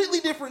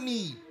completely different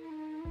need.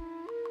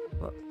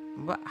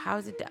 But how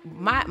is it?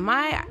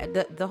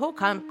 The whole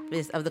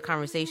compass of the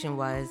conversation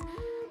was,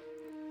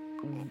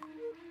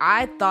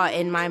 I thought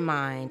in my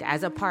mind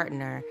as a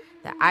partner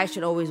that I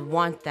should always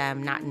want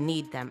them, not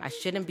need them. I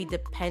shouldn't be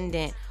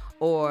dependent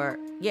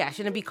I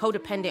shouldn't be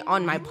codependent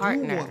on my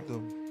partner. You want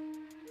them.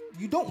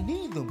 You don't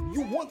need them.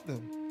 You want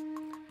them.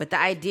 But the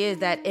idea is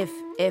that if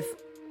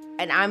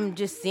and I'm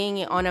just seeing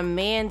it on a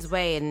man's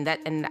way, and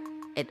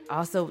it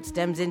also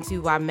stems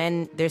into why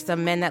there's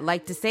some men that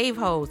like to save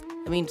hoes.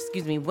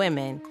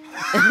 Women.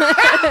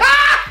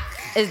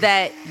 Is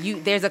that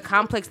there's a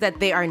complex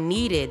that they are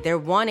needed. They're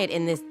wanted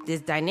in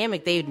this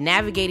dynamic. They're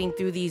navigating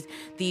through these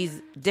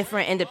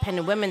different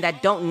independent women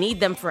that don't need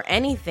them for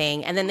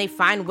anything. And then they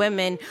find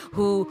women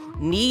who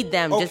need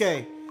them.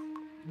 Okay.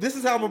 This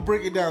is how I'm gonna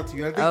break it down to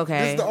you. I think Okay.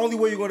 this is the only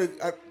way you're gonna.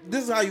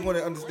 This is how you're gonna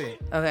understand.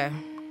 Okay.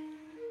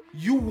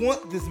 You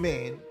want this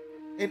man,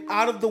 and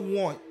out of the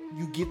want,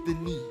 you get the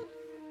need.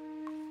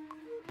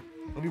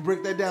 Let me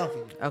break that down for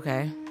you.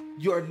 Okay.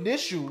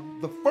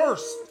 The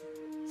first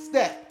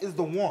step is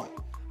the want.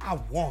 I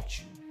want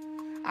you.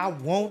 I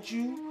want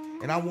you,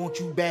 and I want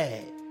you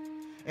bad.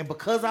 And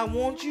because I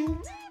want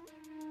you,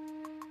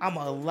 I'm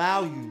gonna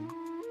allow you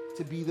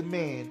to be the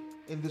man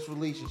in this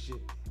relationship.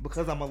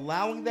 Because I'm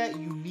allowing that,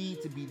 you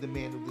need to be the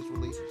man of this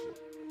relationship.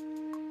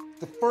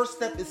 The first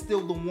step is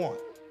still the want.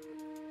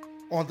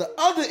 On the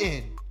other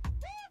end,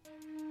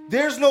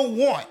 there's no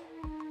want.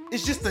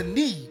 It's just a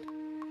need.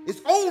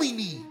 It's only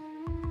need.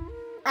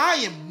 I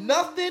am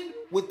nothing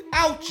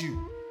without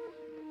you.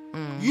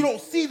 You don't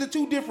see the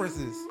two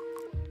differences.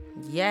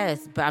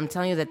 Yes, but I'm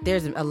telling you that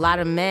there's a lot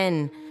of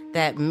men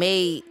that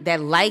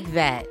like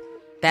that.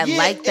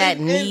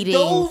 And Needing.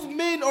 those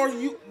men are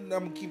you. I'm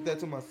gonna keep that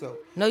to myself.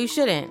 No, you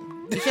shouldn't.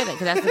 You shouldn't,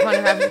 because that's the point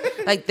of having.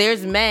 Like,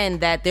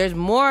 there's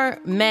more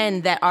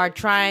men that are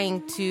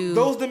trying to.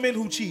 Those the men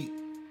who cheat.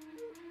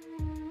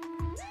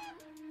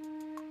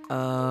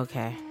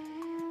 Okay.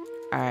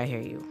 I hear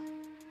you.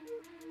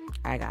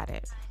 I got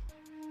it.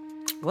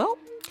 Well,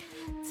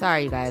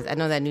 sorry, you guys. I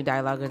know that new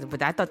dialogue,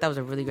 but I thought that was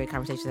a really great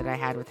conversation that I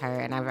had with her,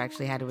 and I've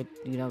actually had it with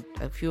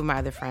a few of my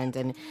other friends,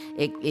 and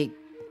it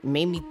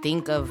made me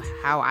think of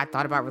how I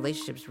thought about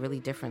relationships really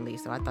differently.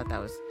 So I thought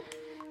it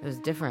was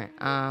different.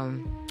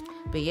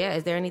 But yeah,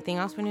 is there anything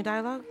else for new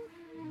dialogue?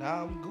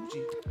 Nah, I'm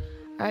Gucci.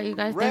 All right, you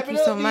guys, Wrap thank it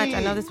you so up, much. E.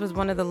 I know this was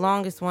one of the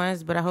longest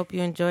ones, but I hope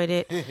you enjoyed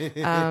it.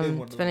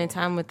 Spending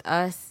time with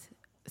us,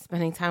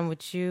 spending time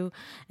with you,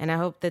 and I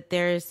hope that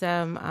there's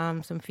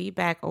some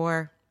feedback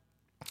or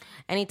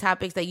any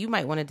topics that you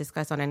might want to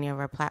discuss on any of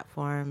our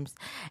platforms.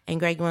 And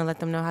Greg, you want to let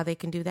them know how they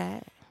can do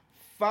that?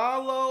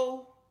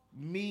 Follow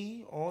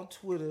me on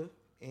Twitter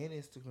and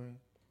Instagram,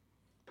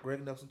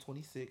 Greg Nelson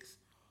 26.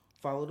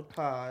 Follow the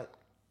pod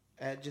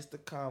at Just a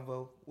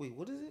Convo. Wait,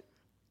 what is it?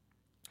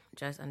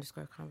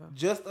 Just_convo.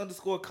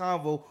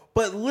 Just_convo.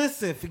 But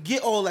listen,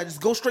 forget all that. Just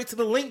go straight to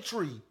the link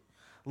tree.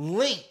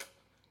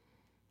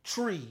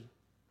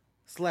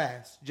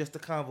 Link.tree/Just a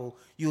Convo.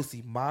 You'll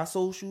see my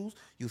socials.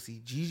 You'll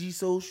see Gigi's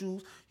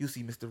socials. You'll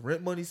see Mr.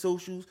 Rent Money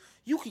socials.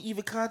 You can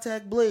even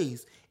contact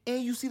Blaze.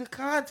 And you see the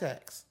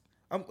contacts.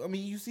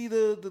 You see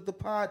the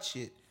pod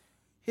shit.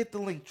 Hit the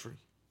link tree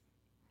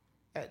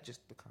at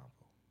Just the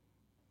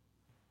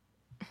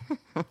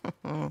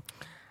Convo.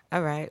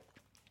 All right.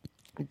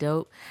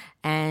 Dope.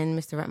 And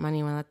Mr. Rent Money,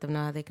 you want to let them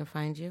know how they can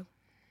find you?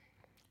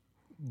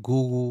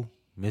 Google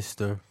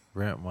Mr.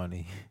 Rent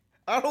Money.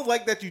 I don't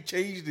like that you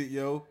changed it,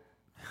 yo.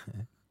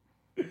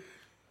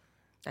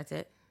 That's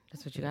it?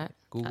 That's what you got?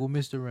 Google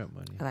Mr. Rent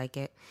Money. I like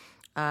it.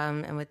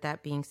 And with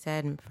that being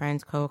said,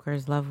 friends,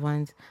 coworkers, loved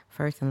ones,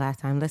 first and last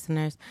time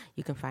listeners,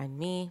 you can find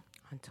me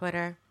on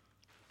Twitter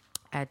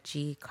at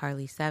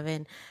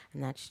GCarly7,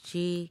 and that's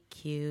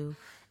GQARLY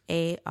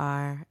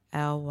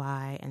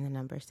and the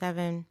number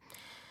 7.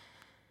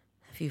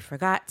 If you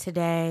forgot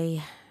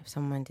today, if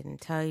someone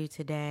didn't tell you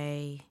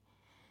today,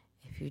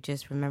 if you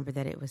just remember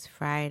that it was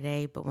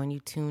Friday, but when you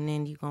tune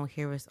in, you're going to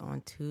hear us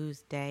on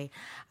Tuesday,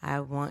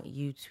 I want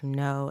you to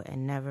know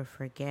and never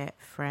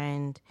forget,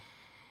 friend,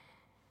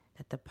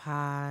 that the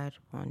pod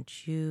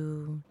wants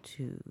you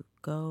to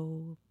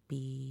go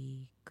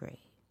be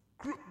great.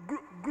 Rent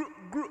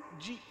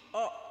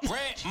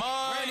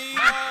money.